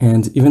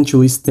and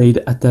eventually stayed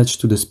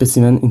attached to the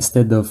specimen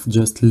instead of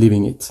just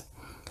leaving it,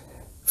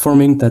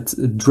 forming that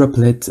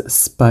droplet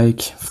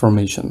spike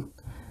formation.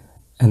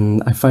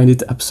 And I find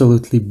it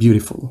absolutely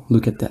beautiful.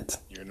 Look at that.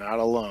 You're not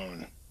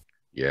alone.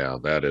 Yeah,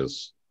 that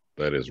is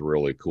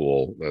really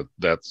cool.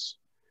 That's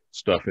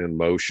stuff in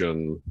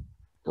motion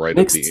right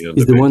Next at the end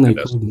is of the one I call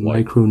incandescent the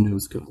light. micro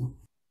nose cone.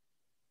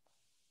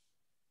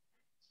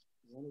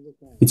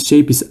 Its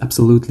shape is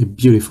absolutely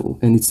beautiful,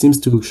 and it seems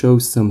to show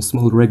some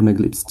small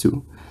regmaglyphs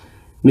too,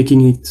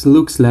 making it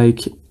look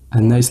like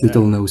a nice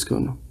little nose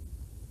cone.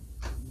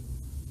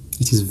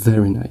 It is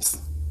very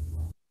nice.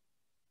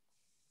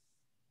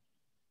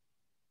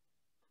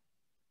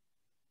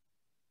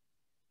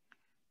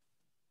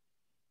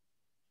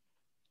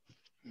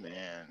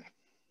 Man.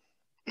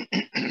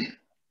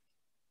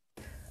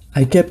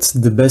 I kept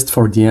the best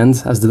for the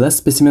end, as the last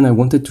specimen I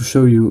wanted to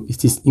show you is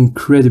this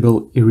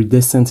incredible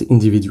iridescent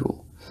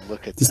individual.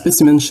 This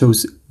specimen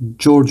shows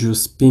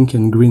gorgeous pink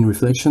and green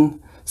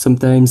reflection,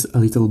 sometimes a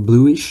little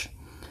bluish.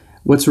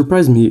 What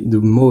surprised me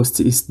the most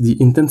is the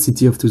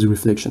intensity of those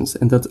reflections,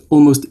 and that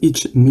almost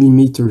each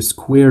millimeter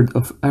squared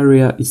of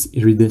area is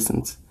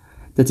iridescent.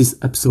 That is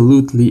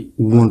absolutely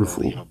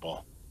wonderful.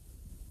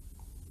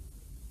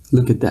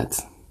 Look at that.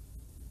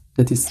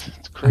 That is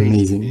crazy,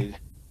 amazing. Dude.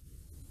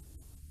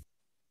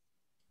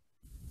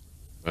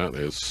 That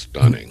is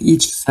stunning. And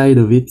each side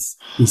of it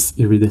is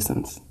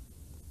iridescent.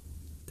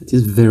 That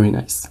is very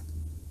nice.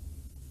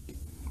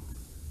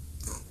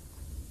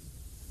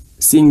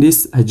 Seeing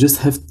this, I just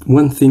have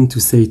one thing to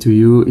say to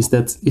you, is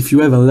that if you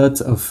have a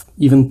lot of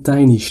even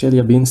tiny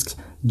Chelyabinsk,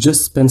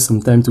 just spend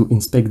some time to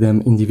inspect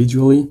them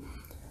individually,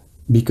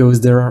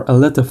 because there are a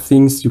lot of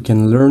things you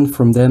can learn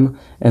from them,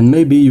 and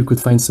maybe you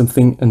could find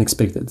something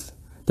unexpected.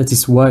 That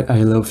is why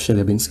I love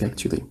Chelyabinsk,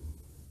 actually.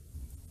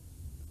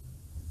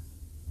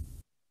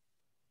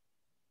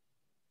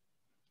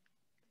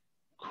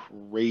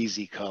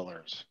 Crazy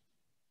colors.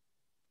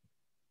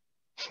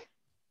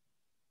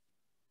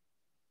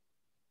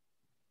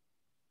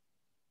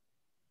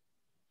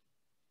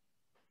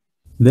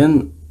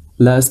 Then,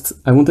 last,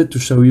 I wanted to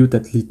show you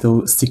that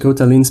little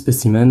sticotaline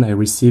specimen I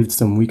received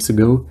some weeks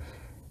ago.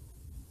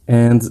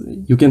 And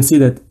you can see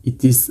that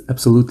it is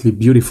absolutely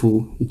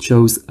beautiful. It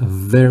shows a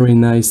very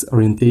nice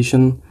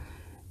orientation.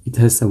 It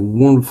has a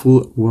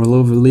wonderful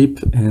rollover lip,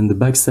 and the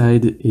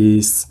backside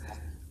is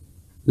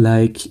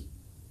like,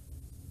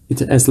 it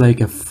has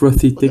like a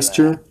frothy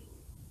texture,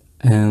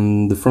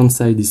 and the front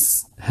side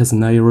has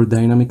an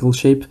aerodynamical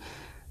shape.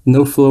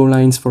 No flow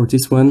lines for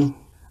this one.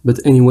 But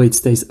anyway, it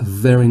stays a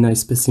very nice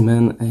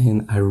specimen,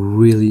 and I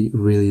really,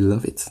 really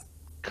love it.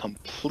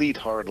 Complete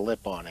hard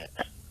lip on it.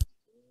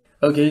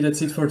 Okay, that's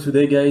it for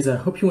today, guys. I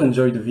hope you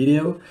enjoyed the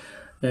video.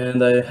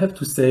 And I have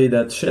to say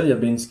that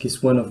Chelyabinsk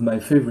is one of my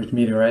favorite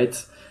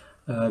meteorites,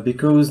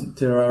 because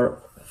there are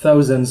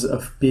thousands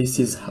of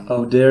pieces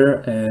out there,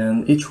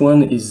 and each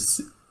one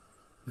is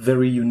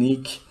very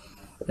unique.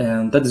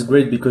 And that is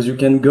great because you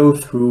can go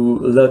through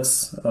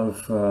lots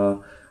of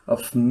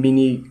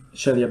mini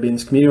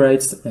Chelyabinsk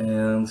meteorites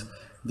and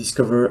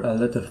discover a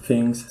lot of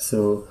things.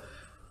 So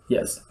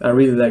yes, I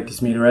really like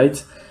this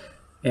meteorite.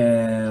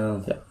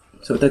 And yeah,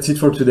 so that's it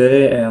for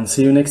today, and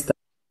see you next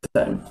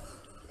time.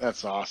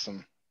 That's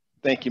awesome.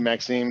 Thank you,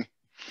 Maxime.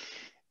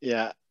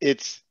 Yeah,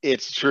 it's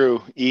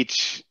true.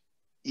 Each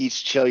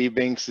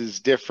Chelyabinsk is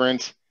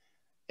different,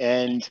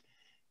 and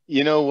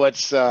you know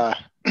what's you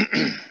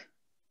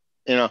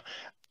know,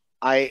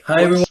 I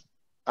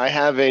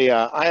have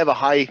a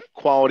high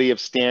quality of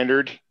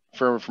standard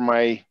for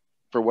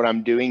what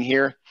I'm doing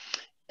here,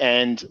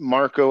 and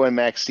Marco and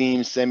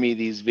Maxime send me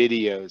these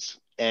videos,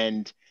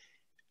 and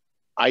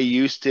I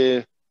used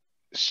to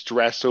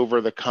stress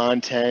over the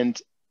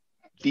content.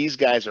 These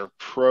guys are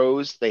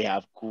pros. They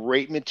have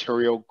great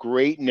material,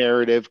 great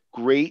narrative,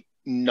 great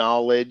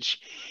knowledge.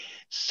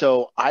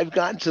 So I've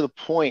gotten to the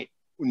point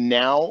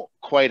now,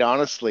 quite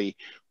honestly,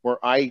 where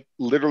I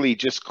literally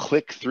just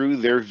click through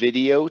their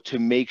video to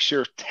make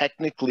sure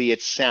technically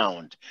it's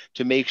sound,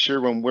 to make sure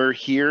when we're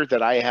here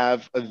that I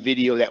have a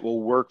video that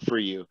will work for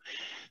you.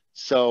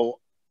 So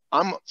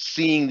I'm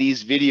seeing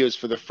these videos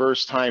for the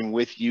first time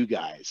with you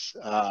guys.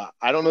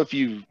 I don't know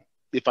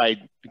if I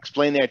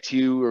explained that to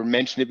you or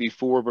mentioned it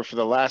before, but for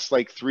the last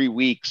like 3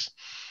 weeks,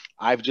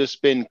 I've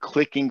just been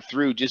clicking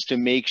through just to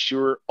make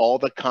sure all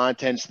the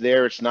content's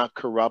there. It's not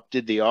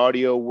corrupted. The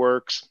audio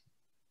works.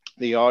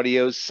 The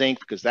audio's synced,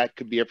 because that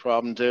could be a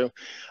problem too.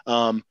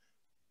 But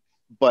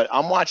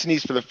I'm watching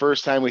these for the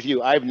first time with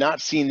you. I've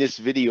not seen this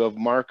video of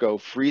Marco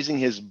freezing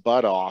his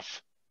butt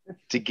off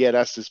to get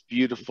us this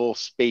beautiful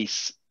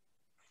space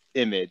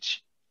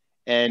image.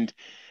 And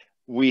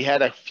we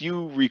had a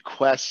few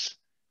requests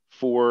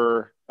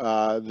for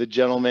the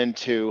gentleman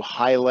to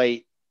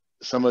highlight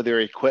some of their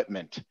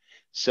equipment.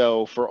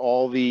 So for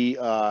all the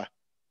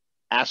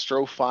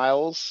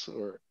astrophiles,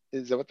 or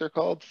is that what they're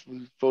called?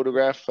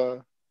 Photograph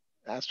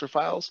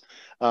astrophiles.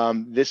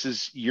 This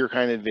is your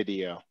kind of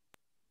video.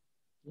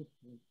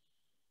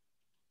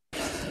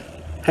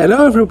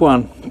 Hello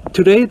everyone.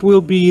 Today it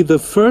will be the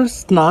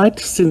first night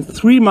since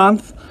 3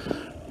 months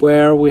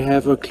where we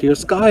have a clear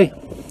sky.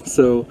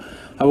 So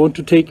I want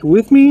to take you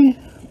with me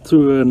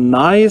to a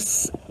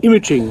nice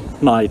imaging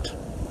night.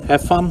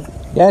 Have fun.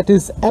 Yeah, it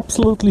is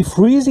absolutely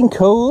freezing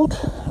cold.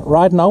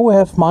 Right now we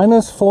have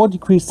 -4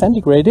 degrees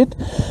centigrade,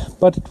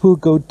 but it will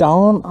go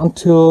down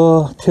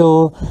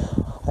till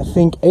I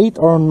think 8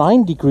 or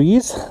 9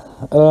 degrees.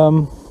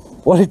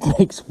 What it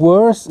makes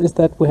worse is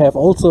that we have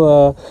also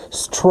a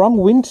strong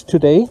wind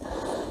today.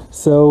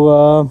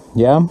 So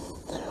yeah,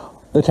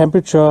 the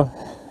temperature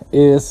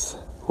is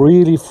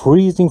really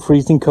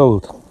freezing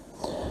cold.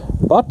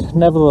 But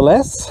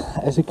nevertheless,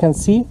 as you can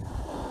see,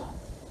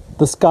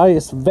 the sky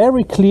is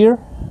very clear.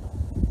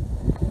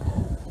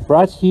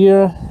 Right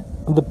here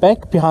in the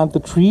back behind the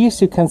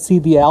trees you can see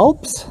the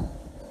Alps,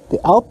 the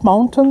Alp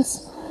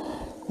mountains,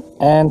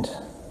 and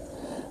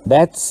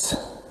that's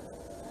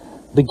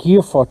the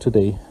gear for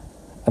today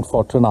and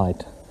for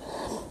tonight.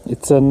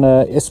 It's an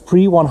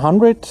Esprit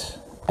 100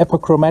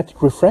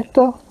 epichromatic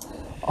refractor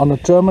on a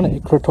German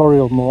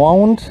equatorial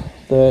mount,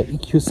 the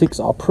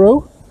EQ6R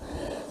Pro.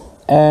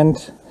 And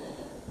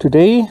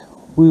today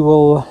we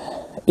will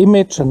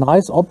image a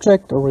nice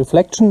object, a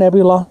reflection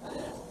nebula,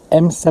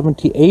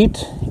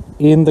 M78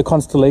 in the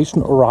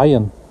constellation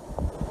Orion.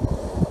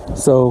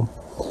 So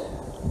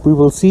we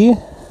will see,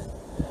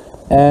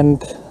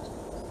 and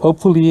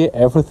hopefully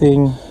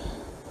everything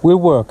will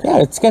work. Yeah,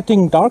 it's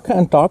getting darker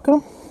and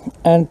darker,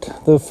 and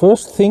the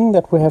first thing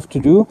that we have to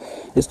do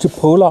is to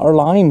polar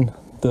align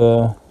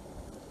the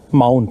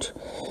mount,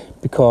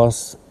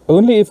 because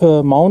only if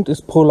a mount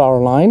is polar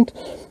aligned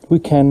we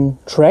can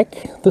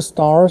track the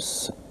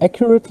stars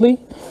accurately,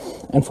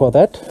 and for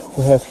that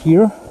we have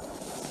here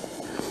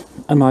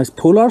a nice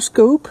polar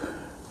scope,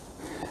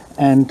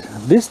 and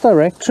this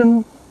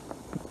direction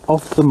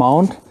of the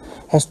mount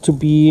has to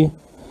be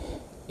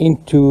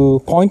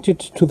pointed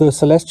to the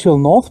celestial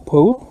North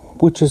Pole,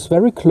 which is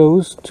very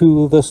close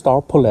to the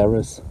star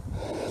Polaris.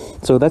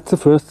 So that's the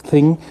first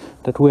thing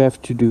that we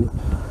have to do.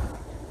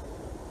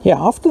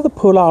 Yeah, after the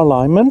polar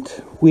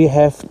alignment we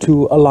have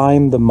to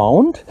align the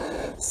mount.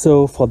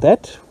 So for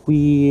that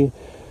we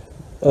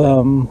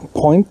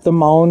point the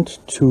mount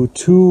to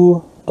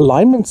two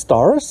alignment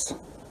stars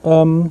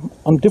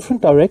on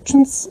different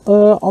directions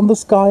on the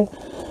sky,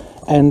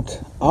 and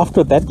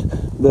after that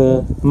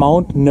the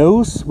mount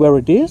knows where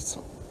it is,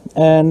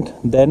 and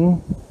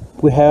then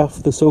we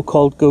have the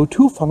so-called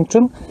go-to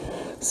function.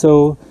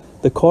 So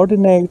the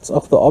coordinates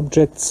of the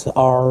objects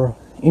are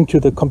into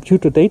the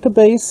computer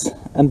database,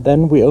 and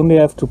then we only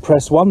have to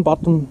press one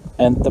button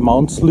and the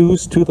mounts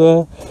loose to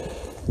the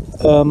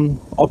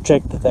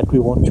object that we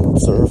want to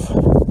observe.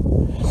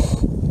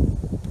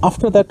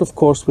 After that, of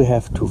course, we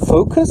have to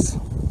focus,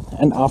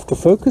 and after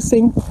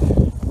focusing,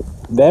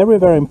 very,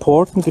 very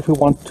important if we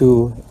want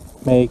to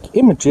make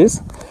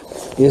images,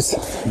 is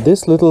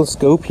this little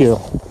scope here,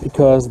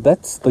 because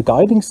that's the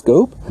guiding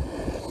scope.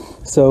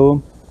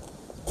 So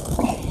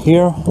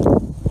here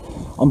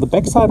on the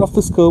back side of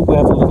the scope we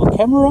have a little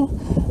camera,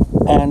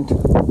 and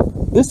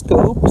this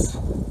scope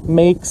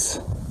makes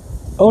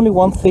only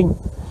one thing: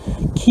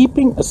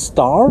 keeping a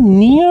star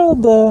near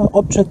the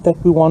object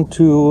that we want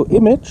to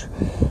image,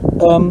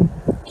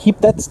 keep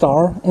that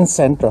star in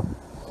center.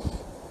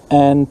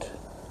 And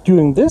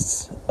doing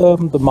this,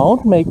 the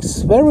mount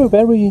makes very,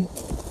 very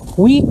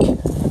weak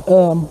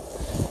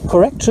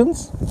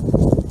corrections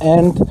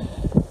and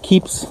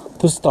keeps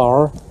the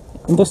star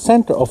in the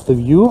center of the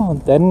view,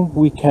 and then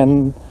we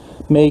can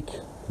make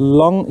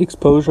long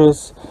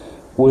exposures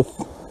with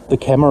the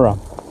camera,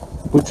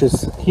 which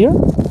is here.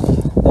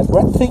 That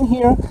red thing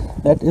here,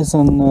 that is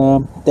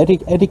an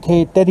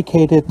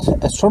dedicated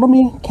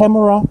astronomy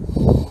camera,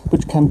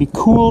 which can be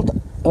cooled,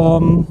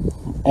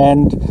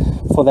 and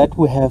for that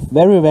we have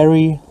very,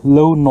 very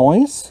low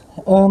noise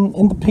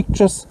in the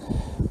pictures,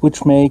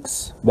 which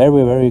makes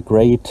very, very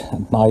great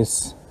and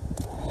nice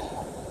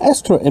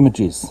astro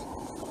images.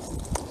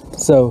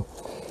 So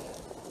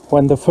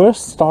when the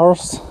first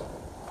stars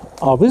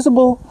are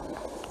visible,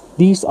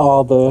 these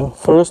are the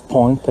first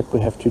point that we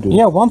have to do.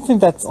 Yeah, one thing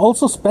that's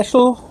also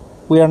special,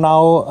 we are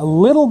now a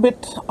little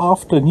bit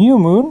after new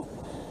moon,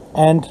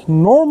 and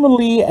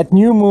normally at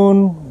new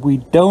moon we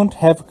don't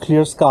have a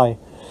clear sky,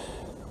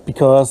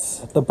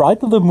 because the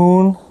brighter the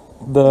moon,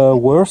 the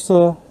worse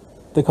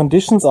the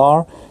conditions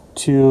are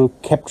to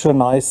capture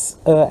nice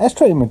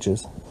astro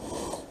images.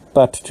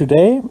 But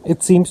today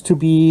it seems to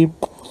be,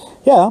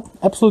 yeah,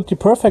 absolutely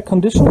perfect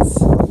conditions.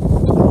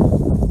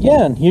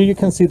 Yeah, and here you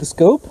can see the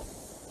scope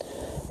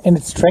in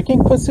its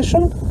tracking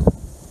position,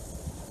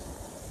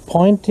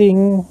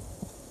 pointing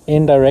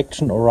in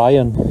direction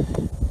Orion.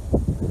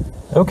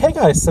 Okay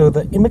guys, so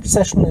the image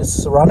session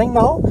is running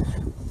now.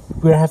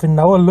 We're having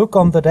now a look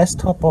on the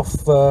desktop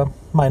of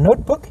my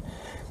notebook,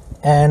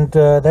 and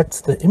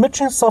that's the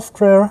imaging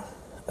software,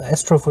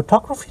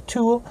 Astrophotography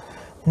tool,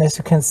 and as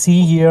you can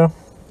see here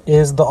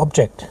is the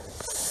object.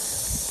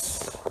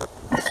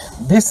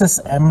 This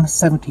is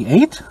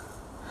M78,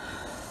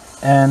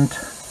 and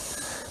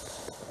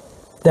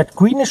that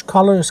greenish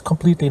color is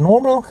completely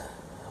normal.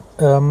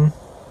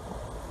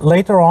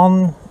 Later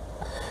on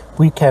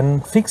we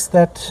can fix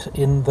that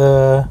in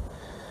the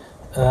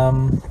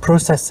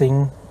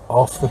processing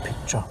of the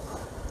picture.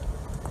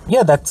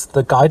 Yeah, that's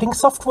the guiding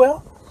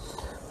software.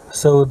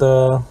 So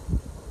the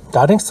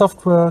guiding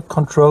software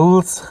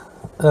controls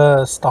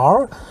a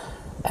star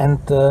and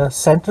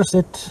centers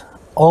it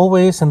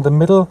always in the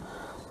middle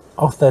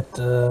of that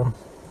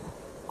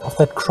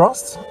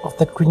cross, of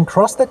that green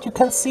cross that you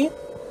can see.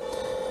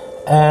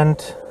 And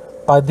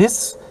by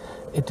this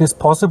it is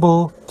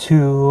possible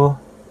to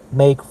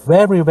make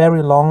very,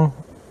 very long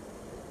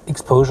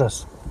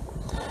exposures.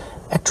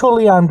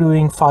 Actually I'm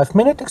doing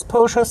 5-minute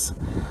exposures,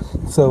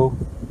 so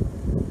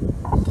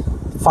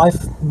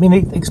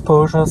 5-minute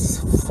exposures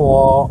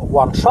for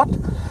one shot,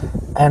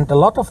 and a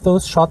lot of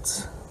those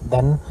shots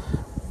then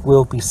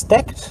will be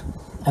stacked,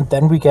 and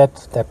then we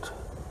get that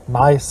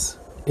nice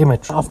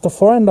image. After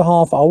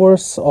 4.5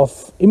 hours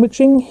of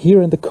imaging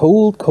here in the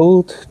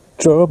cold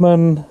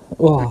German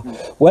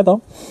weather,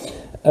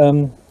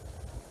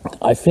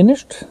 I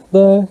finished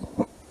the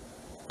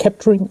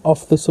capturing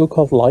of the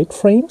so-called light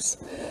frames,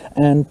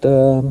 and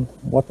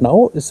what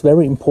now is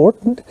very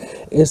important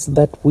is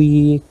that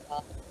we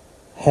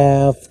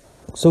have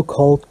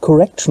so-called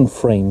correction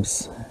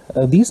frames.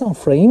 These are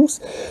frames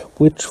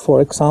which,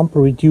 for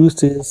example,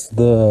 reduces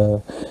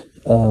the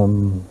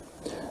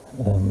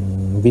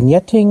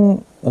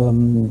vignetting,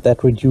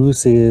 that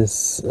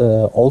reduces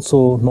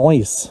also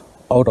noise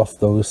out of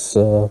those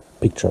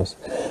pictures,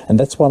 and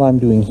that's what I'm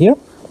doing here.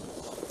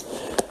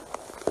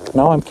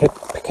 Now I'm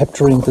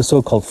capturing the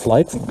so-called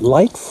flat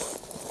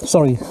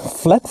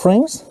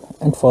frames,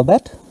 and for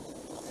that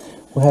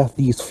we have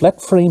these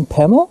flat frame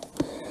panel,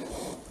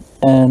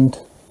 and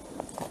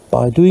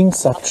by doing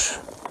such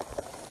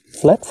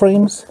flat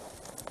frames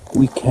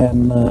we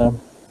can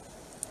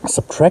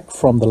subtract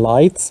from the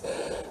lights,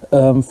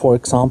 for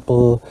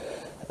example,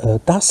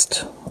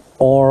 dust,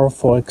 or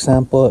for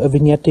example a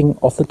vignetting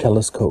of the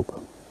telescope.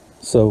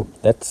 So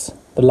that's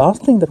the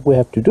last thing that we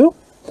have to do.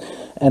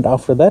 And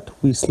after that,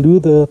 we slew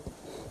the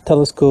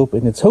telescope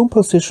in its home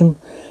position,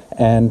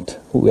 and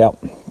yeah,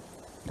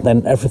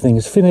 then everything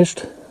is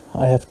finished.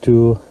 I have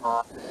to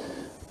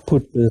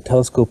put the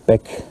telescope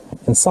back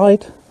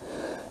inside,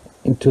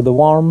 into the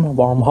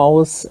warm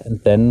house,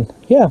 and then,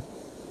 yeah,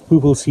 we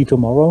will see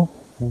tomorrow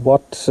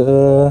what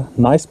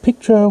nice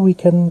picture we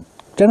can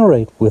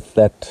generate with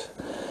that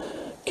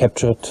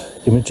captured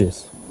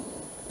images.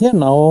 Yeah,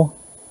 now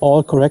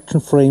all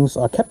correction frames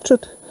are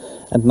captured.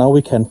 And now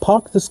we can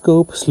park the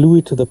scope, slew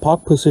it to the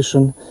park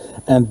position,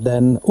 and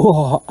then,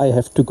 I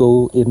have to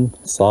go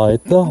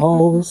inside the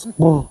house.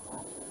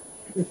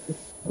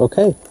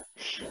 Okay.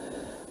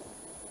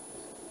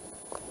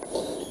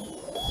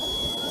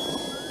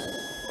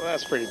 Well,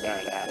 that's pretty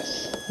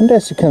badass. And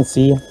as you can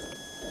see,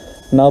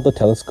 now the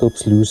telescope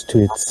slews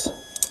to its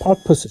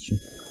park position.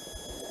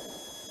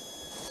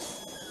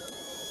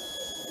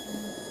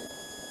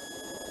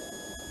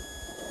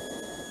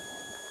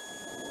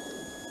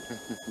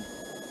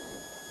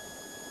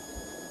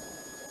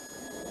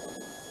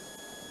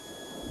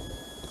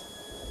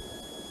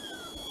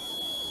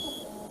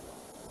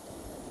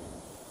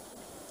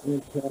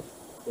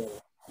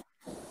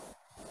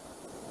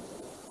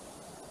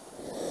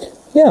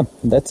 Yeah,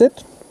 that's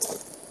it.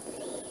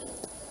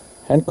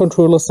 Hand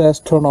controller says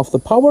turn off the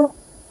power.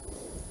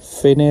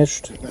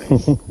 Finished.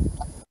 Nice.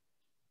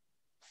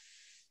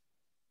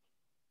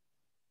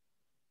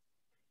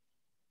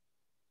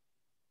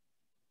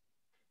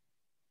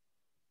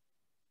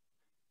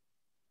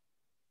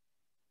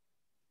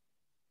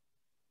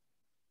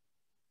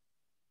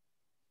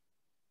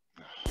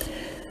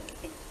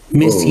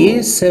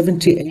 Messier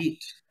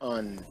 78,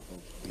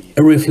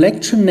 a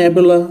reflection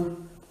nebula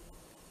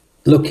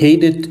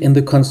located in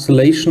the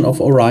constellation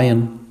of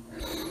Orion,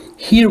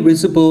 here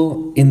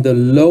visible in the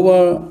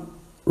lower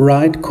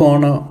right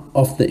corner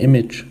of the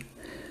image.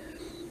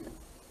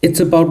 It's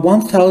about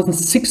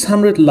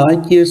 1,600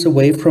 light years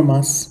away from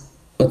us,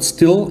 but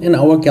still in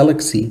our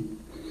galaxy.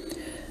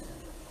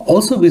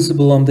 Also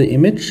visible on the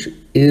image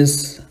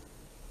is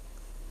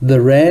the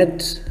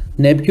red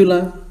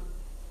nebula,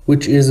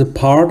 which is a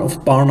part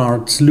of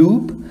Barnard's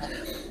loop.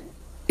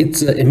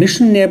 It's an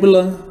emission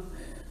nebula,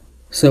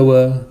 so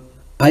a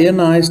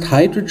ionized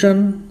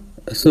hydrogen,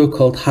 a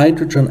so-called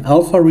hydrogen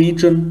alpha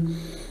region,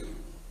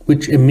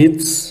 which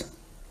emits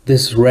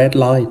this red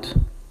light.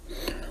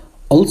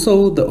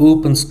 Also, the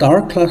open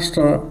star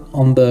cluster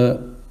on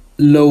the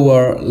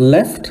lower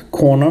left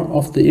corner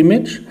of the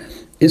image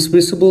is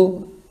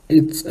visible.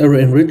 It's an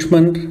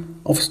enrichment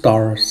of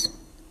stars.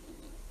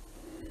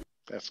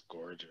 That's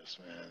gorgeous,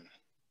 man.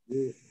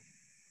 Yeah.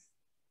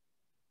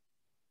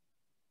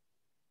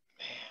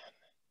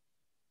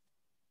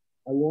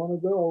 I want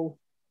to go.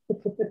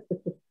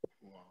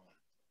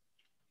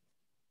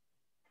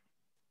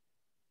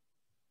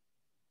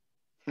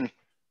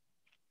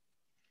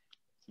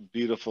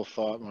 Beautiful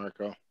thought,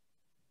 Marco.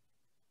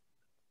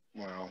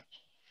 Wow.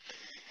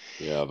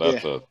 Yeah,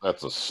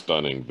 that's a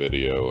stunning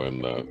video,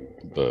 and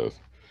the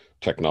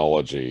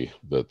technology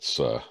that's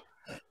that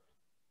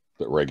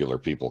regular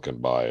people can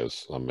buy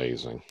is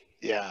amazing.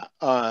 Yeah,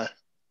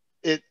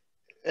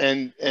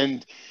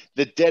 and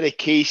the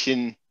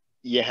dedication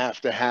you have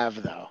to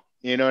have, though.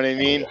 You know what I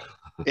mean? Oh,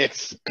 yeah.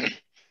 It's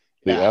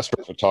the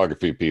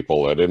astrophotography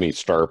people at any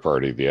star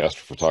party. The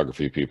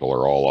astrophotography people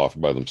are all off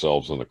by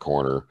themselves in the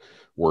corner,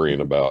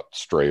 worrying about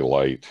stray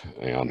light,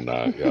 and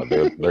yeah,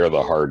 they're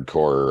the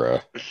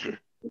hardcore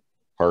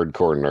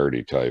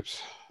nerdy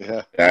types.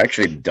 Yeah, I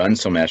actually done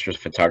some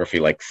astrophotography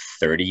like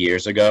 30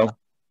 years ago.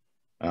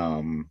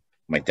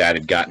 My dad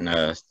had gotten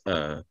a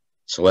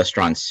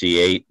Celestron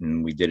C8,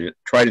 and we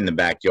tried in the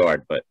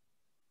backyard, but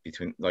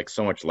between like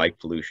so much light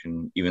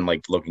pollution, even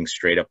like looking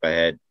straight up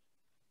ahead,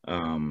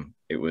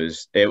 it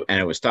was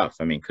tough.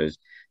 I mean, because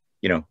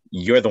you know,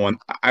 you're the one,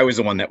 I was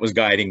the one that was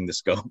guiding the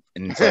scope.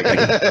 And it's like,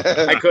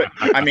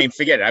 I mean,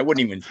 forget it. I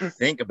wouldn't even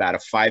think about a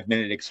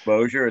 5-minute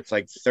exposure. It's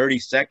like 30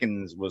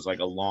 seconds was like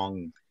a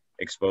long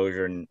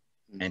exposure, and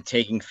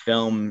taking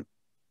film,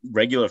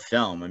 regular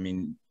film. I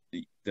mean,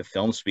 the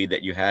film speed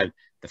that you had,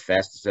 the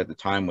fastest at the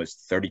time was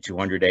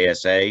 3200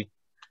 ASA.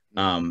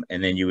 And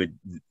then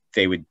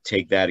they would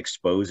take that,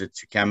 expose it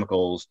to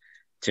chemicals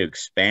to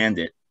expand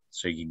it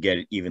so you could get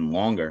it even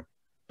longer.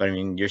 But I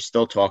mean, you're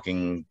still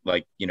talking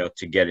like, you know,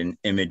 to get an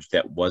image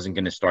that wasn't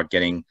going to start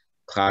getting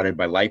clouded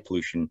by light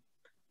pollution,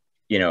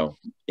 you know,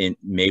 in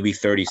maybe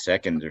 30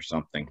 seconds or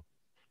something.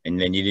 And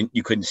then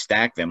you couldn't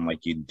stack them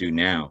like you do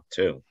now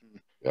too.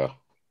 Yeah.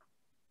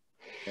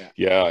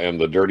 Yeah. And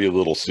the dirty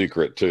little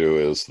secret too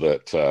is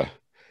that,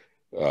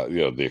 you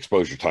know, the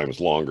exposure time is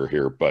longer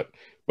here, but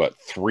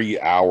 3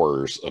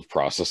 hours of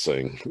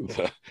processing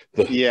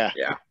the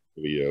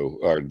video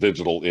or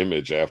digital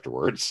image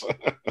afterwards.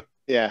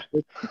 Yeah.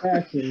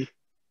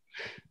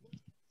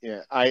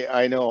 Yeah,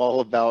 I know all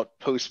about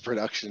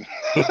post-production.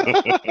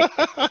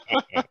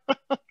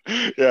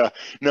 Yeah,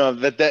 no,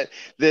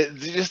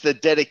 just the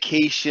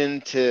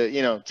dedication to,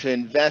 you know, to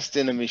invest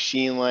in a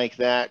machine like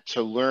that,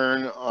 to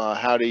learn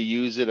how to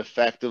use it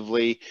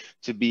effectively,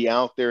 to be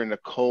out there in the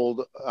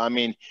cold. I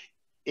mean,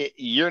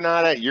 you're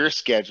not at your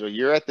schedule,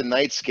 you're at the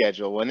night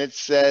schedule. When it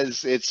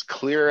says it's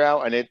clear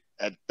out, and it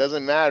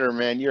doesn't matter,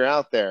 man, you're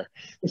out there.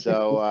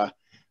 So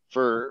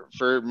for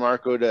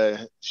Marco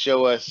to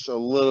show us a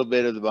little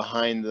bit of the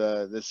behind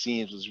the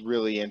scenes was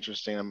really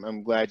interesting.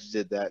 I'm glad you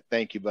did that.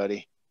 Thank you,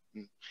 buddy.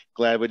 I'm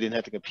glad we didn't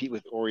have to compete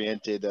with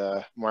oriented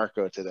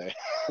Marco today.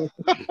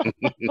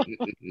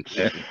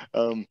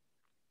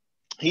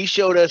 He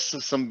showed us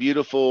some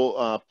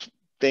beautiful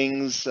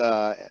things,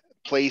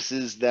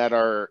 places that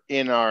are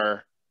in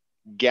our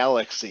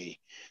galaxy,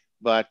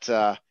 but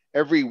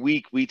every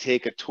week we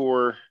take a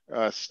tour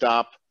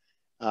stop.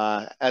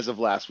 As of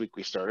last week,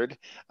 we started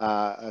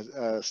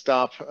a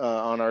stop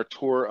on our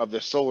tour of the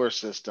solar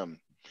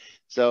system.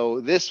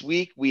 So this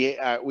week we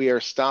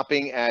are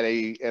stopping at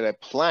a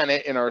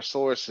planet in our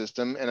solar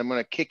system, and I'm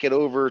going to kick it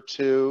over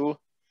to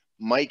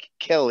Mike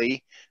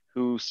Kelly,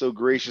 who so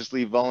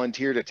graciously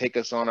volunteered to take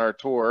us on our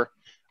tour.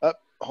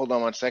 Hold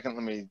on one second.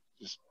 Let me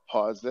just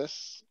pause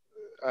this.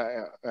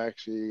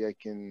 Actually, I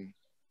can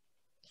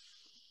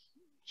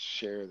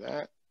share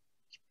that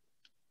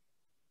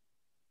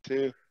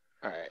too.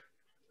 All right.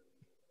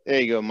 There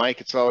you go, Mike.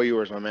 It's all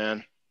yours, my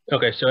man.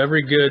 Okay, so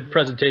every good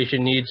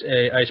presentation needs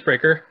a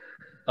icebreaker.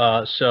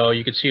 So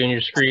you can see on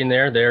your screen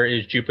there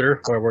is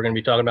Jupiter, where we're going to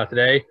be talking about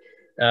today.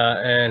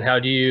 And how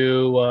do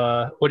you,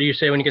 what do you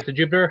say when you get to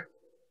Jupiter?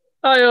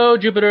 Io,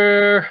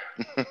 Jupiter.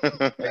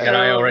 I got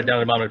Io right down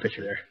at the bottom of the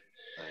picture there.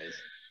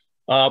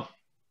 Nice.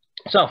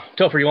 So,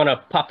 Topher, you want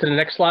to pop to the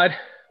next slide?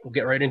 We'll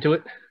get right into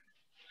it.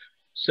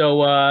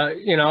 So,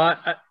 you know,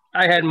 I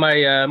had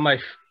my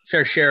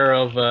fair share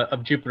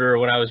of Jupiter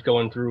when I was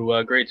going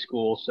through grade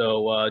school.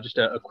 So just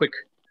a quick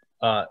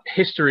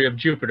history of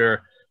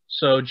Jupiter.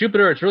 So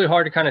Jupiter, it's really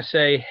hard to kind of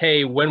say,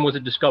 hey, when was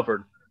it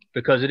discovered?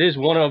 Because it is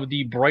one of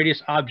the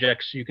brightest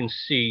objects you can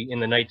see in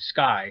the night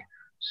sky.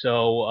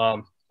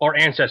 So our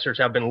ancestors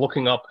have been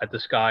looking up at the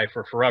sky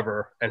for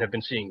forever and have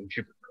been seeing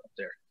Jupiter up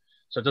there.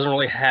 So it doesn't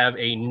really have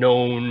a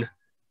known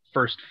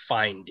first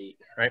find date,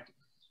 right?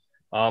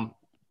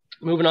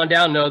 Moving on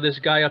down, though, this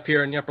guy up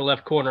here in the upper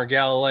left corner,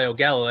 Galileo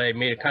Galilei,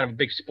 made a kind of a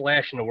big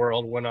splash in the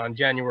world when on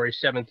January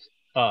 7th,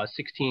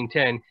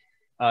 1610,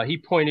 he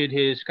pointed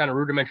his kind of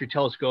rudimentary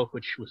telescope,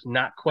 which was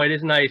not quite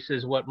as nice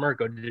as what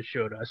Mirko just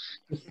showed us,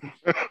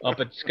 up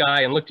at the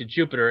sky and looked at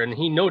Jupiter, and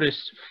he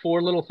noticed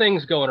 4 little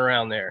things going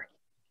around there,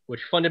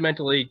 which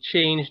fundamentally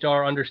changed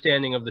our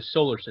understanding of the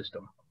solar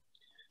system.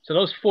 So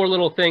those 4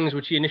 little things,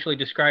 which he initially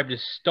described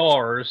as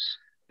stars,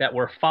 that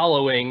were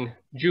following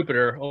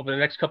Jupiter over the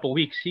next couple of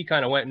weeks, he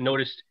kind of went and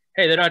noticed,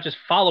 hey, they're not just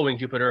following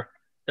Jupiter,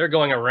 they're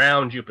going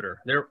around Jupiter.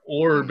 They're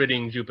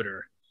orbiting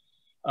Jupiter,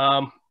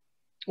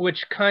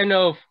 which kind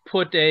of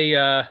put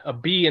a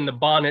bee in the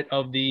bonnet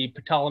of the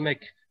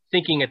Ptolemaic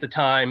thinking at the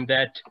time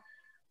that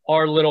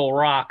our little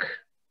rock,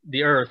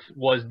 the Earth,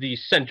 was the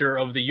center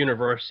of the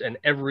universe and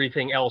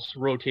everything else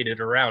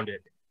rotated around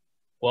it.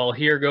 Well,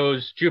 here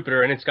goes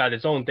Jupiter, and it's got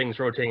its own things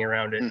rotating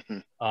around it.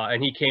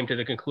 And he came to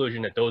the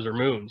conclusion that those are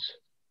moons.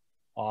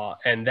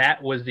 And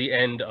that was the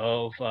end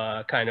of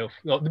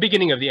the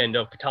beginning of the end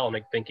of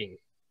Ptolemaic thinking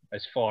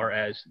as far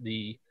as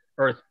the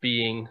Earth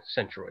being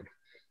centroid.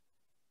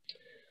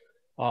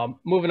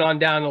 Moving on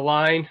down the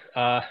line,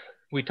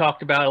 we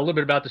talked about a little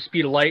bit about the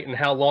speed of light and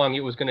how long it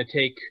was going to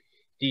take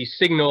the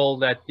signal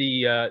that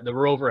the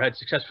rover had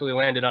successfully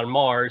landed on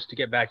Mars to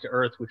get back to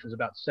Earth, which was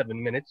about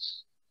 7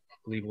 minutes, I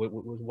believe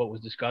what was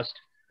discussed.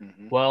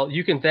 Well,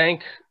 you can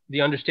thank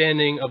the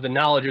understanding of the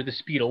knowledge of the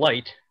speed of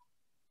light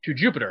to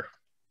Jupiter,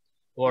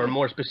 or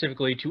more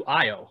specifically to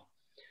Io.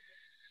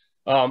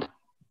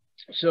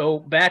 So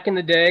back in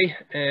the day,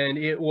 and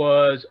it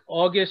was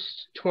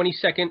August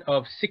 22nd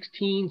of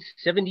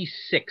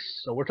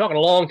 1676. So we're talking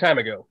a long time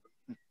ago.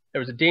 There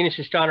was a Danish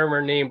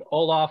astronomer named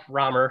Olaf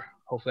Rammer,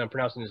 hopefully I'm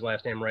pronouncing his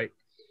last name right,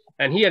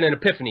 And he had an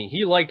epiphany.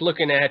 He liked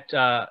looking at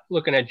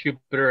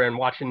Jupiter and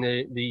watching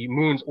the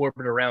moons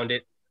orbit around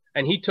it.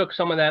 And he took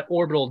some of that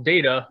orbital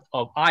data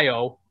of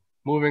Io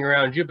moving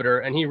around Jupiter,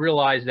 and he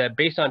realized that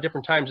based on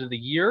different times of the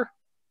year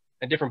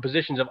and different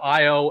positions of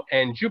Io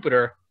and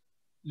Jupiter,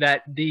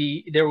 that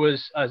there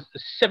was a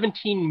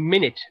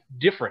 17-minute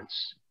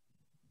difference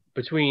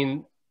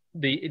between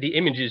the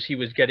images he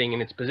was getting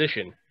in its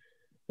position.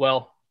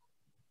 Well,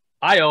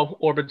 Io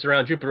orbits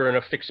around Jupiter in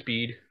a fixed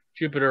speed.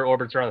 Jupiter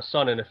orbits around the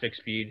sun in a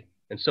fixed speed,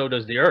 and so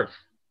does the Earth.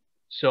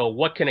 So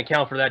what can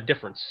account for that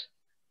difference?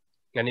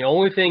 And the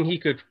only thing he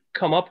could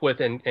come up with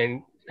and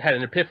had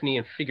an epiphany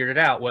and figured it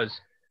out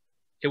was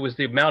it was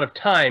the amount of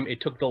time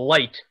it took the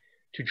light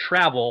to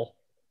travel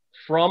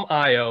from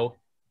Io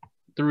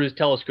through his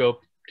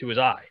telescope to his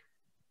eye.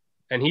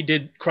 And he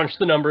did crunch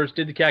the numbers,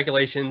 did the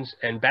calculations,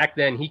 and back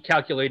then he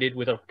calculated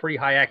with a pretty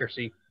high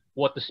accuracy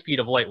what the speed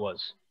of light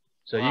was.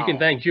 So you can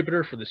thank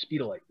Jupiter for the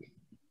speed of light.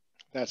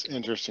 That's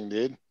interesting,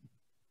 dude.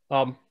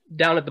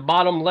 Down at the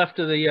bottom left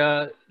of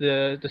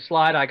the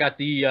slide, I got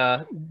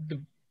the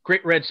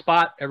Great Red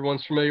Spot.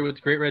 Everyone's familiar with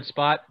the Great Red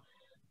Spot.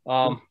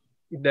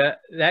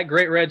 That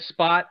Great Red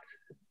Spot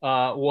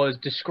was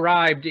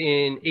described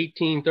in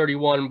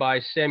 1831 by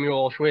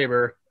Samuel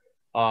Schweber.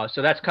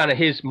 So that's kind of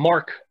his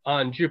mark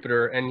on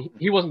Jupiter. And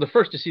he wasn't the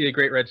first to see the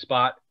Great Red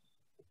Spot.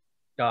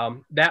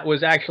 That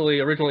was actually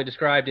originally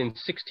described in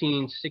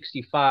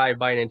 1665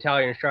 by an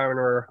Italian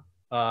astronomer,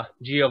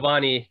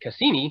 Giovanni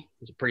Cassini.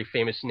 It's a pretty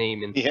famous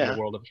name in the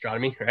world of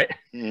astronomy, right?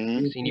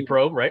 Cassini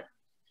probe, right?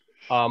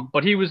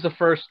 But he was the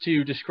first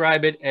to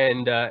describe it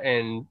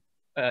and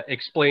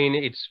explain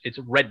its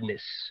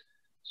redness.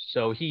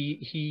 So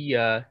he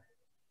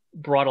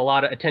brought a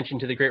lot of attention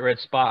to the Great Red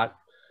Spot,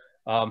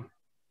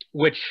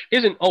 which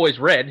isn't always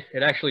red.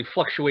 It actually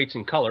fluctuates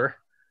in color,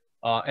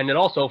 and it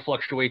also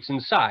fluctuates in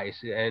size.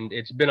 And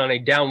it's been on a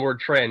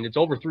downward trend. It's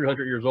over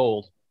 300 years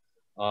old,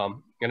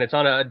 and it's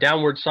on a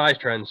downward size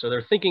trend. So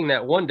they're thinking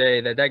that one day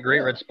that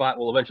Great Red Spot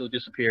will eventually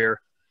disappear.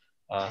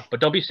 But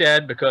don't be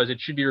sad, because it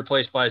should be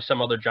replaced by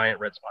some other giant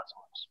red spot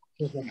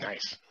somewhere.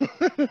 Nice.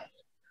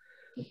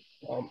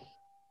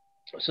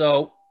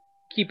 So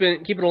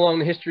keeping along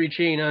the history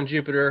chain on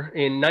Jupiter,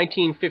 in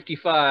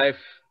 1955,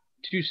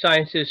 two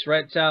scientists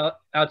right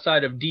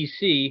outside of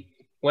DC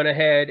went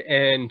ahead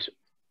and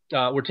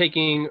were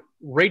taking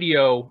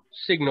radio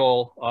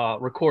signal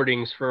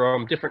recordings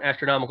from different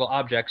astronomical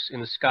objects in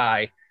the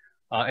sky.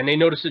 And they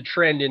noticed a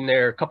trend in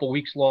their couple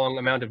weeks long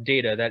amount of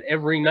data that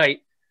every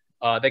night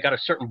they got a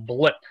certain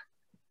blip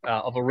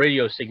of a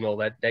radio signal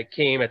that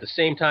came at the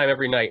same time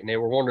every night, and they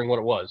were wondering what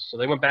it was. So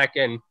they went back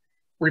and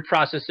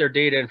reprocessed their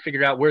data and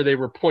figured out where they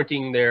were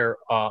pointing their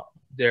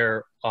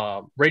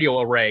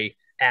radio array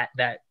at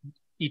that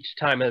each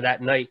time of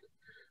that night,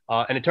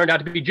 and it turned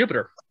out to be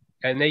Jupiter.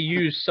 And they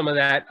used some of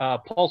that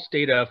pulse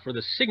data for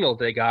the signal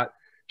they got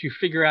to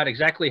figure out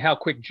exactly how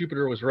quick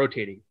Jupiter was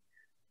rotating.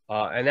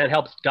 And that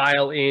helps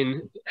dial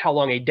in how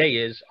long a day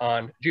is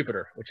on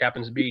Jupiter, which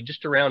happens to be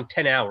just around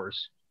 10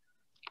 hours.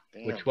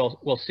 Damn. Which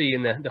we'll see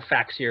in the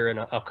facts here in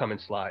an upcoming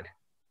slide.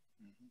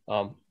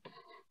 Then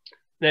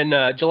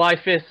July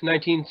 5th,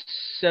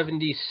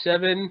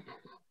 1977,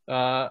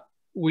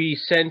 we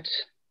sent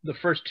the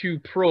first two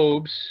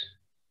probes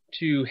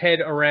to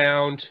head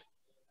around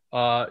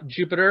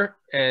Jupiter,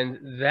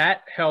 and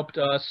that helped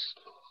us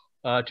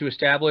to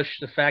establish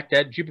the fact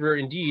that Jupiter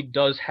indeed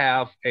does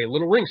have a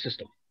little ring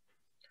system.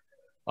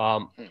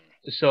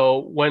 So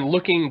when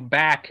looking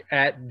back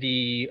at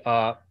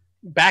Jupiter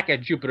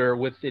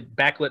with it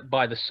backlit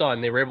by the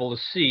sun, they were able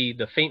to see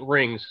the faint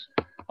rings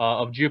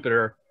of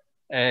Jupiter,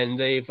 and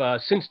they've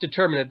since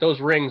determined that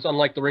those rings,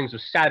 unlike the rings of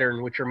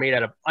Saturn, which are made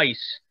out of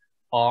ice,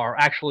 are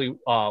actually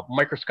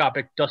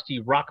microscopic dusty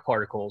rock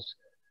particles.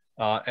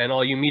 And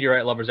all you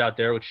meteorite lovers out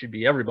there, which should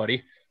be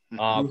everybody,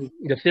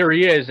 the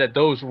theory is that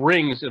those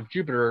rings of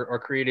Jupiter are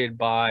created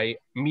by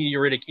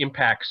meteoritic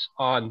impacts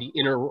on the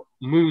inner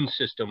moon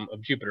system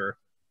of Jupiter,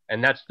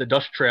 and that's the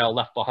dust trail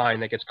left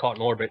behind that gets caught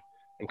in orbit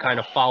and kind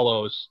of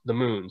follows the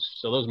moons.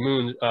 So those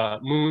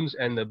moons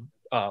and the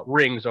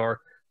rings are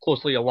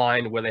closely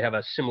aligned where they have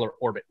a similar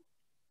orbit.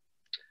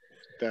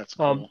 That's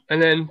cool.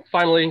 And then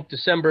finally,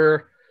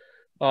 December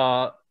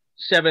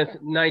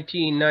 7th,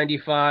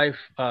 1995,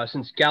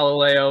 since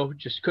Galileo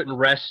just couldn't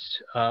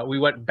rest, we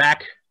went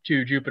back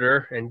to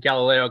Jupiter, and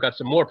Galileo got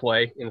some more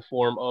play in the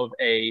form of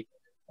a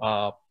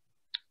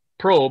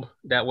probe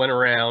that went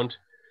around,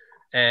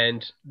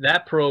 and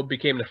that probe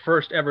became the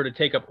first ever to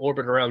take up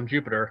orbit around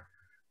Jupiter.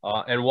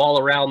 And while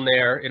around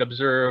there, it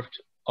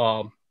observed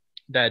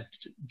that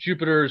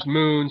Jupiter's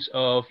moons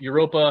of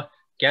Europa,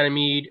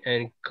 Ganymede,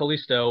 and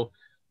Callisto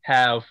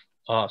have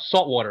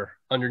salt water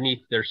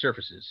underneath their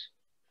surfaces.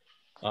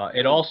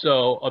 It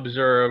also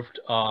observed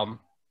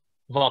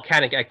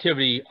volcanic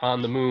activity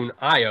on the moon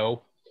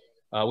Io,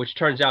 which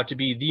turns out to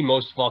be the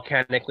most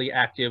volcanically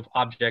active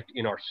object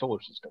in our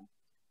solar system.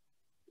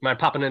 Mind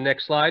popping in the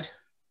next slide?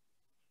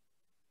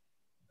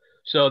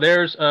 So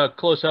there's a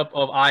close-up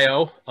of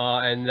Io,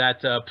 and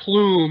that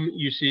plume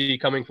you see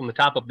coming from the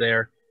top up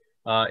there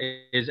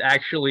is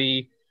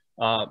actually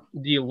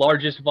the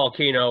largest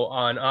volcano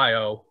on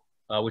Io,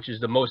 which is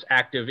the most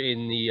active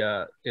in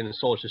the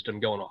solar system,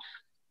 going off.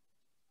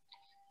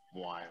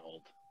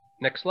 Wild.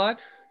 Next slide.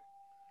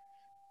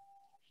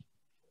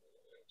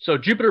 So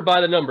Jupiter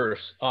by the numbers.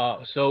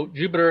 So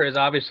Jupiter is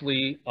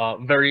obviously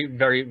very,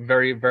 very,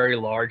 very, very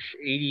large,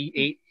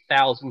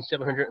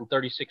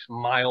 88,736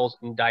 miles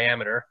in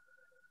diameter,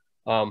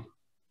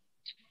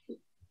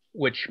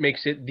 which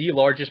makes it the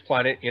largest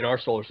planet in our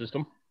solar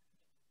system.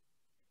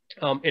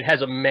 It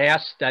has a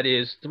mass that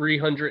is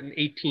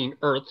 318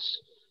 Earths,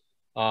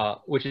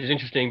 which is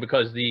interesting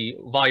because the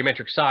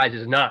volumetric size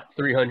is not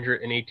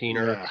 318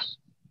 Earths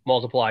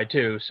multiplied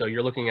 2. So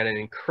you're looking at an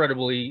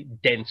incredibly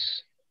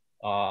dense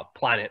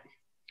planet.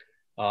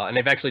 And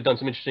they've actually done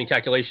some interesting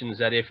calculations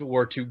that if it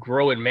were to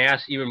grow in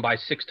mass even by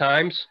 6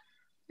 times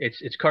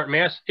its current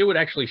mass, it would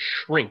actually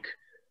shrink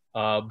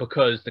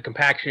because the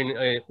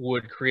compaction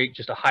would create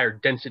just a higher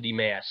density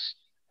mass,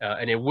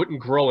 and it wouldn't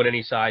grow in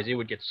any size. It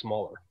would get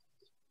smaller.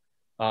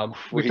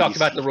 We talked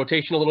about the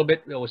rotation a little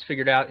bit. That was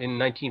figured out in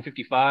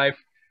 1955.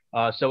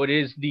 So it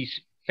is the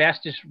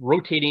fastest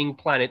rotating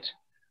planet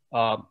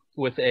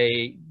with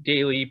a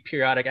daily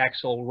periodic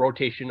axial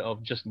rotation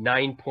of just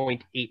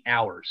 9.8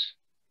 hours.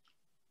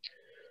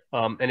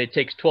 And it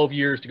takes 12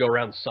 years to go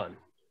around the sun.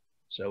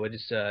 So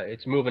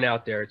it's moving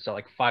out there. It's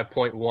like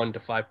 5.1 to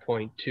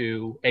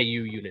 5.2 AU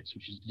units,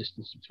 which is the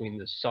distance between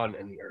the sun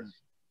and the Earth.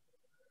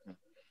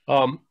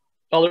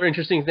 Other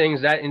interesting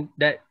things,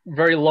 that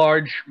very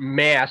large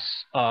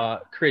mass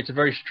creates a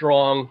very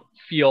strong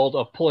field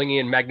of pulling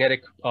in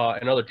magnetic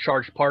and other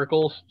charged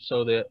particles.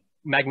 So the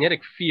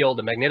magnetic field,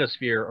 the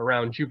magnetosphere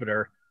around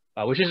Jupiter,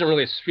 which isn't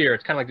really a sphere,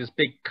 it's kind of like this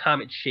big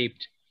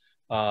comet-shaped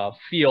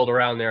field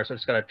around there. So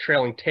it's got a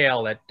trailing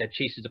tail that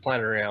chases the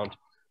planet around,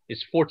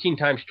 is 14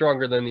 times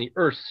stronger than the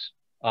Earth's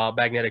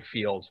magnetic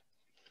field,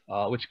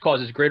 which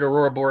causes great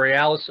aurora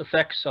borealis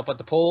effects up at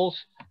the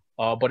poles.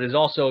 But is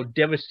also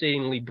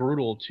devastatingly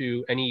brutal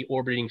to any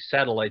orbiting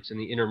satellites in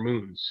the inner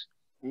moons.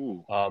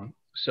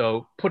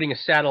 So putting a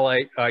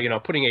satellite,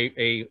 putting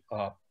a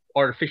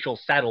artificial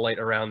satellite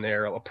around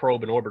there, a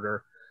probe and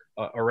orbiter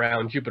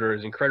around Jupiter,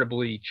 is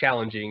incredibly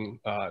challenging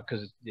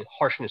because the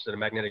harshness that the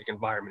magnetic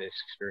environment is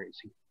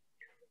experiencing.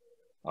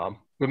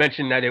 We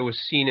mentioned that it was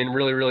seen in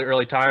really, really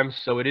early times.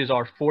 So it is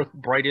our 4th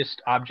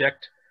brightest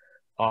object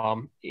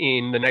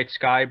in the night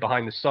sky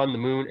behind the sun, the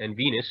moon, and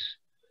Venus.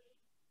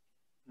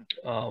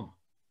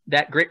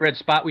 That great red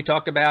spot we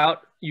talked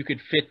about, you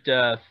could fit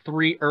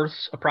 3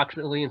 Earths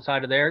approximately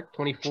inside of there,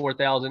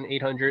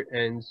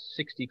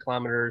 24,860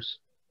 kilometers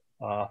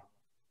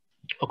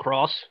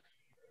across.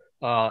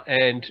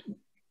 And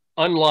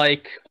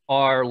unlike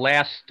our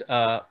last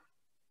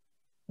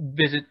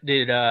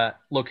visited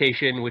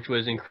location, which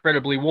was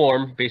incredibly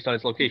warm based on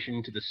its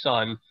location to the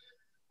sun,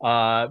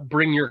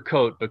 bring your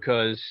coat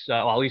because,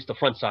 well, at least the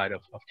front side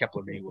of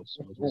Kepler B was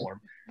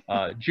warm.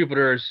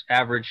 Jupiter's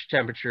average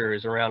temperature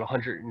is around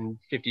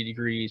 150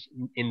 degrees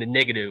in the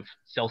negative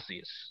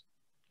Celsius.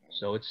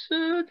 So it's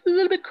a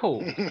little bit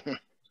cold.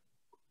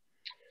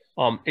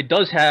 It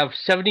does have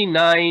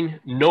 79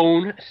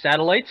 known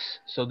satellites.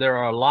 So there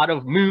are a lot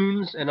of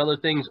moons and other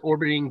things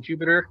orbiting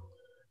Jupiter.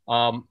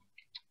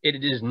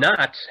 It is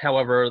not,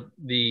 however,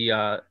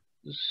 the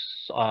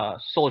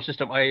solar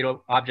system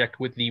object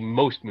with the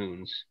most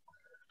moons.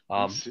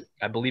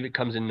 I believe it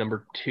comes in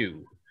number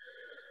 2.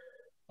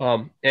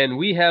 And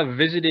we have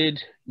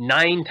visited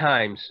 9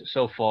 times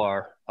so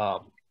far,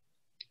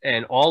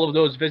 and all of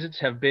those visits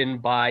have been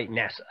by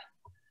NASA.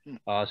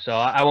 So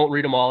I won't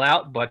read them all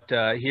out, but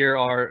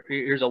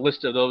here's a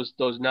list of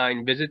those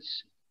 9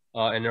 visits,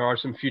 and there are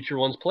some future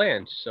ones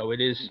planned. So it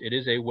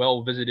is a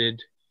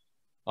well-visited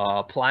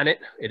planet.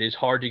 It is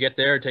hard to get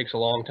there. It takes a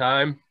long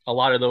time. A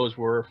lot of those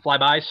were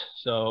flybys,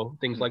 so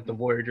things like the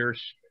Voyagers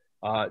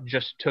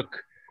just took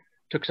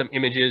some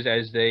images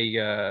as they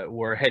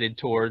were headed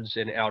towards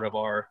and out of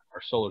our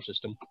solar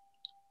system.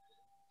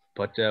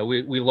 But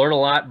we learn a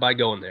lot by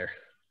going there.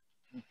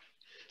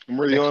 And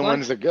we're the only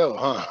ones that go,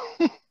 huh?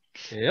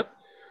 Yep.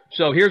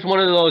 So here's one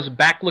of those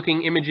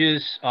back-looking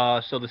images.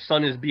 So the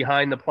sun is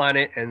behind the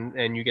planet,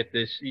 and you get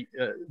this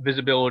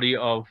visibility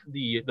of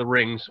the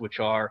rings, which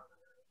are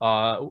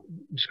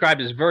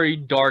described as very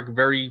dark,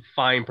 very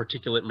fine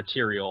particulate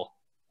material,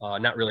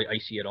 not really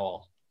icy at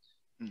all.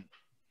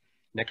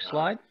 Next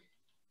slide.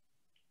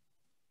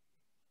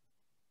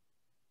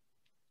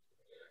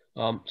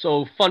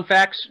 So fun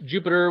facts,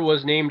 Jupiter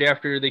was named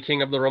after the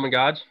king of the Roman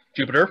gods,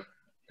 Jupiter.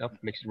 Yep,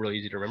 makes it really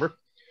easy to remember.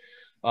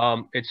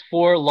 Its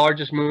 4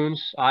 largest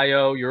moons,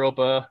 Io,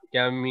 Europa,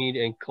 Ganymede,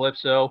 and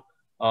Calypso.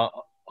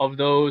 Of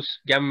those,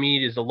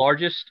 Ganymede is the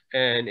largest,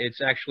 and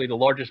it's actually the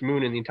largest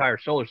moon in the entire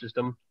solar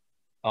system.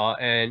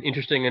 And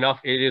interesting enough,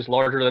 it is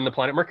larger than the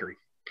planet Mercury.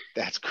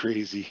 That's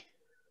crazy.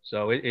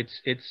 So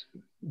it's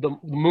the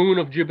moon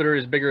of Jupiter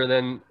is bigger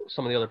than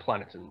some of the other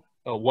planets,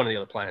 one of the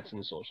other planets in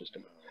the solar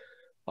system.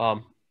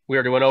 We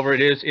already went over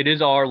it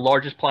is our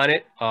largest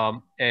planet,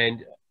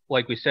 and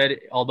like we said,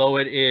 although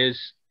it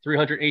is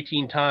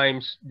 318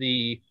 times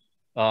the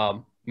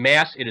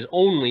mass, it is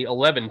only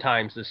 11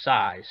 times the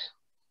size.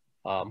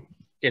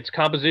 Its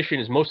composition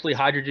is mostly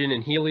hydrogen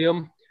and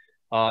helium,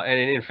 and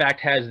it in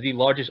fact has the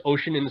largest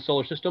ocean in the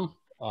solar system.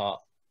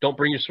 Don't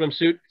bring your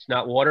swimsuit. It's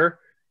not water.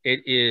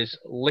 It is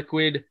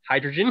liquid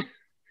hydrogen,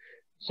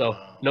 so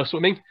no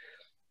swimming.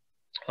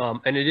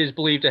 And it is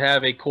believed to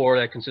have a core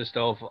that consists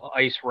of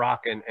ice,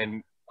 rock,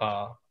 and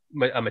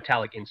a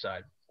metallic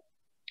inside.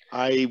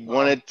 I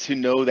wanted to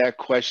know that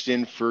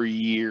question for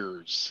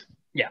years.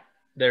 Yeah,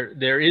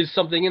 there is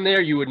something in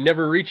there. You would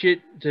never reach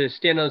it to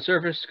stand on the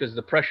surface because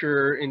the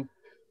pressure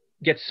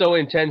gets so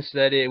intense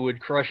that it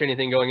would crush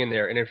anything going in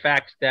there. And in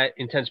fact, that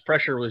intense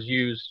pressure was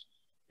used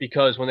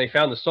because when they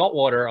found the salt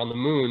water on the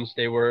moons,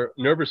 they were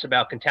nervous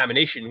about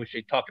contamination, which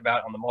they talked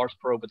about on the Mars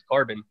probe with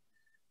carbon.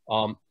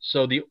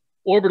 So the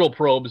orbital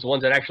probes, the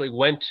ones that actually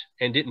went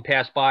and didn't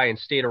pass by and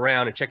stayed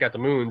around and check out the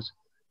moons,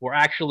 were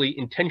actually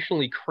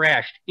intentionally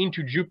crashed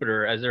into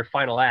Jupiter as their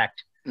final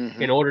act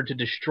in order to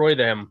destroy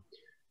them,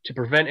 to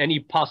prevent any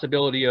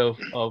possibility of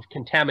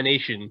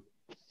contamination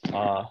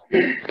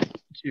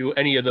to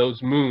any of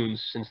those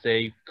moons, since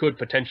they could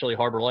potentially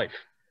harbor life.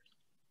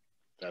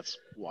 That's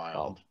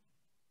wild.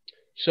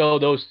 So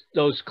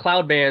those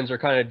cloud bands are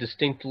kind of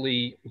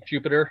distinctly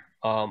Jupiter,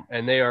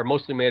 and they are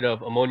mostly made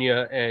of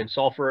ammonia and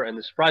sulfur. And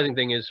the surprising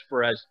thing is,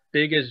 for as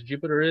big as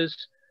Jupiter is,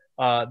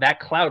 that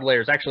cloud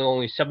layer is actually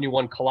only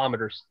 71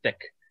 kilometers thick.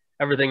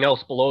 Everything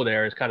else below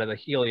there is kind of the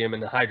helium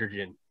and the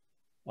hydrogen.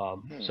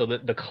 So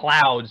the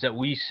clouds that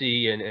we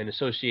see and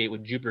associate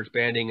with Jupiter's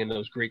banding and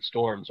those great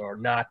storms are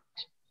not,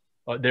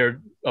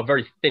 they're a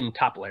very thin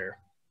top layer.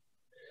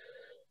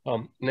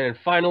 And then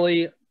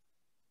finally,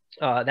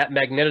 that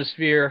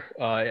magnetosphere,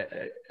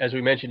 as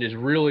we mentioned, is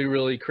really,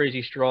 really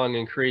crazy strong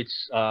and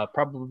creates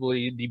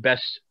probably the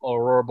best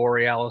aurora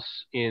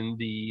borealis in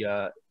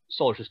the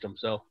solar system.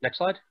 So next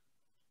slide.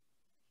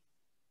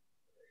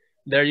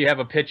 There you have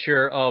a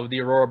picture of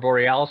the aurora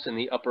borealis in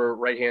the upper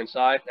right-hand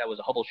side. That was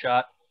a Hubble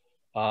shot.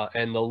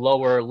 And the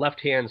lower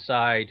left-hand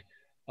side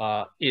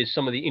is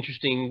some of the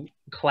interesting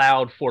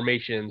cloud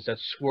formations that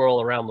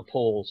swirl around the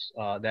poles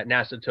that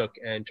NASA took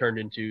and turned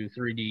into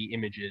 3D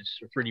images,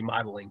 or 3D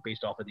modeling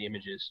based off of the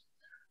images.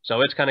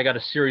 So it's kind of got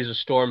a series of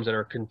storms that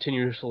are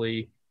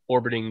continuously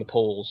orbiting the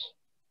poles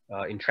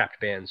in trapped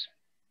bands.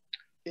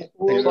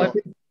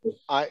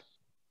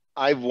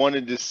 I've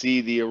wanted to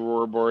see the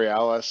aurora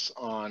borealis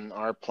on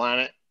our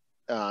planet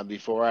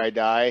before I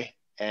die,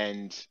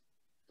 and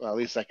well, at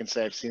least I can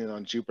say I've seen it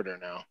on Jupiter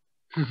now.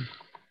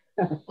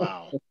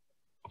 Wow.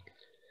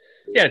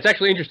 Yeah, it's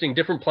actually interesting.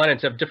 Different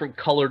planets have different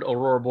colored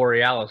aurora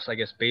borealis, I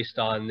guess, based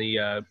on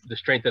the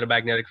strength of the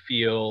magnetic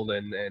field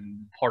and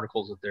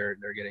particles that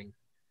they're getting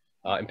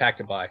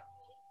impacted by.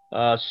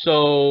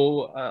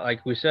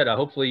 Like we said,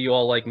 hopefully you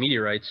all like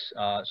meteorites.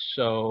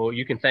 So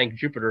you can thank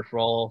Jupiter for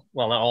all,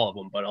 well, not all of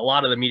them, but a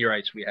lot of the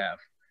meteorites we have.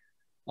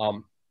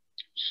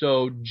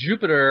 So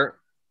Jupiter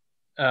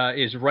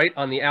is right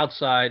on the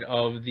outside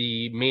of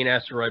the main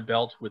asteroid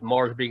belt, with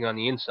Mars being on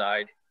the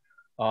inside.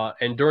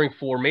 And during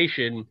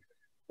formation,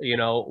 you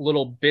know,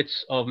 little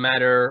bits of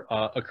matter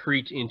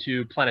accrete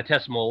into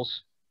planetesimals,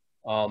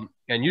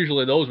 and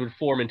usually those would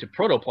form into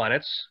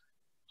protoplanets,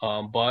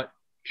 but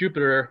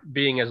Jupiter,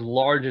 being as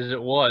large as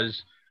it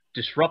was,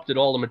 disrupted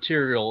all the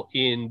material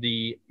in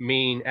the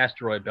main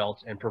asteroid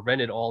belt and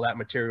prevented all that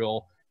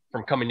material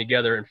from coming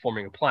together and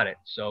forming a planet.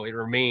 So it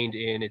remained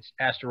in its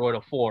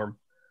asteroidal form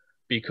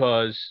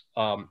because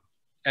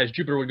as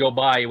Jupiter would go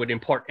by, it would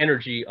impart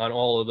energy on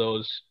all of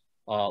those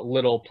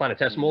little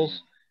planetesimals,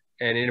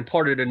 and it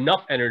imparted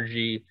enough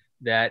energy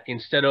that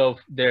instead of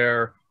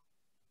their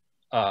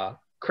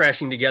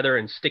crashing together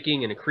and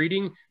sticking and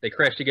accreting, they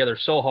crashed together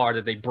so hard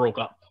that they broke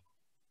up.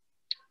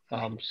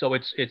 So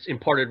its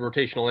imparted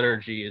rotational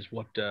energy is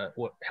what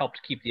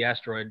helped keep the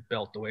asteroid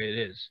belt the way it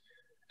is.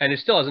 And it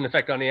still has an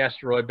effect on the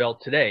asteroid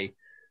belt today,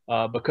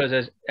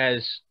 because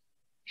as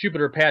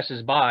Jupiter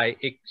passes by,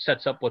 it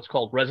sets up what's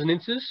called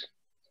resonances.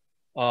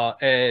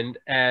 And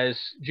as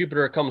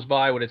Jupiter comes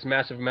by with its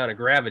massive amount of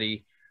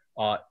gravity,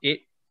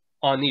 it,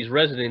 on these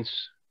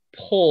resonances,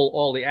 pull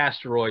all the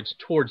asteroids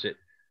towards it,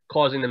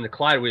 causing them to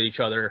collide with each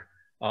other,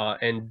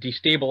 and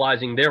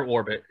destabilizing their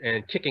orbit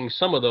and kicking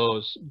some of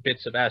those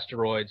bits of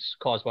asteroids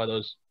caused by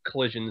those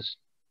collisions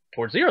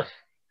towards the Earth,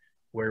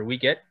 where we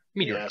get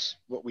meteorites. Yes,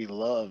 what we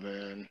love,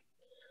 man.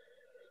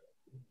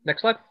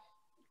 Next slide.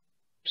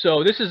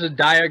 So this is a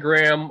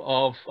diagram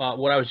of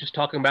what I was just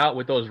talking about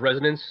with those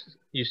resonances.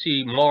 You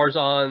see Mars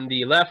on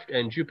the left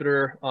and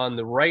Jupiter on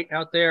the right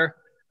out there,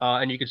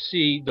 and you can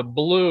see the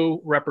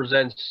blue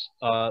represents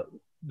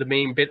the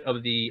main bit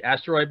of the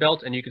asteroid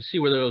belt, and you can see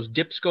where those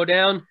dips go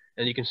down.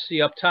 And you can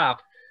see up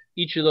top,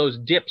 each of those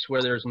dips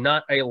where there's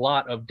not a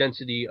lot of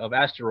density of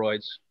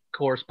asteroids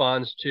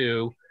corresponds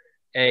to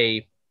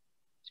a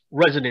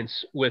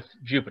resonance with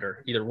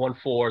Jupiter, either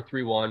 1,4,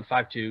 3,1,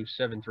 5,2,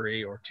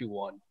 7,3, or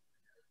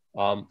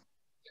 2,1.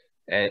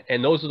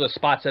 And those are the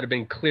spots that have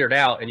been cleared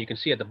out. And you can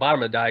see at the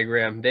bottom of the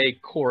diagram, they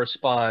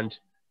correspond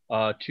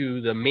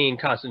to the main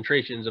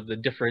concentrations of the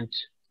different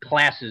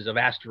classes of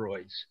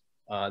asteroids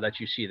that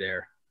you see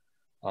there.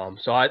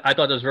 So I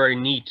thought that was very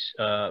neat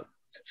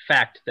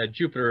fact that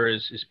Jupiter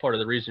is part of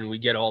the reason we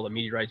get all the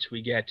meteorites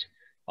we get,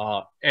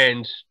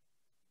 and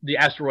the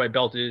asteroid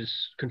belt is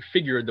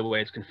configured the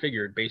way it's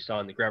configured based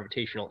on the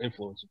gravitational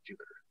influence of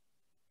Jupiter.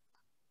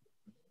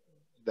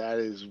 That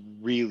is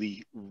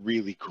really,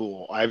 really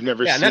cool. I've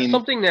never Yeah, seen. and that's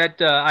something that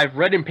I've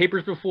read in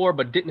papers before,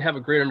 but didn't have a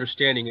great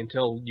understanding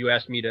until you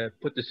asked me to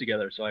put this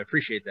together. So I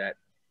appreciate that.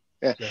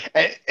 Yeah.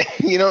 And,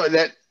 you know,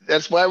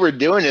 that's why we're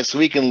doing this, so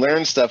we can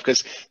learn stuff.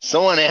 Because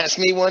someone asked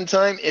me one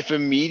time if a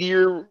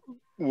meteor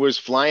was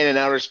flying in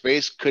outer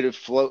space, could it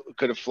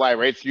fly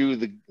right through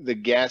the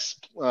gas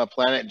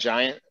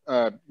giant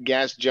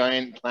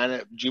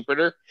planet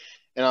Jupiter?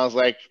 And I was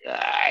like,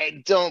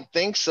 I don't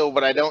think so,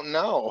 but I don't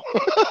know.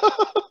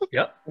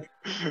 Yep.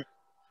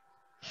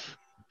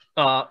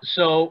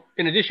 So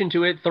in addition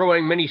to it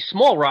throwing many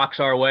small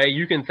rocks our way,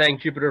 you can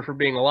thank Jupiter for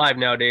being alive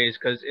nowadays,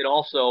 because it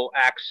also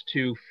acts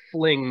to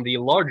fling the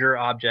larger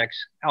objects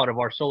out of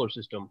our solar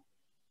system.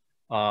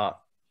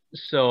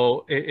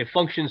 So it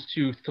functions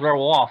to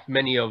throw off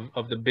many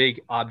of the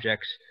big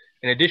objects,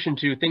 in addition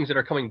to things that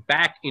are coming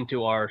back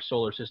into our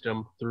solar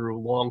system through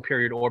long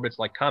period orbits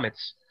like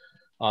comets.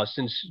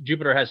 Since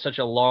Jupiter has such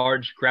a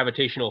large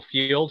gravitational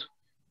field,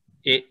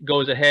 it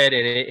goes ahead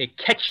and it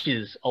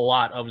catches a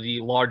lot of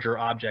the larger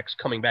objects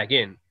coming back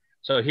in.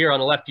 So here on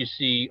the left, you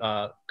see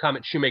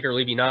Comet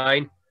Shoemaker-Levy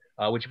 9,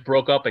 which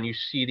broke up, and you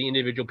see the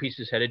individual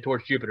pieces headed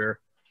towards Jupiter.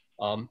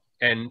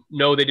 And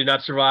no, they did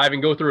not survive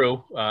and go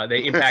through.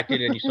 They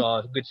impacted, and you saw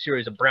a good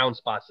series of brown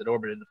spots that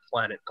orbited the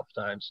planet a couple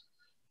times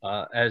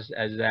as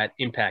that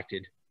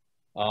impacted.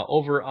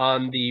 Over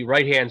on the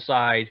right-hand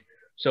side,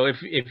 so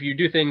if you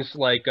do things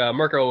like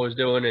Mirko was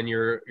doing, and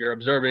you're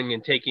observing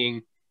and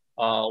taking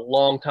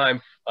long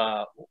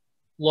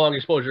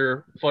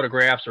exposure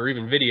photographs or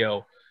even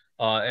video,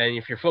 and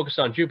if you're focused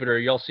on Jupiter,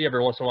 you'll see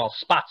every once in a while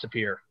spots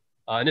appear.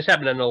 And this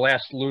happened in the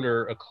last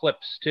lunar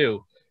eclipse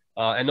too.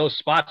 And those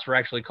spots were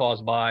actually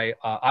caused by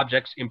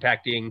objects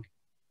impacting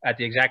at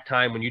the exact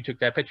time when you took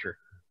that picture.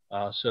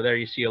 So there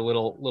you see a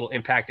little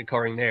impact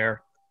occurring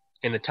there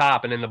in the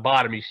top, and in the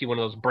bottom you see one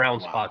of those brown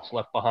spots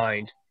left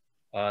behind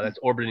that's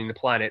orbiting the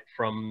planet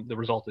from the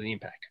result of the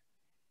impact.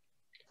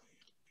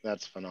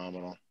 That's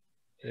phenomenal.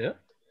 Yeah.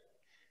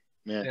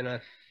 Man. And I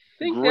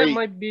think that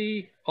might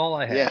be all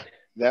I had. Yeah,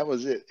 that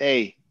was it.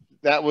 Hey,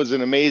 that was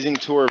an amazing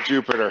tour of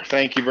Jupiter.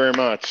 Thank you very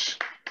much.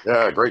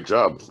 Yeah, great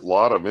job. A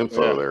lot of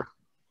info there.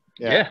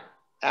 Yeah,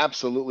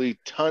 absolutely.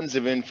 Tons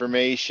of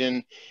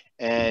information,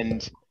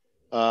 and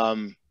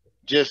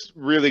just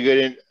really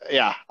good.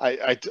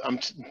 I'm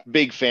a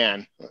big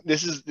fan.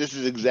 This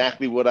is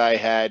exactly what I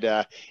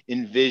had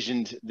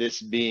envisioned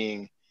this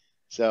being.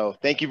 So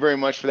thank you very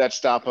much for that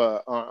stop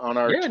on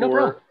our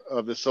tour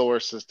of the solar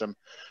system.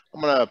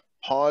 I'm going to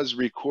pause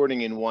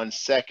recording in 1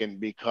 second,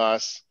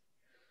 because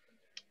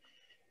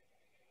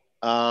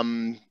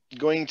I'm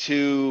going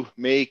to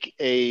make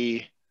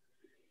a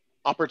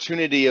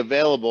opportunity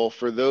available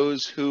for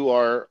those who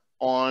are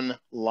on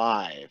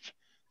live.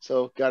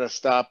 So got to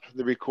stop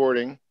the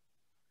recording.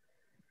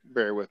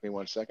 Bear with me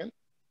 1 second.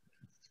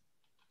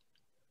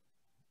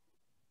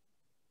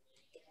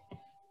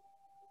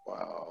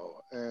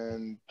 Wow.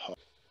 And pause.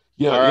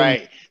 Yeah. All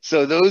right.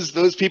 So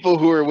those people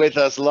who are with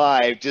us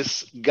live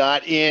just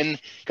got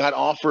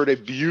offered a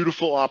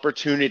beautiful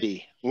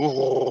opportunity.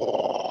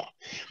 Ooh.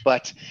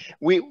 But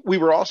we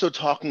were also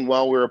talking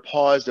while we were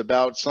paused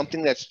about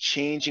something that's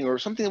changing, or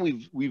something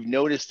that we've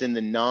noticed in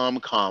the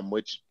NOMCOM,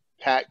 which,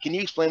 Pat, can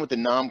you explain what the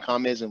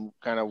NOMCOM is and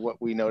kind of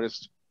what we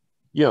noticed?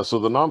 Yeah, so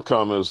the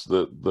NOMCOM is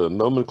the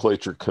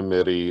nomenclature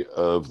committee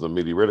of the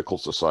Meteoritical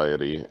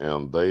Society,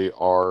 and they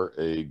are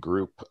a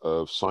group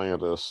of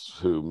scientists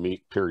who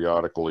meet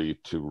periodically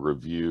to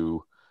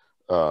review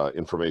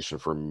information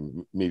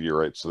from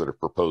meteorites that are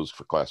proposed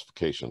for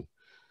classification.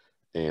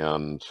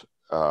 And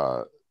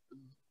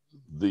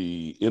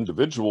the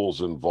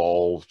individuals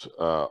involved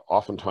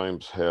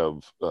oftentimes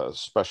have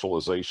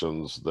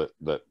specializations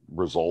that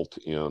result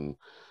in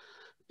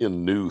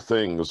new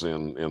things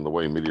in the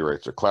way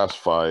meteorites are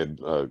classified.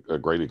 A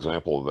great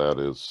example of that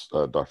is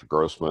Dr.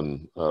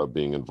 Grossman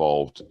being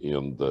involved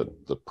in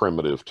the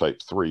primitive type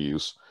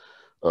 3s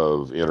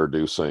of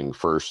introducing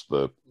first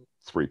the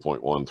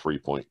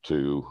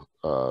 3.1,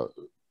 3.2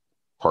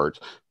 part,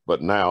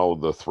 but now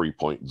the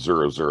 3.00,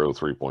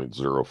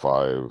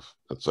 3.05,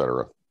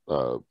 etc.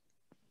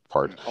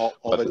 part.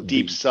 All the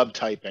deep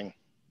subtyping.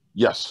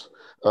 Yes.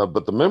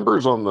 But the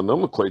members on the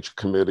nomenclature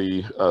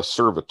committee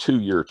serve a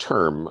 2-year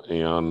term,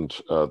 and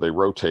they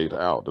rotate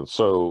out. And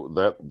so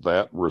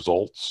that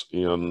results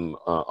in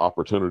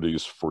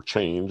opportunities for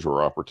change,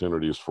 or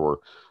opportunities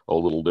for a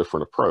little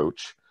different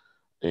approach.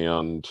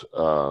 And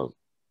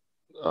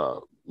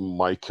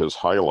Mike has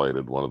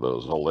highlighted one of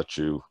those. I'll let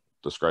you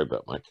describe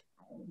that, Mike.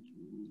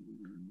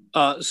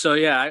 So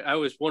yeah, I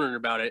was wondering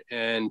about it,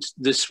 and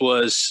this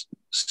was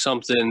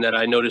something that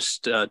I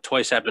noticed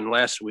twice happened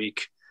last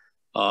week.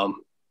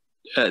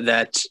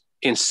 That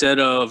instead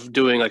of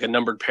doing like a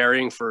numbered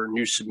pairing for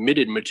new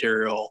submitted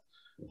material,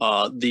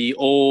 the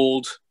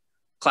old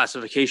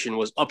classification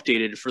was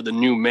updated for the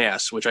new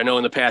mass, which I know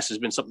in the past has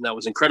been something that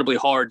was incredibly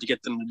hard to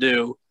get them to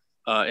do.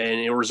 And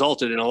it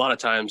resulted in a lot of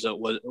times it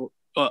was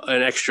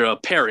an extra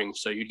pairing.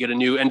 So you'd get a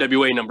new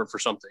NWA number for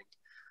something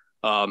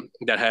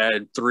that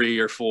had 3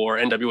 or 4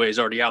 NWAs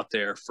already out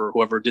there for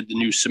whoever did the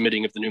new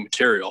submitting of the new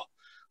material.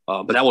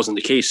 But that wasn't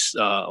the case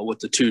with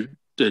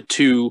the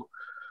two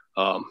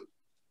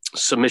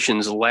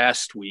submissions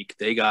last week.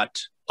 They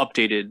got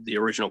updated the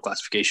original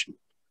classification,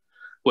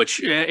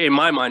 which in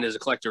my mind as a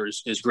collector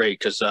is great,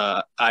 because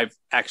I've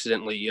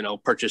accidentally,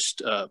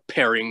 purchased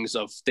pairings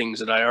of things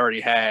that I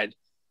already had,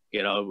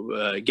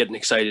 getting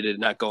excited and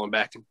not going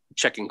back and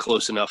checking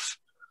close enough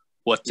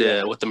what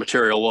the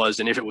material was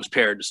and if it was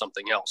paired to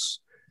something else.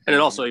 And it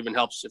also even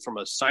helps from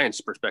a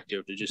science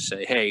perspective to just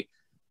say, hey,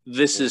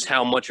 this is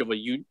how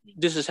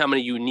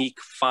many unique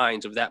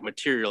finds of that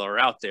material are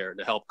out there,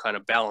 to help kind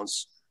of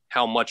balance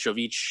how much of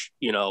each,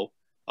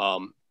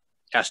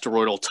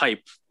 asteroidal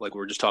type, like we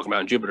were just talking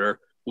about in Jupiter,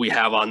 we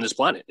have on this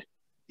planet.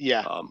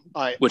 Yeah.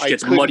 Which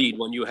gets muddied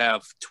when you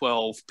have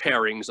 12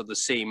 pairings of the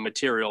same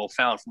material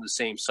found from the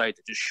same site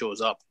that just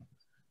shows up.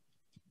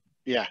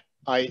 Yeah.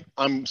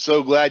 I'm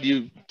so glad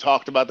you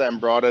talked about that and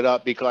brought it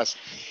up, because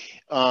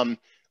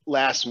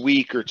last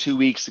week or 2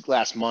 weeks,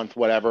 last month,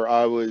 whatever,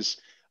 I was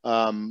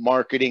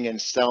marketing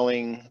and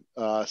selling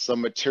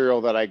some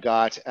material that I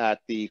got at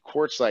the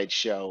Quartzite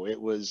show.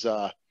 It was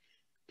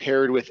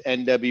paired with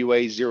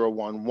NWA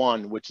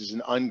 011, which is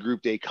an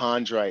ungrouped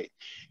achondrite.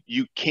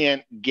 You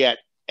can't get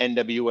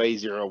NWA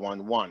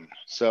 011.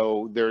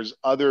 So there's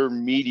other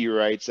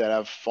meteorites that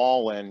have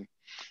fallen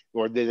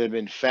or that have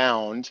been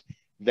found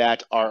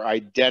that are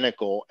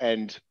identical.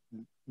 And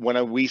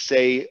when we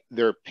say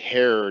they're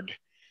paired,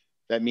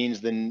 that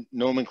means the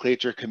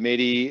nomenclature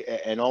committee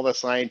and all the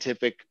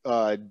scientific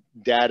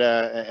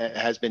data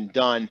has been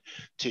done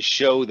to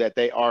show that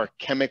they are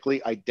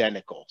chemically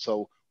identical.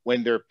 So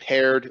when they're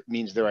paired, it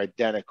means they're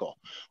identical.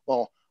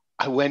 Well,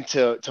 I went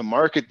to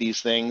market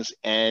these things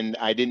and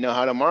I didn't know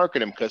how to market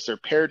them because they're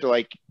paired to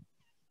like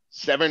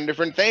 7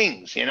 different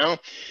things,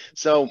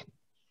 So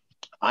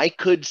I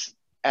could,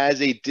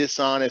 as a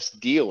dishonest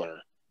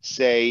dealer,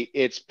 say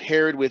it's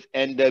paired with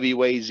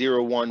NWA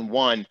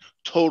 011,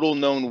 total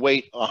known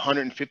weight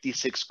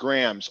 156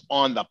 grams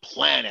on the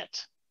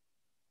planet,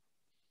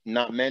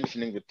 not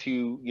mentioning the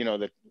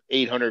the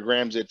 800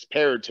 grams it's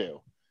paired to,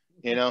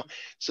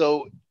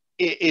 So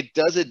it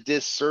does a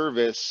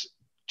disservice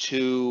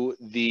to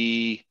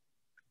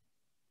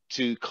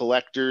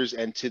collectors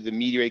and to the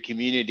meteorite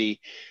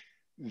community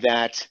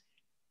that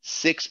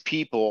 6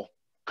 people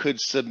could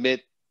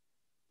submit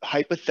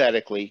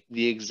hypothetically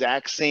the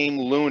exact same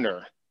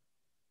lunar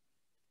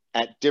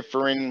at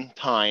differing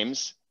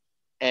times,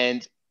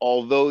 and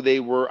although they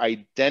were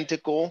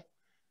identical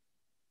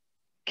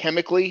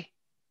chemically,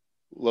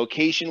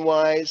 location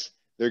wise,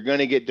 they're going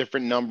to get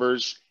different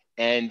numbers.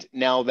 And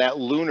now that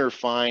lunar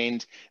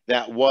find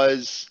that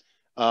was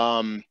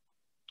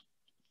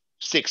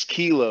 6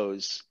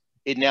 kilos,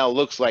 it now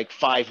looks like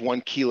 5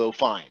 1-kilo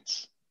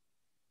finds,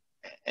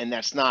 and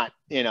that's not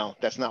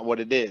what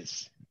it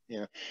is.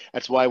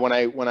 That's why when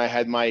I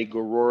had my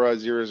Gorora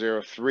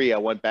 003, I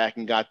went back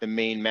and got the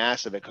main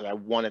mass of it because I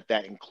wanted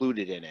that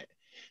included in it.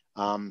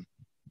 One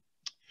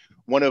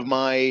of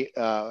my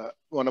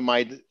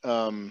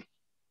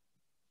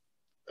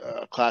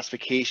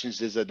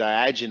classifications is a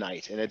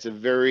diagonite, and it's a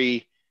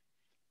very,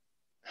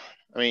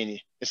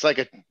 it's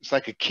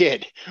like a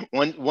kid.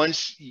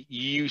 Once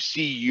you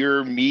see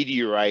your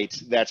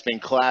meteorite that's been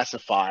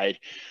classified,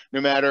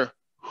 no matter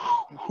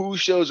who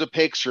shows a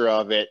picture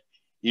of it,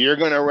 you're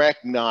going to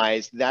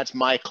recognize that's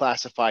my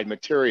classified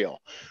material.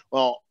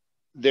 Well,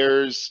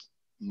 there's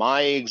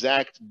my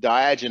exact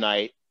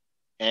diagonite,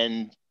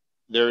 and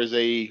there is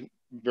a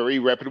very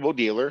reputable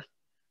dealer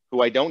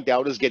who I don't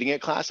doubt is getting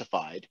it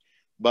classified,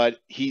 but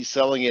he's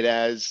selling it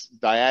as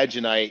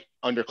diagonite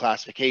under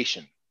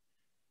classification.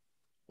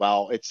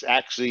 Well, it's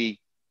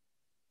actually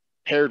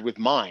paired with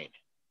mine.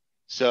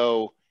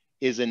 So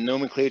is a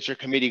nomenclature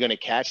committee going to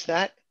catch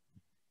that?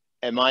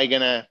 Am I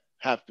going to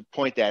have to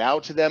point that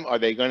out to them? Are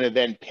they going to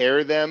then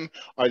pair them?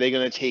 Are they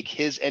going to take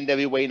his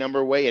NWA number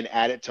away and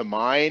add it to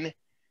mine?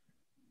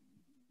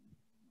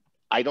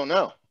 I don't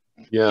know.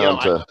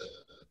 Yeah,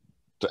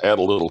 to add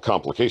a little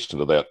complication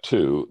to that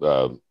too,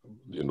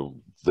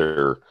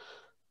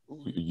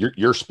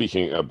 you're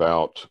speaking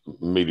about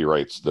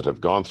meteorites that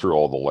have gone through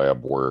all the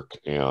lab work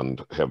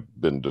and have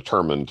been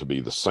determined to be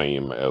the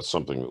same as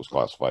something that was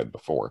classified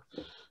before.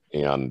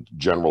 And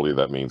generally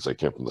that means they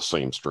came from the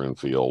same strewn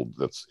field.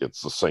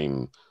 It's the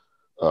same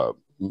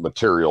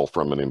material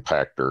from an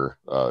impactor,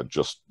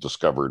 just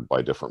discovered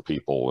by different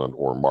people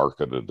or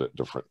marketed at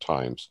different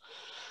times.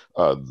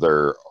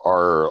 There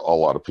are a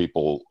lot of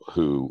people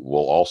who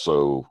will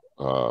also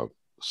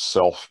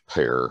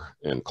self-pair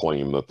and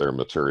claim that their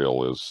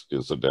material is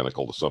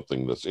identical to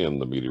something that's in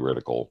the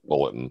meteoritical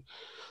bulletin.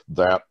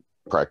 That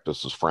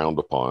practice is frowned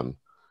upon,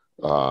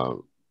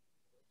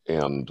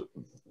 and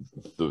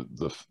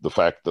the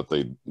fact that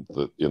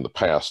in the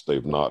past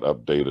they've not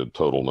updated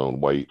total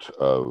known weight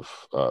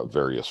of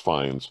various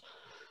finds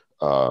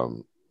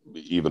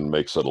even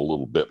makes it a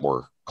little bit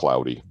more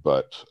cloudy.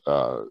 But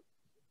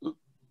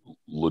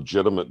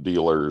legitimate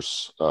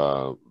dealers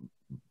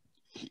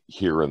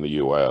here in the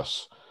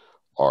U.S.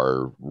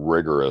 are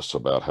rigorous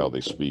about how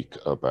they speak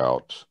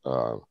about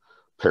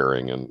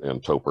pairing,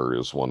 and Topper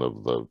is one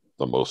of the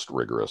most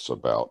rigorous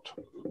about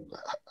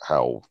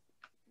how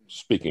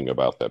speaking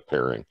about that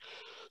pairing.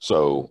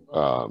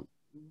 So,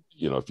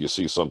 you know, if you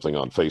see something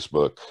on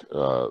Facebook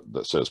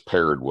that says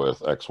paired with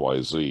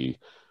XYZ,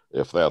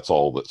 if that's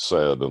all that's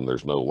said and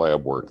there's no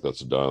lab work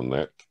that's done,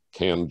 that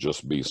can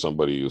just be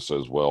somebody who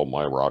says, well,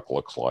 my rock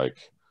looks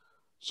like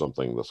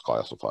something that's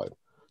classified.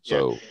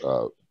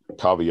 So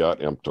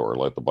caveat emptor,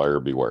 let the buyer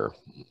beware.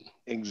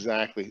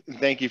 Exactly.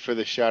 Thank you for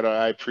the shout out.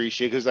 I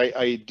appreciate it, because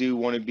I do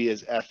want to be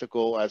as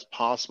ethical as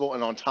possible.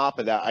 And on top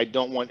of that, I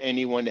don't want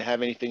anyone to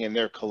have anything in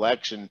their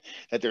collection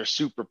that they're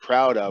super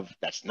proud of.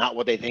 That's not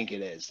what they think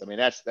it is. I mean,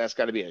 that's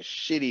got to be a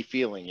shitty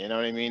feeling, you know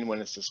what I mean,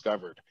 when it's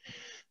discovered.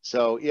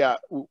 So yeah,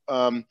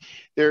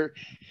 they're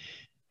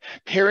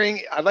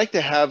pairing. I'd like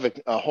to have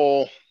a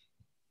whole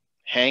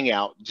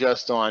hangout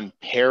just on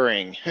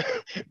pairing.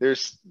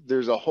 there's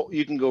a whole,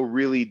 you can go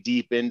really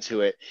deep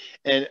into it.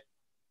 And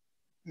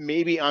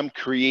maybe I'm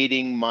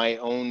creating my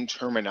own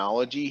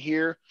terminology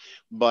here,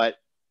 but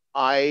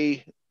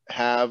I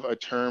have a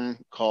term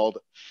called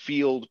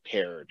field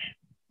paired.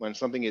 When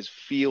something is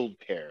field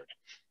paired,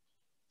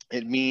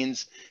 it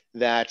means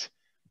that,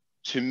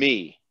 to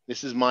me,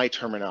 this is my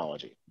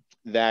terminology,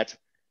 that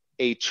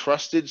a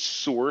trusted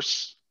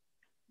source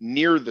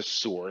near the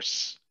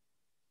source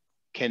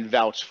can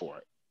vouch for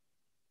it.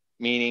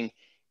 Meaning,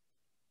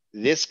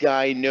 this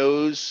guy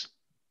knows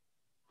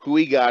who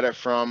he got it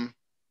from,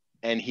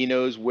 and he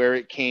knows where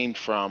it came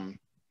from,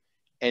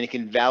 and it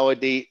can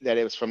validate that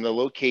it was from the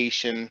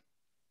location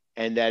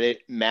and that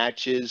it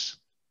matches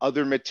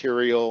other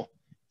material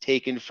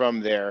taken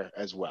from there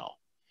as well.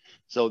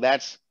 So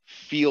that's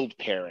field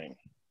pairing.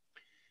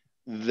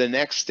 The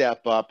next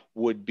step up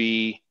would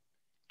be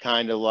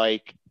kind of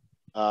like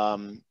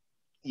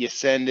you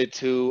send it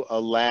to a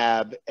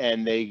lab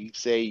and they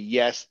say,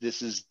 yes,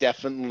 this is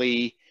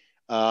definitely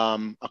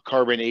a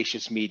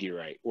carbonaceous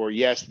meteorite, or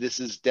yes, this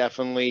is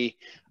definitely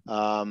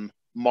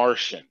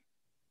Martian.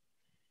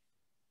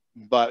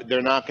 But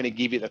they're not going to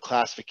give you the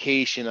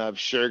classification of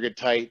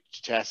Shergotite,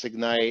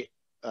 Chassignite,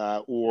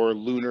 or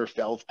lunar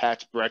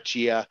feldspatch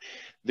breccia.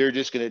 They're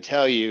just going to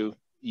tell you,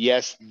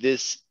 yes,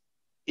 this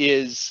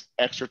is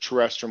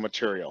extraterrestrial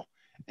material.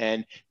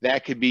 And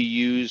that could be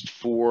used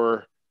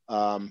for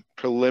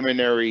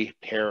preliminary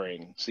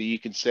pairing. So you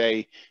can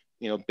say,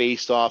 you know,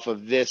 based off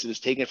of this, it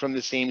was taken from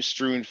the same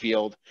strewn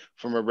field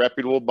from a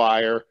reputable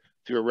buyer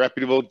through a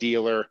reputable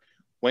dealer,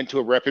 went to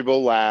a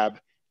reputable lab,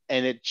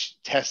 and it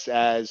tests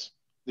as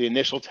the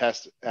initial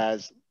test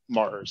as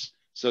Mars.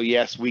 So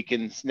yes, we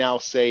can now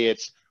say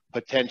it's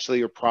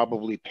potentially or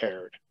probably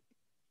paired.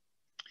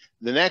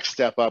 The next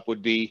step up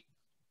would be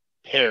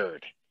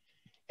paired.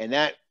 And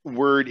that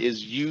word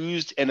is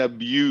used and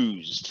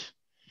abused.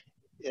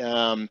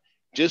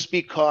 Just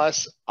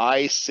because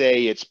I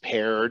say it's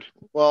paired,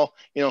 well,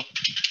 you know,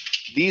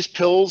 these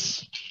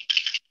pills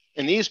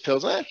and these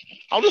pills,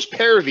 I'll just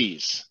pair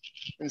these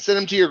and send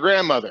them to your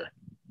grandmother.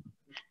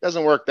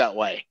 Doesn't work that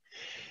way.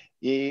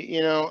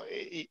 You know,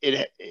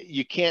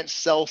 you can't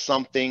sell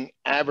something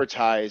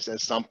advertised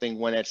as something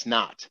when it's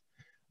not,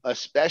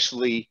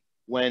 especially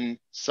when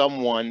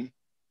someone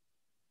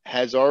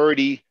has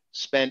already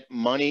spent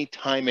money,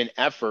 time, and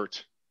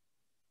effort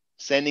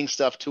sending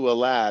stuff to a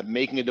lab,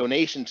 making a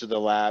donation to the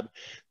lab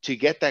to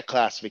get that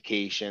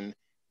classification.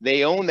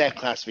 They own that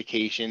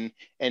classification,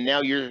 and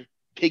now you're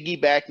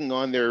piggybacking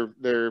on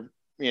their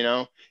you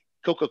know,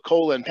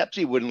 Coca-Cola and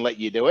Pepsi wouldn't let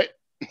you do it.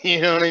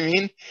 You know what I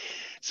mean?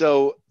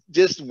 So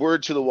just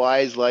word to the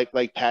wise, like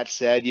Pat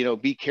said, you know,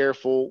 be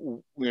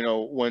careful, you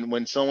know,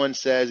 when someone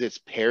says it's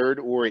paired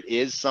or it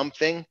is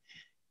something,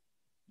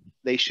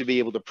 they should be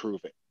able to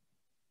prove it.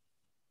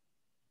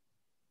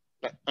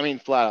 I mean,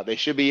 flat out, they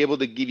should be able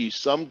to give you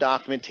some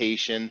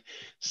documentation,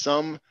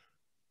 some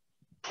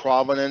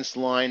provenance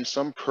line,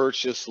 some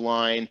purchase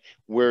line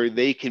where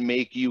they can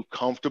make you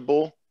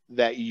comfortable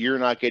that you're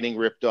not getting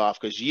ripped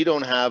off, because you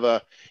don't have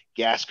a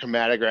gas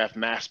chromatograph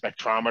mass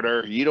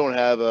spectrometer, you don't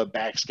have a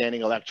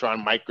backscanning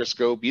electron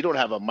microscope, you don't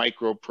have a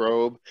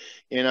microprobe,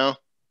 you know?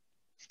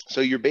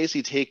 So you're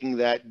basically taking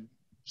that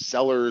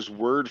seller's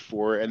word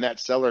for it, and that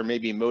seller may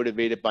be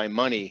motivated by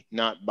money,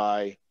 not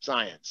by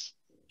science.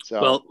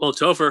 So well,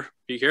 Topher,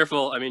 be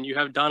careful. I mean, you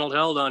have Donald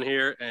Held on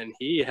here, and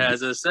he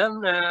has a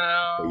SEM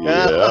now.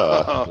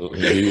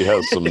 Yeah, he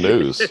has some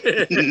news.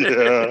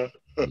 Yeah.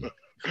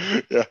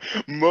 Yeah.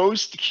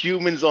 Most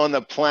humans on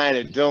the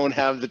planet don't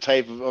have the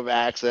type of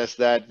access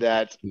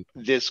that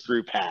this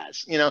group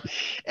has, you know,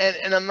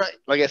 and I'm not,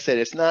 like I said,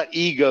 it's not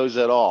egos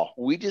at all.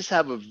 We just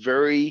have a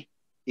very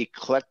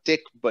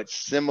eclectic but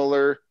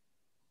similar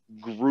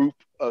group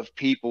of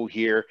people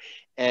here,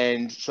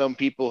 and some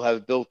people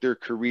have built their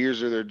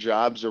careers or their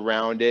jobs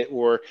around it,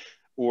 or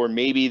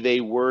maybe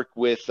they work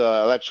with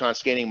electron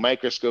scanning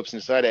microscopes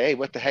and decide, hey,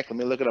 what the heck? Let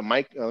me look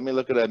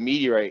at a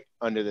meteorite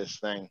under this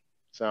thing.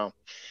 So,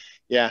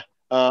 yeah,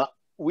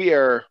 we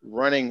are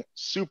running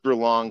super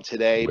long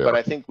today, but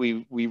I think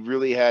we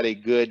really had a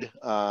good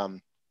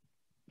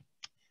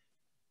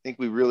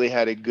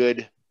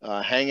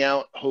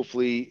hangout.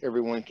 Hopefully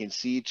everyone can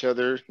see each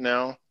other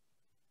now.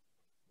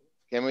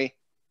 Can we?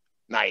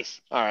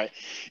 Nice. All right.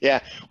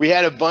 Yeah, we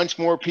had a bunch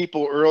more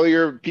people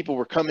earlier. People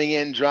were coming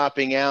in,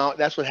 dropping out.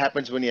 That's what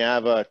happens when you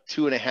have a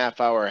 2.5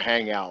 hour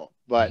hangout.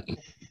 But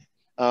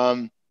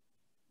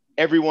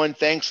everyone,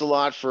 thanks a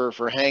lot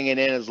for hanging in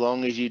as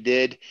long as you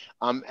did.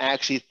 I'm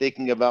actually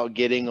thinking about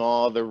getting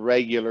all the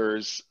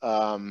regulars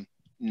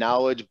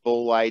Knowledge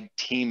Bolide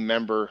team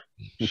member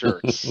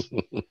shirts.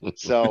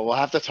 So we'll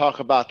have to talk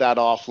about that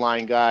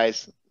offline,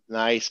 guys.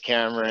 Nice,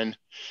 Cameron.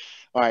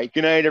 All right.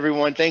 Good night,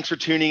 everyone. Thanks for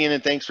tuning in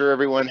and thanks for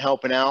everyone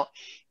helping out.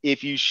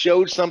 If you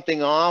showed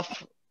something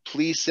off,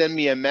 please send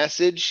me a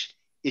message.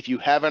 If you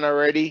haven't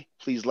already,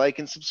 please like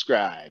and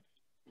subscribe.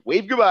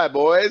 Wave goodbye,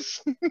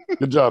 boys.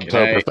 Good job,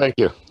 Topper. Thank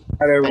you.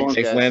 Thanks,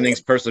 safe landings,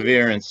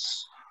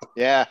 Perseverance.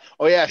 Yeah.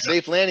 Oh, yeah.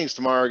 Safe landings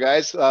tomorrow,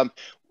 guys.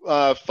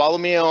 Follow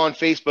me on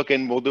Facebook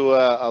and we'll do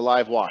a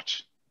live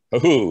watch.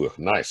 Oh,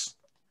 nice.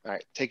 All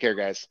right. Take care,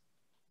 guys.